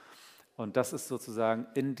 Ne? Und das ist sozusagen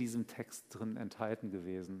in diesem Text drin enthalten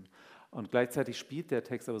gewesen. Und gleichzeitig spielt der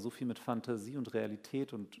Text aber so viel mit Fantasie und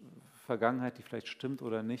Realität und Vergangenheit, die vielleicht stimmt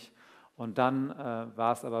oder nicht. Und dann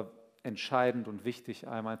war es aber entscheidend und wichtig,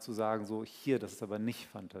 einmal zu sagen, so hier, das ist aber nicht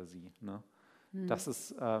Fantasie. Ne? Das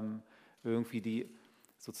ist irgendwie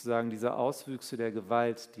sozusagen diese Auswüchse der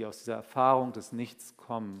Gewalt, die aus dieser Erfahrung des Nichts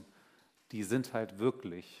kommen, die sind halt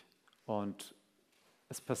wirklich. Und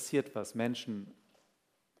es passiert was, Menschen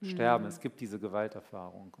sterben, es gibt diese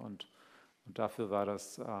Gewalterfahrung. Und dafür war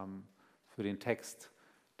das für den Text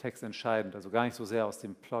entscheidend. Also gar nicht so sehr aus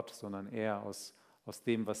dem Plot, sondern eher aus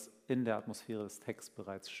dem, was in der Atmosphäre des Texts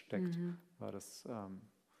bereits steckt, war das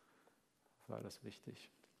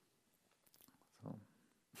wichtig. So.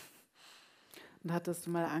 Und hattest du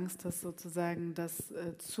mal Angst, dass sozusagen das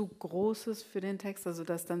zu groß ist für den Text, also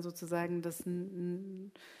dass dann sozusagen das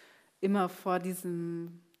immer vor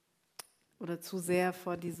diesem oder zu sehr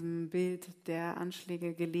vor diesem Bild der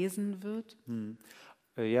Anschläge gelesen wird?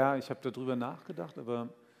 Ja, ich habe darüber nachgedacht, aber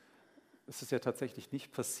es ist ja tatsächlich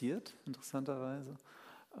nicht passiert, interessanterweise,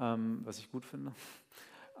 was ich gut finde.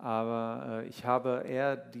 Aber ich habe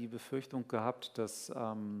eher die Befürchtung gehabt, dass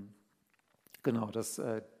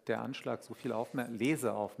der Anschlag so viel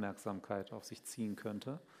Leseaufmerksamkeit auf sich ziehen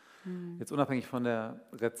könnte. Jetzt unabhängig von der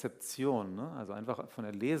Rezeption, ne? Also einfach von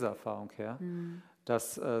der Leseerfahrung her,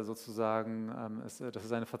 dass sozusagen dass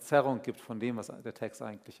es eine Verzerrung gibt von dem, was der Text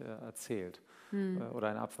eigentlich erzählt oder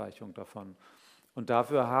eine Abweichung davon. Und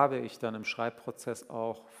dafür habe ich dann im Schreibprozess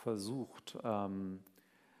auch versucht,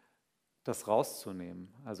 das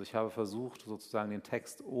rauszunehmen. Also ich habe versucht, sozusagen den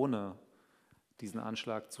Text ohne diesen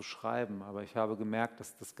Anschlag zu schreiben, aber ich habe gemerkt,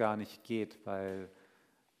 dass das gar nicht geht, weil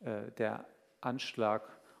der Anschlag,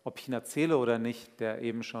 ob ich ihn erzähle oder nicht, der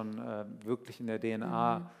eben schon wirklich in der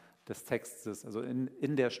DNA des Textes ist, also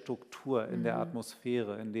in der Struktur, in der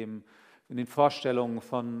Atmosphäre, in den Vorstellungen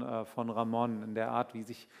von Ramon, in der Art, wie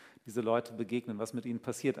sich diese Leute begegnen, was mit ihnen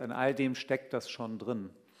passiert. In all dem steckt das schon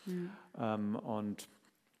drin. Und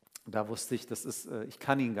da wusste ich, ich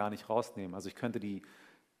kann ihn gar nicht rausnehmen. Also ich könnte die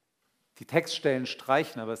Textstellen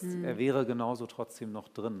streichen, aber er wäre genauso trotzdem noch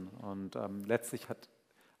drin. Und letztlich habe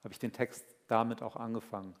ich den Text damit auch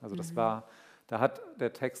angefangen. Also da hat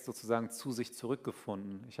der Text sozusagen zu sich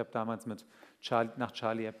zurückgefunden. Ich habe damals nach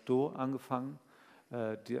Charlie Hebdo angefangen,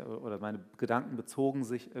 oder meine Gedanken bezogen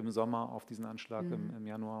sich im Sommer auf diesen Anschlag im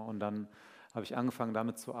Januar, und dann habe ich angefangen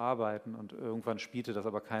damit zu arbeiten, und irgendwann spielte das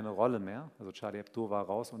aber keine Rolle mehr. Also Charlie Hebdo war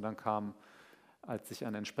raus, und dann kam, als ich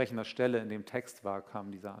an entsprechender Stelle in dem Text war,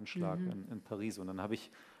 kam dieser Anschlag in Paris, und dann habe ich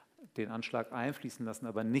den Anschlag einfließen lassen,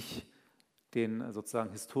 aber nicht den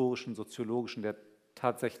sozusagen historischen, soziologischen, der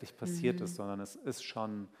tatsächlich passiert ist, sondern es ist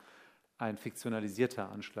schon ein fiktionalisierter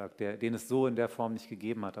Anschlag, den es so in der Form nicht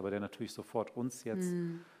gegeben hat, aber der natürlich sofort uns jetzt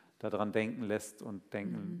daran denken lässt und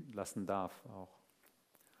denken lassen darf auch.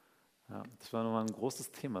 Ja, das war nochmal ein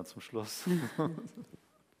großes Thema zum Schluss.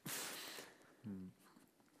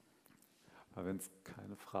 Aber wenn es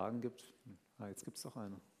keine Fragen gibt, jetzt gibt es doch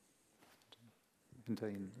eine. Hinter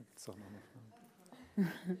Ihnen gibt es doch noch eine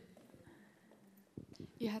Frage.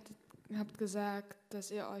 Ihr habt gesagt,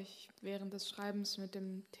 dass ihr euch während des Schreibens mit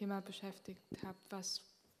dem Thema beschäftigt habt, was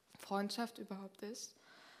Freundschaft überhaupt ist.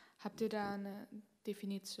 Habt ihr da eine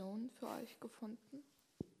Definition für euch gefunden?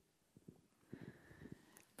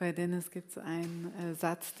 Bei Dennis gibt es einen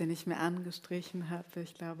Satz, den ich mir angestrichen habe.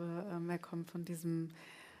 Ich glaube, er kommt von diesem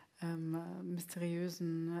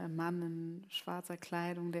mysteriösen Mann in schwarzer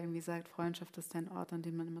Kleidung, der irgendwie sagt, Freundschaft ist ein Ort, an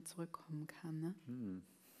den man immer zurückkommen kann. Ne?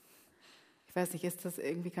 Ich weiß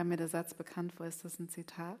nicht, kam mir der Satz bekannt vor? Ist das ein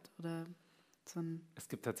Zitat oder so ein Es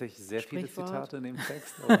gibt tatsächlich sehr viele Sprichwort? Zitate in dem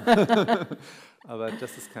Text, aber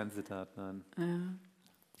das ist kein Zitat, nein. Ja.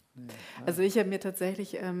 Also ich habe mir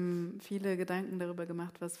tatsächlich viele Gedanken darüber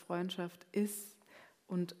gemacht, was Freundschaft ist,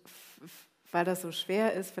 und weil das so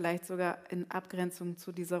schwer ist, vielleicht sogar in Abgrenzung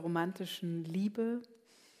zu dieser romantischen Liebe,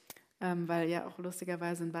 weil ja auch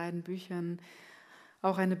lustigerweise in beiden Büchern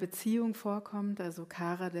auch eine Beziehung vorkommt, also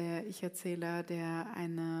Kara, der Ich-Erzähler, der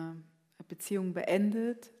eine Beziehung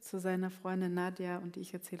beendet zu seiner Freundin Nadja, und die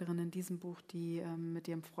Ich-Erzählerin in diesem Buch, die mit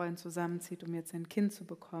ihrem Freund zusammenzieht, um jetzt ein Kind zu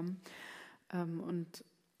bekommen.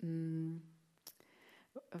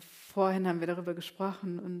 Vorhin haben wir darüber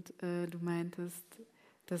gesprochen, und du meintest,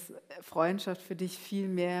 dass Freundschaft für dich viel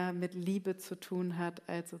mehr mit Liebe zu tun hat,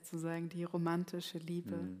 als sozusagen die romantische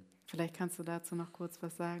Liebe. Vielleicht kannst du dazu noch kurz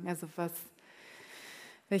was sagen. Also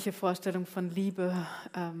welche Vorstellung von Liebe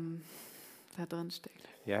da drin steckt.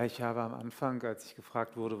 Ja, ich habe am Anfang, als ich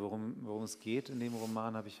gefragt wurde, worum es geht in dem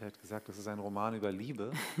Roman, habe ich halt gesagt, das ist ein Roman über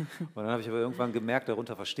Liebe. Und dann habe ich aber irgendwann gemerkt,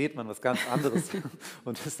 darunter versteht man was ganz anderes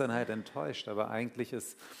und ist dann halt enttäuscht. Aber eigentlich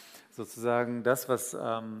ist sozusagen das, was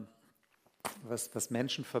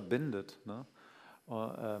Menschen verbindet, ne?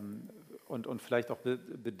 Und vielleicht auch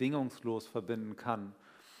bedingungslos verbinden kann,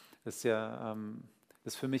 ist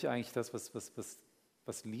für mich eigentlich das,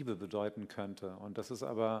 was Liebe bedeuten könnte. Und das ist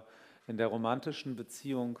aber in der romantischen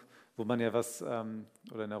Beziehung, wo man ja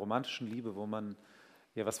oder in der romantischen Liebe, wo man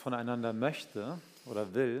ja was voneinander möchte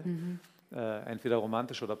oder will, entweder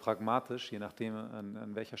romantisch oder pragmatisch, je nachdem,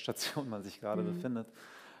 an welcher Station man sich gerade befindet,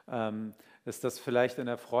 ist das vielleicht in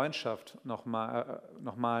der Freundschaft nochmal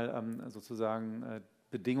sozusagen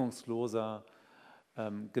bedingungsloser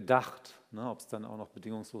gedacht, ne? Ob es dann auch noch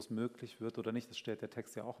bedingungslos möglich wird oder nicht, das stellt der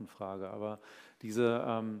Text ja auch in Frage. Aber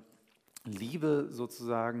diese Liebe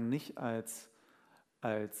sozusagen nicht als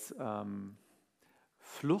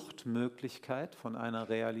Fluchtmöglichkeit von einer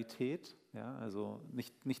Realität, ja? Also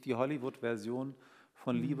nicht die Hollywood-Version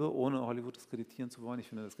von Liebe, ohne Hollywood diskreditieren zu wollen. Ich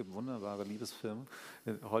finde, es gibt wunderbare Liebesfilme,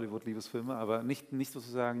 Hollywood-Liebesfilme, aber nicht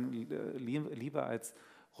sozusagen Liebe als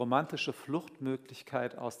romantische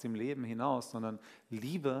Fluchtmöglichkeit aus dem Leben hinaus, sondern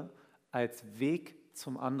Liebe als Weg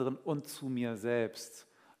zum anderen und zu mir selbst.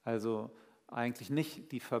 Also eigentlich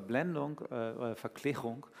nicht die Verblendung oder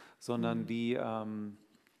Verklärung, sondern die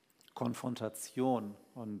Konfrontation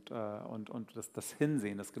und das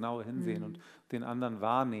Hinsehen, das genaue Hinsehen und den anderen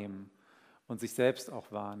wahrnehmen und sich selbst auch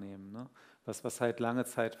wahrnehmen. Ne? Was halt lange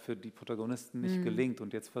Zeit für die Protagonisten nicht gelingt.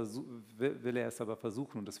 Und jetzt will er es aber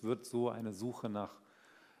versuchen. Und es wird so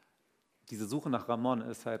diese Suche nach Ramon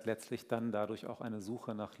ist halt letztlich dann dadurch auch eine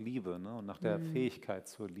Suche nach Liebe, ne? Und nach der Fähigkeit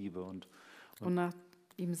zur Liebe. Und nach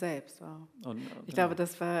ihm selbst auch. Ich genau. glaube,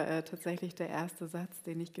 das war tatsächlich der erste Satz,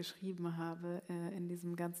 den ich geschrieben habe in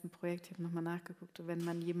diesem ganzen Projekt. Ich habe nochmal nachgeguckt. Wenn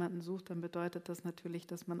man jemanden sucht, dann bedeutet das natürlich,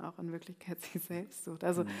 dass man auch in Wirklichkeit sich selbst sucht.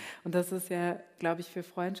 Also, und das ist ja, glaube ich, für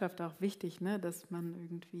Freundschaft auch wichtig, ne? Dass man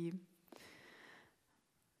irgendwie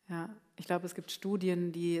Ja, ich glaube, es gibt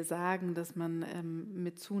Studien, die sagen, dass man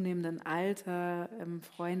mit zunehmendem Alter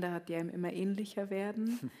Freunde hat, die einem immer ähnlicher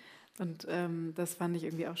werden. Und das fand ich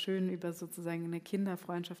irgendwie auch schön, über sozusagen eine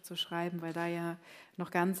Kinderfreundschaft zu schreiben, weil da ja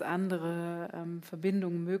noch ganz andere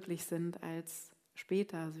Verbindungen möglich sind als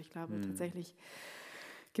später. Also ich glaube, tatsächlich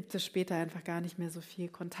gibt es später einfach gar nicht mehr so viel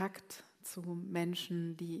Kontakt zu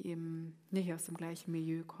Menschen, die eben nicht aus dem gleichen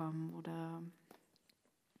Milieu kommen oder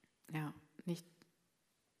ja, nicht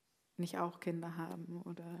auch Kinder haben.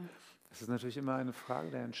 Oder Es ist natürlich immer eine Frage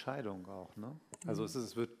der Entscheidung auch, ne? Also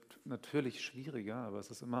es wird natürlich schwieriger, aber es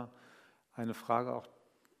ist immer eine Frage auch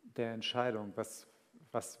der Entscheidung.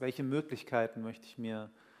 Welche Möglichkeiten möchte ich mir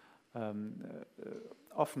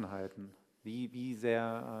offen halten? Wie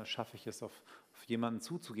sehr schaffe ich es, auf jemanden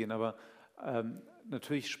zuzugehen? Aber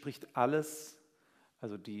natürlich spricht alles,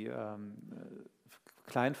 also die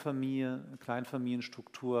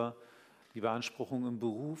Kleinfamilienstruktur, die Beanspruchung im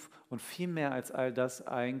Beruf und viel mehr als all das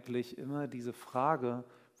eigentlich immer diese Frage,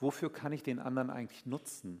 wofür kann ich den anderen eigentlich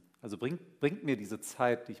nutzen? Also bringt mir diese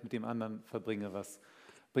Zeit, die ich mit dem anderen verbringe, was?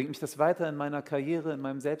 Bringt mich das weiter in meiner Karriere, in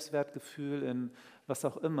meinem Selbstwertgefühl, in was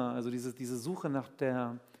auch immer? Also diese Suche nach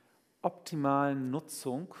der optimalen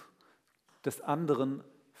Nutzung des anderen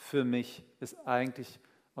für mich ist eigentlich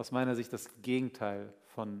aus meiner Sicht das Gegenteil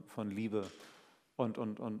von Liebe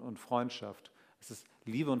und Freundschaft.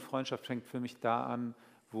 Liebe und Freundschaft fängt für mich da an,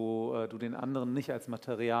 wo du den anderen nicht als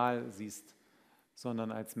Material siehst,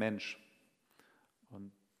 sondern als Mensch.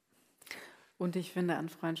 Und ich finde, an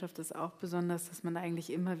Freundschaft ist auch besonders, dass man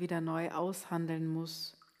eigentlich immer wieder neu aushandeln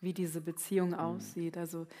muss, wie diese Beziehung aussieht.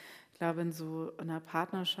 Also ich glaube, in so einer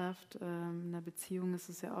Partnerschaft, einer Beziehung ist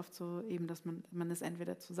es ja oft so, eben, dass man ist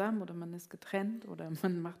entweder zusammen oder man ist getrennt oder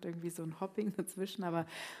man macht irgendwie so ein Hopping dazwischen, aber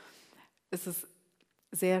es ist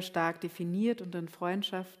sehr stark definiert und in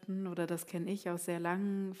Freundschaften, oder das kenne ich aus sehr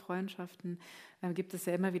langen Freundschaften, gibt es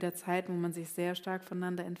ja immer wieder Zeiten, wo man sich sehr stark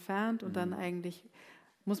voneinander entfernt und dann eigentlich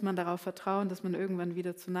muss man darauf vertrauen, dass man irgendwann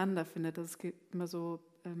wieder zueinander findet. Es gibt immer so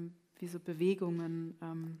wie so Bewegungen.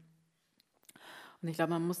 Und ich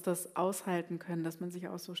glaube, man muss das aushalten können, dass man sich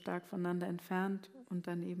auch so stark voneinander entfernt und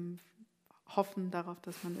dann eben hoffen darauf,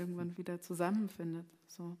 dass man irgendwann wieder zusammenfindet.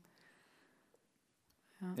 So.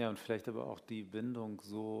 Ja, und vielleicht aber auch die Bindung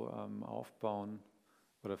so aufbauen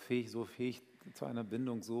oder fähig zu einer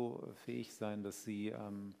Bindung so fähig sein, dass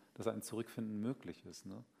dass ein Zurückfinden möglich ist.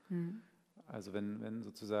 Ne? Also wenn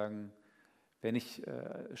ich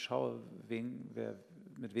schaue,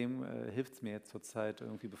 mit wem hilft es mir jetzt zurzeit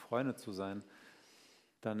irgendwie befreundet zu sein,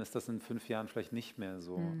 dann ist das in 5 Jahren vielleicht nicht mehr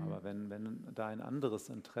so. Aber wenn da ein anderes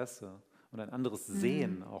Interesse und ein anderes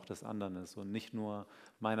Sehen auch des anderen ist und nicht nur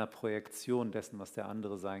meiner Projektion dessen, was der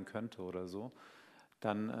andere sein könnte oder so,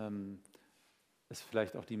 dann ist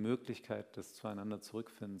vielleicht auch die Möglichkeit des Zueinander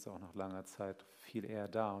Zurückfindens auch nach langer Zeit viel eher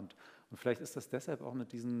da. Und vielleicht ist das deshalb auch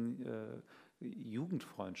mit diesen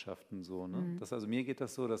Jugendfreundschaften so. Ne? Also mir geht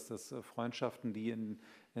das so, dass das Freundschaften, die in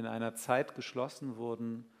einer Zeit geschlossen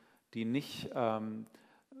wurden, die nicht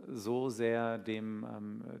so sehr der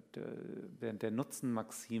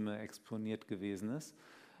Nutzenmaxime exponiert gewesen ist,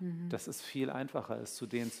 dass es viel einfacher ist, zu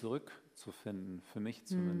denen zurückzufinden, für mich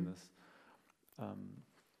zumindest. Und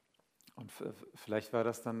vielleicht war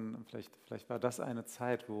das eine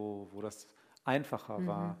Zeit, wo das einfacher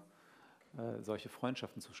war, solche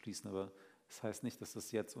Freundschaften zu schließen, aber das heißt nicht, dass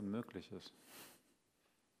das jetzt unmöglich ist.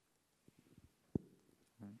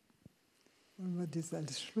 Wollen wir das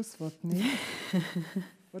als Schlusswort nehmen?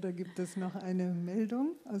 Oder gibt es noch eine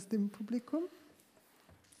Meldung aus dem Publikum?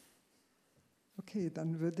 Okay,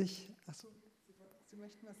 dann würde ich... Achso, Sie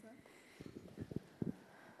möchten was sagen?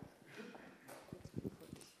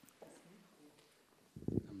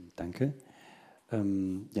 Danke. Ja,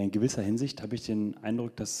 in gewisser Hinsicht habe ich den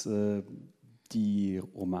Eindruck, dass die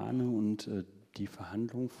Romane und die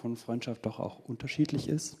Verhandlung von Freundschaft doch auch unterschiedlich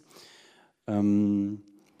ist.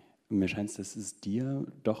 Mir scheint es, dass es dir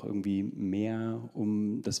doch irgendwie mehr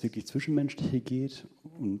um das wirklich Zwischenmenschliche geht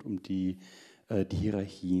und um die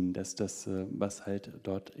Hierarchien, dass das, was halt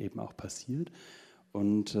dort eben auch passiert.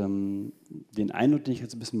 Und den Eindruck, den ich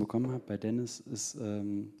jetzt ein bisschen bekommen habe bei Dennis, ist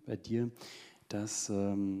bei dir, dass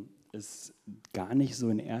es gar nicht so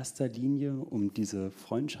in erster Linie um diese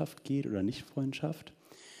Freundschaft geht oder Nicht-Freundschaft,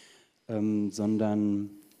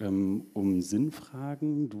 sondern um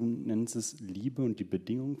Sinnfragen. Du nennst es Liebe und die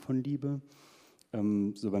Bedingung von Liebe.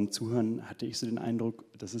 So beim Zuhören hatte ich so den Eindruck,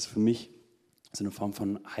 dass es für mich so eine Form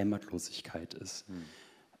von Heimatlosigkeit ist.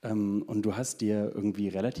 Und du hast dir irgendwie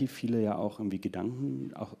relativ viele ja auch irgendwie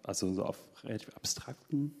Gedanken, auch, also so auf relativ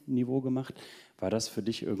abstraktem Niveau gemacht. War das für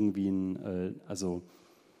dich irgendwie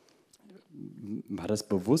war das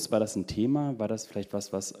bewusst, war das ein Thema, war das vielleicht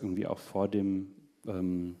was irgendwie auch vor dem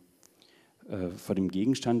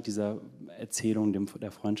Gegenstand dieser Erzählung,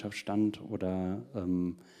 der Freundschaft stand, oder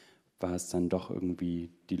war es dann doch irgendwie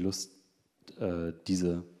die Lust,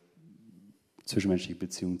 diese zwischenmenschliche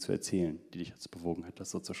Beziehung zu erzählen, die dich jetzt bewogen hat,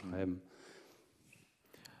 das so zu schreiben?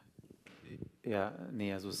 Ja,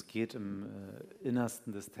 nee, also es geht im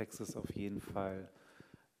Innersten des Textes auf jeden Fall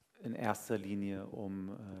in erster Linie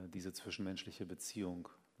um diese zwischenmenschliche Beziehung,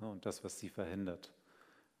 ne, und das, was sie verhindert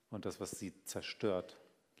und das, was sie zerstört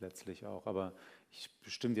letztlich auch. Aber ich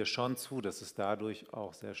stimme dir schon zu, dass es dadurch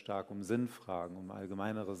auch sehr stark um Sinnfragen, um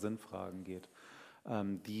allgemeinere Sinnfragen geht,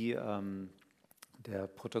 die der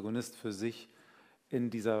Protagonist für sich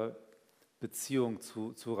in dieser Beziehung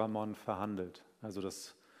zu Ramon verhandelt. Also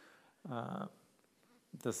das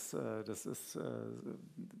ist,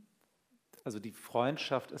 also die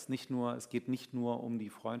Freundschaft ist nicht nur, es geht nicht nur um die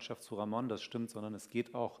Freundschaft zu Ramon, das stimmt, sondern es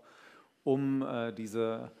geht auch um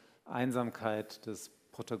diese Einsamkeit des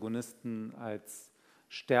Protagonisten als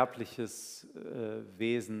sterbliches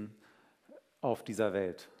Wesen auf dieser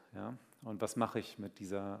Welt. Ja? Und was mache ich mit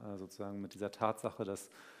dieser, sozusagen mit dieser Tatsache, dass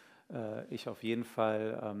ich auf jeden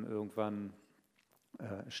Fall irgendwann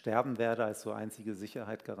sterben werde, als so einzige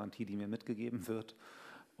Sicherheit, Garantie, die mir mitgegeben wird.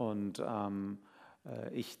 Und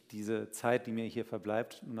ich diese Zeit, die mir hier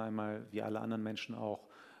verbleibt, nun einmal wie alle anderen Menschen auch,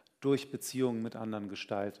 durch Beziehungen mit anderen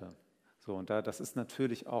gestalte. So, und das ist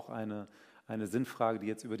natürlich auch eine Sinnfrage, die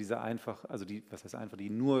jetzt über diese die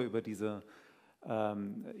nur über diese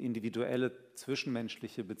individuelle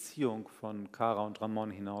zwischenmenschliche Beziehung von Kara und Ramon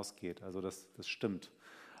hinausgeht. Also das stimmt.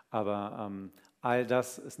 Aber all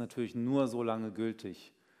das ist natürlich nur so lange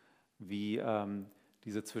gültig, wie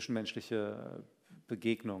diese zwischenmenschliche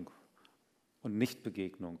Begegnung und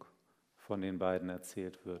Nichtbegegnung von den beiden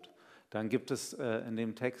erzählt wird. Dann gibt es in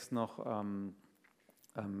dem Text noch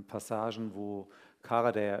Passagen, wo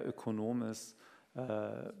Kara, der ja Ökonom ist,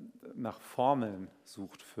 nach Formeln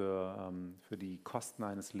sucht für die Kosten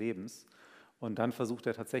eines Lebens. Und dann versucht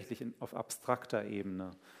er tatsächlich auf abstrakter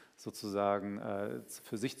Ebene sozusagen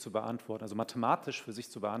für sich zu beantworten, also mathematisch für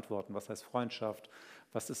sich zu beantworten, was heißt Freundschaft,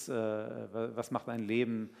 was macht ein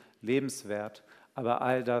Leben lebenswert. Aber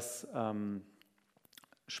all das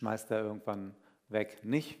schmeißt er irgendwann weg.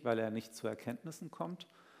 Nicht, weil er nicht zu Erkenntnissen kommt,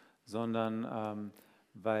 sondern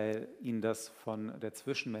weil ihn das von der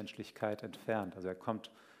Zwischenmenschlichkeit entfernt. Also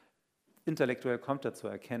intellektuell kommt er zu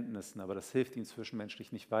Erkenntnissen, aber das hilft ihm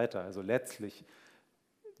zwischenmenschlich nicht weiter. Also letztlich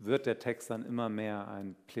wird der Text dann immer mehr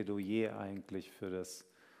ein Plädoyer eigentlich für das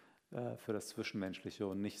Zwischenmenschliche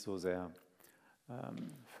und nicht so sehr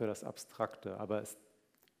für das Abstrakte. Aber es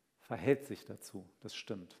verhält sich dazu, das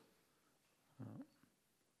stimmt. Ja.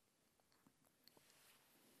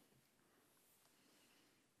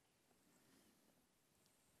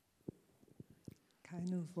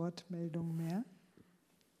 Keine Wortmeldung mehr.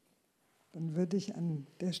 Dann würde ich an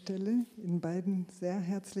der Stelle Ihnen beiden sehr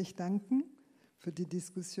herzlich danken für die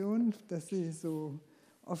Diskussion, dass Sie so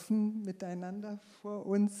offen miteinander vor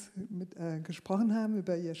uns gesprochen haben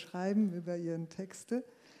über Ihr Schreiben, über Ihre Texte.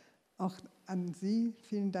 Auch an Sie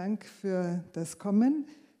vielen Dank für das Kommen.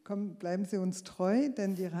 Bleiben Sie uns treu,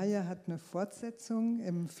 denn die Reihe hat eine Fortsetzung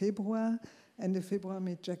im Februar, Ende Februar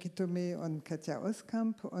mit Jackie Thomé und Katja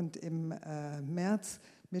Oskamp und im März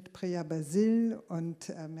mit Preya Basil und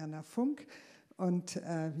Myrna Funk. Und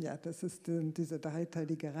das ist diese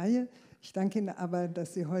dreiteilige Reihe. Ich danke Ihnen aber,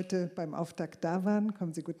 dass Sie heute beim Auftakt da waren.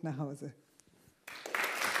 Kommen Sie gut nach Hause.